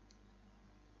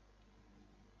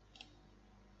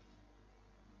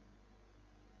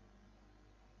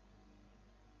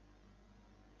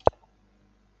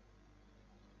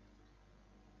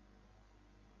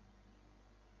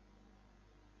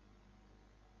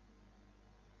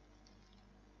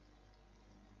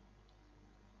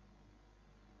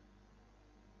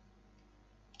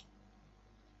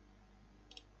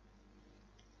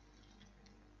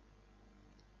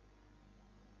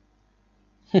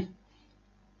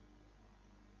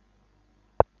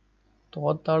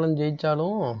 தோத்தாலும்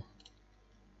ஜெயிச்சாலும்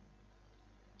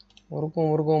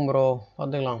உருக்கும் bro,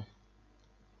 பார்த்துக்கலாம்.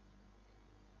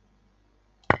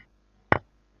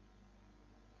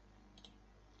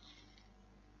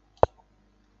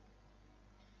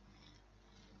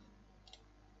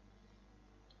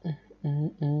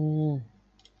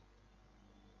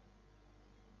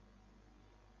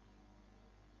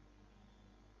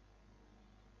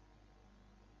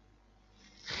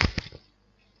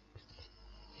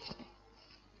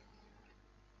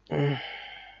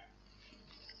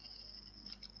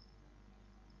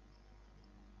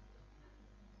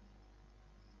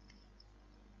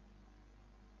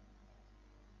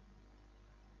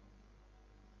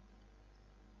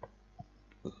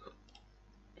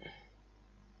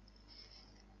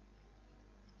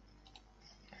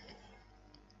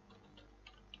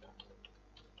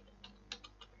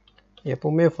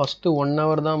 எப்போவுமே first 1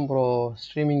 hour தான் ப்ரோ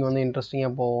ஸ்ட்ரீமிங் வந்து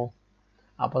இன்ட்ரெஸ்டிங்காக போகும்.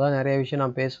 அப்போ தான் நிறைய விஷயம்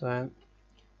நான் பேசுவேன்.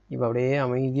 இப்போ அப்படியே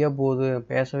அமைதியாக போகுது,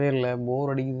 பேசவே இல்லை,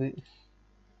 போர் அடிக்குது.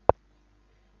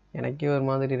 எனக்கே ஒரு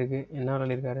மாதிரி இருக்குது. என்ன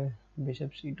விளையாடிருக்காரு?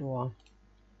 Bishop C2வா?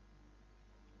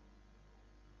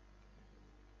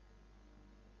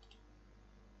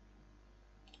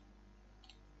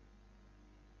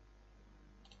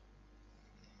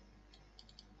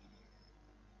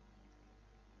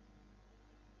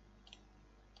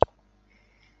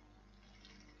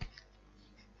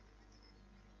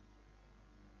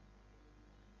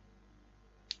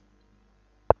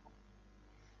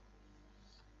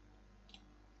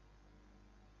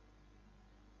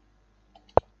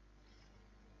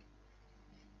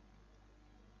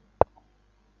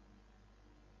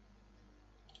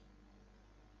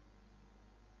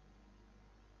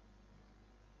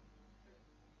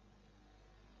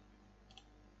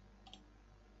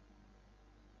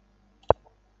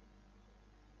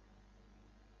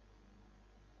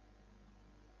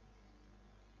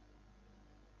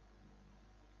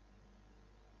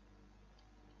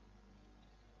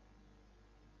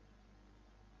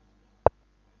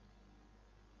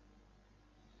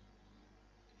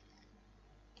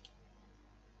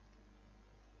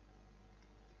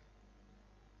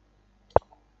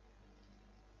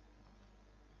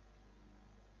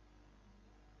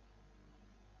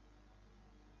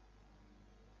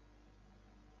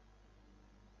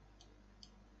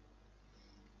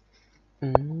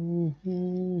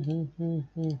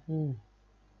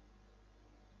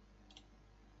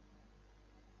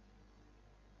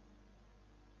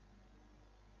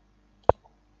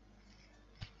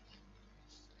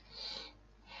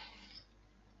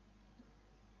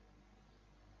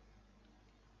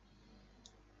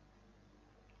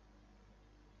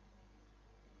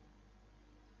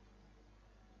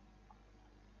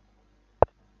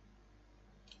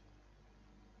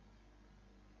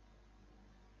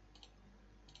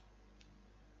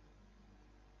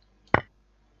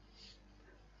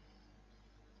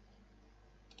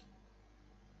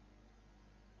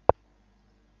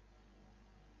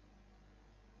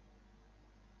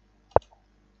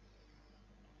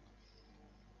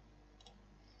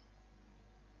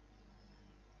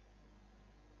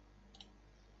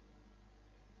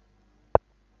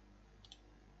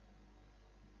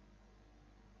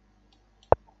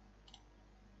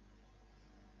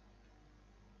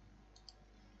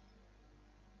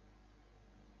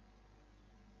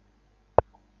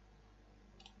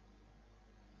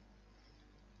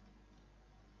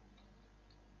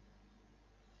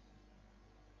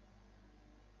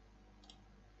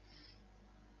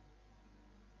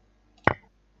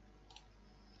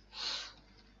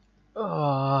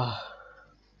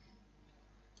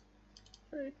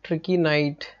 Tricky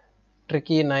night,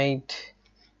 tricky night,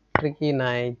 tricky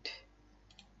night.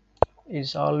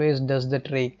 It always does the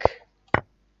trick.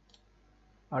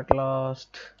 At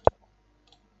last.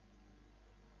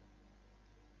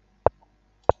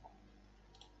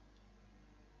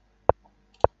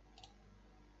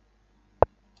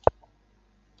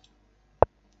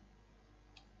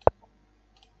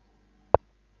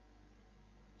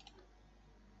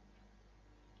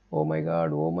 Oh my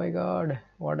god,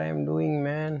 what I am doing,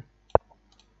 man.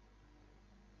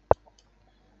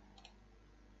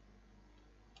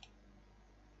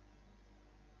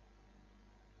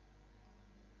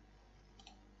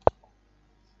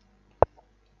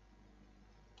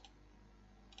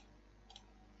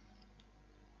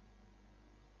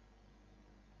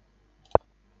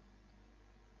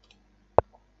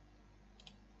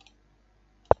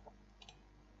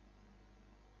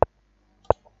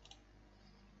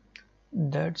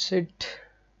 That's it.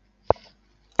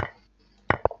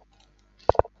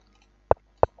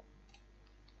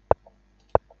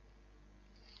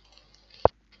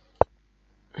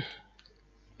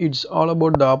 It's all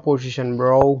about the opposition,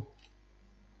 bro.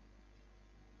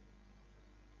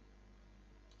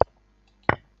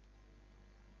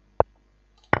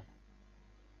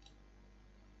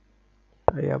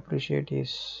 I appreciate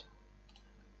his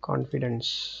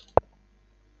confidence.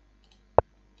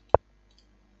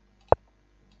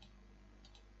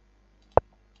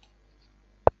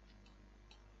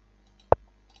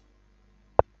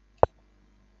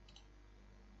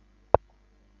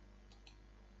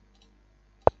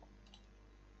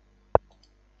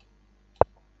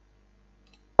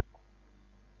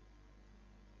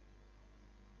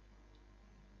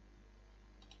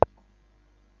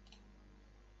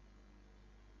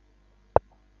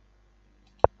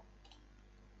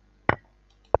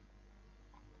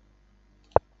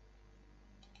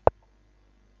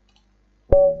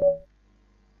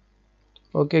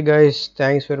 Okay guys,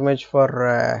 thanks very much for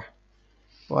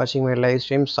watching my live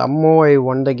stream. Somehow I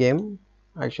won the game.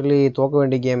 Actually தோக்க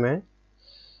வேண்டிய game.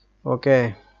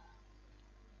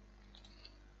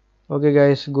 Okay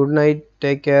guys, good night,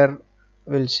 take care,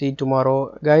 we'll see tomorrow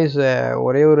guys.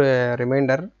 ஒரே ஒரு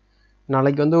reminder,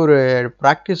 நாளைக்கு வந்து ஒரு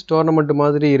practice tournament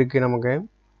மாதிரி இருக்குது நமக்கு.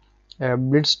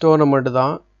 பிளிட்ஸ் டோர்னமெண்ட்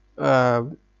தான்.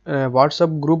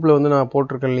 வாட்ஸ்அப் குரூப்பில் வந்து நான்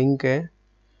போட்டிருக்கேன் லிங்க்கு.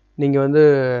 நீங்கள் வந்து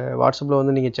வாட்ஸ்அப்பில்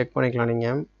வந்து நீங்கள் செக் பண்ணிக்கலாம்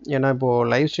நீங்கள். ஏன்னா இப்போது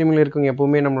லைவ் ஸ்ட்ரீமில் இருக்கவங்க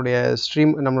எப்போவுமே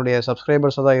நம்மளுடைய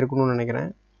சப்ஸ்கிரைபர்ஸாக தான் இருக்கணும்னு நினைக்கிறேன்.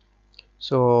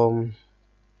 ஸோ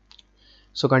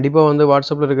கண்டிப்பாக வந்து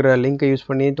வாட்ஸ்அப்பில் இருக்கிற லிங்க்கை யூஸ்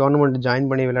பண்ணி டோர்னமெண்ட் ஜாயின்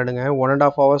பண்ணி விளையாடுங்க.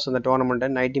 1.5 hours அந்த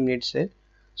tournament, 90 minutes.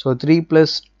 So 3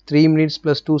 minutes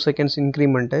 + 2 seconds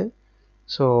increment.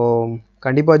 So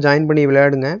கண்டிப்பாக ஜாயின் பண்ணி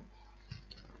விளையாடுங்க.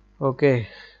 Okay,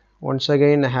 once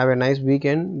again have a nice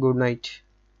weekend. Good night.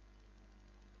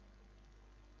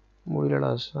 முடியலடா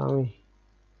சாமி.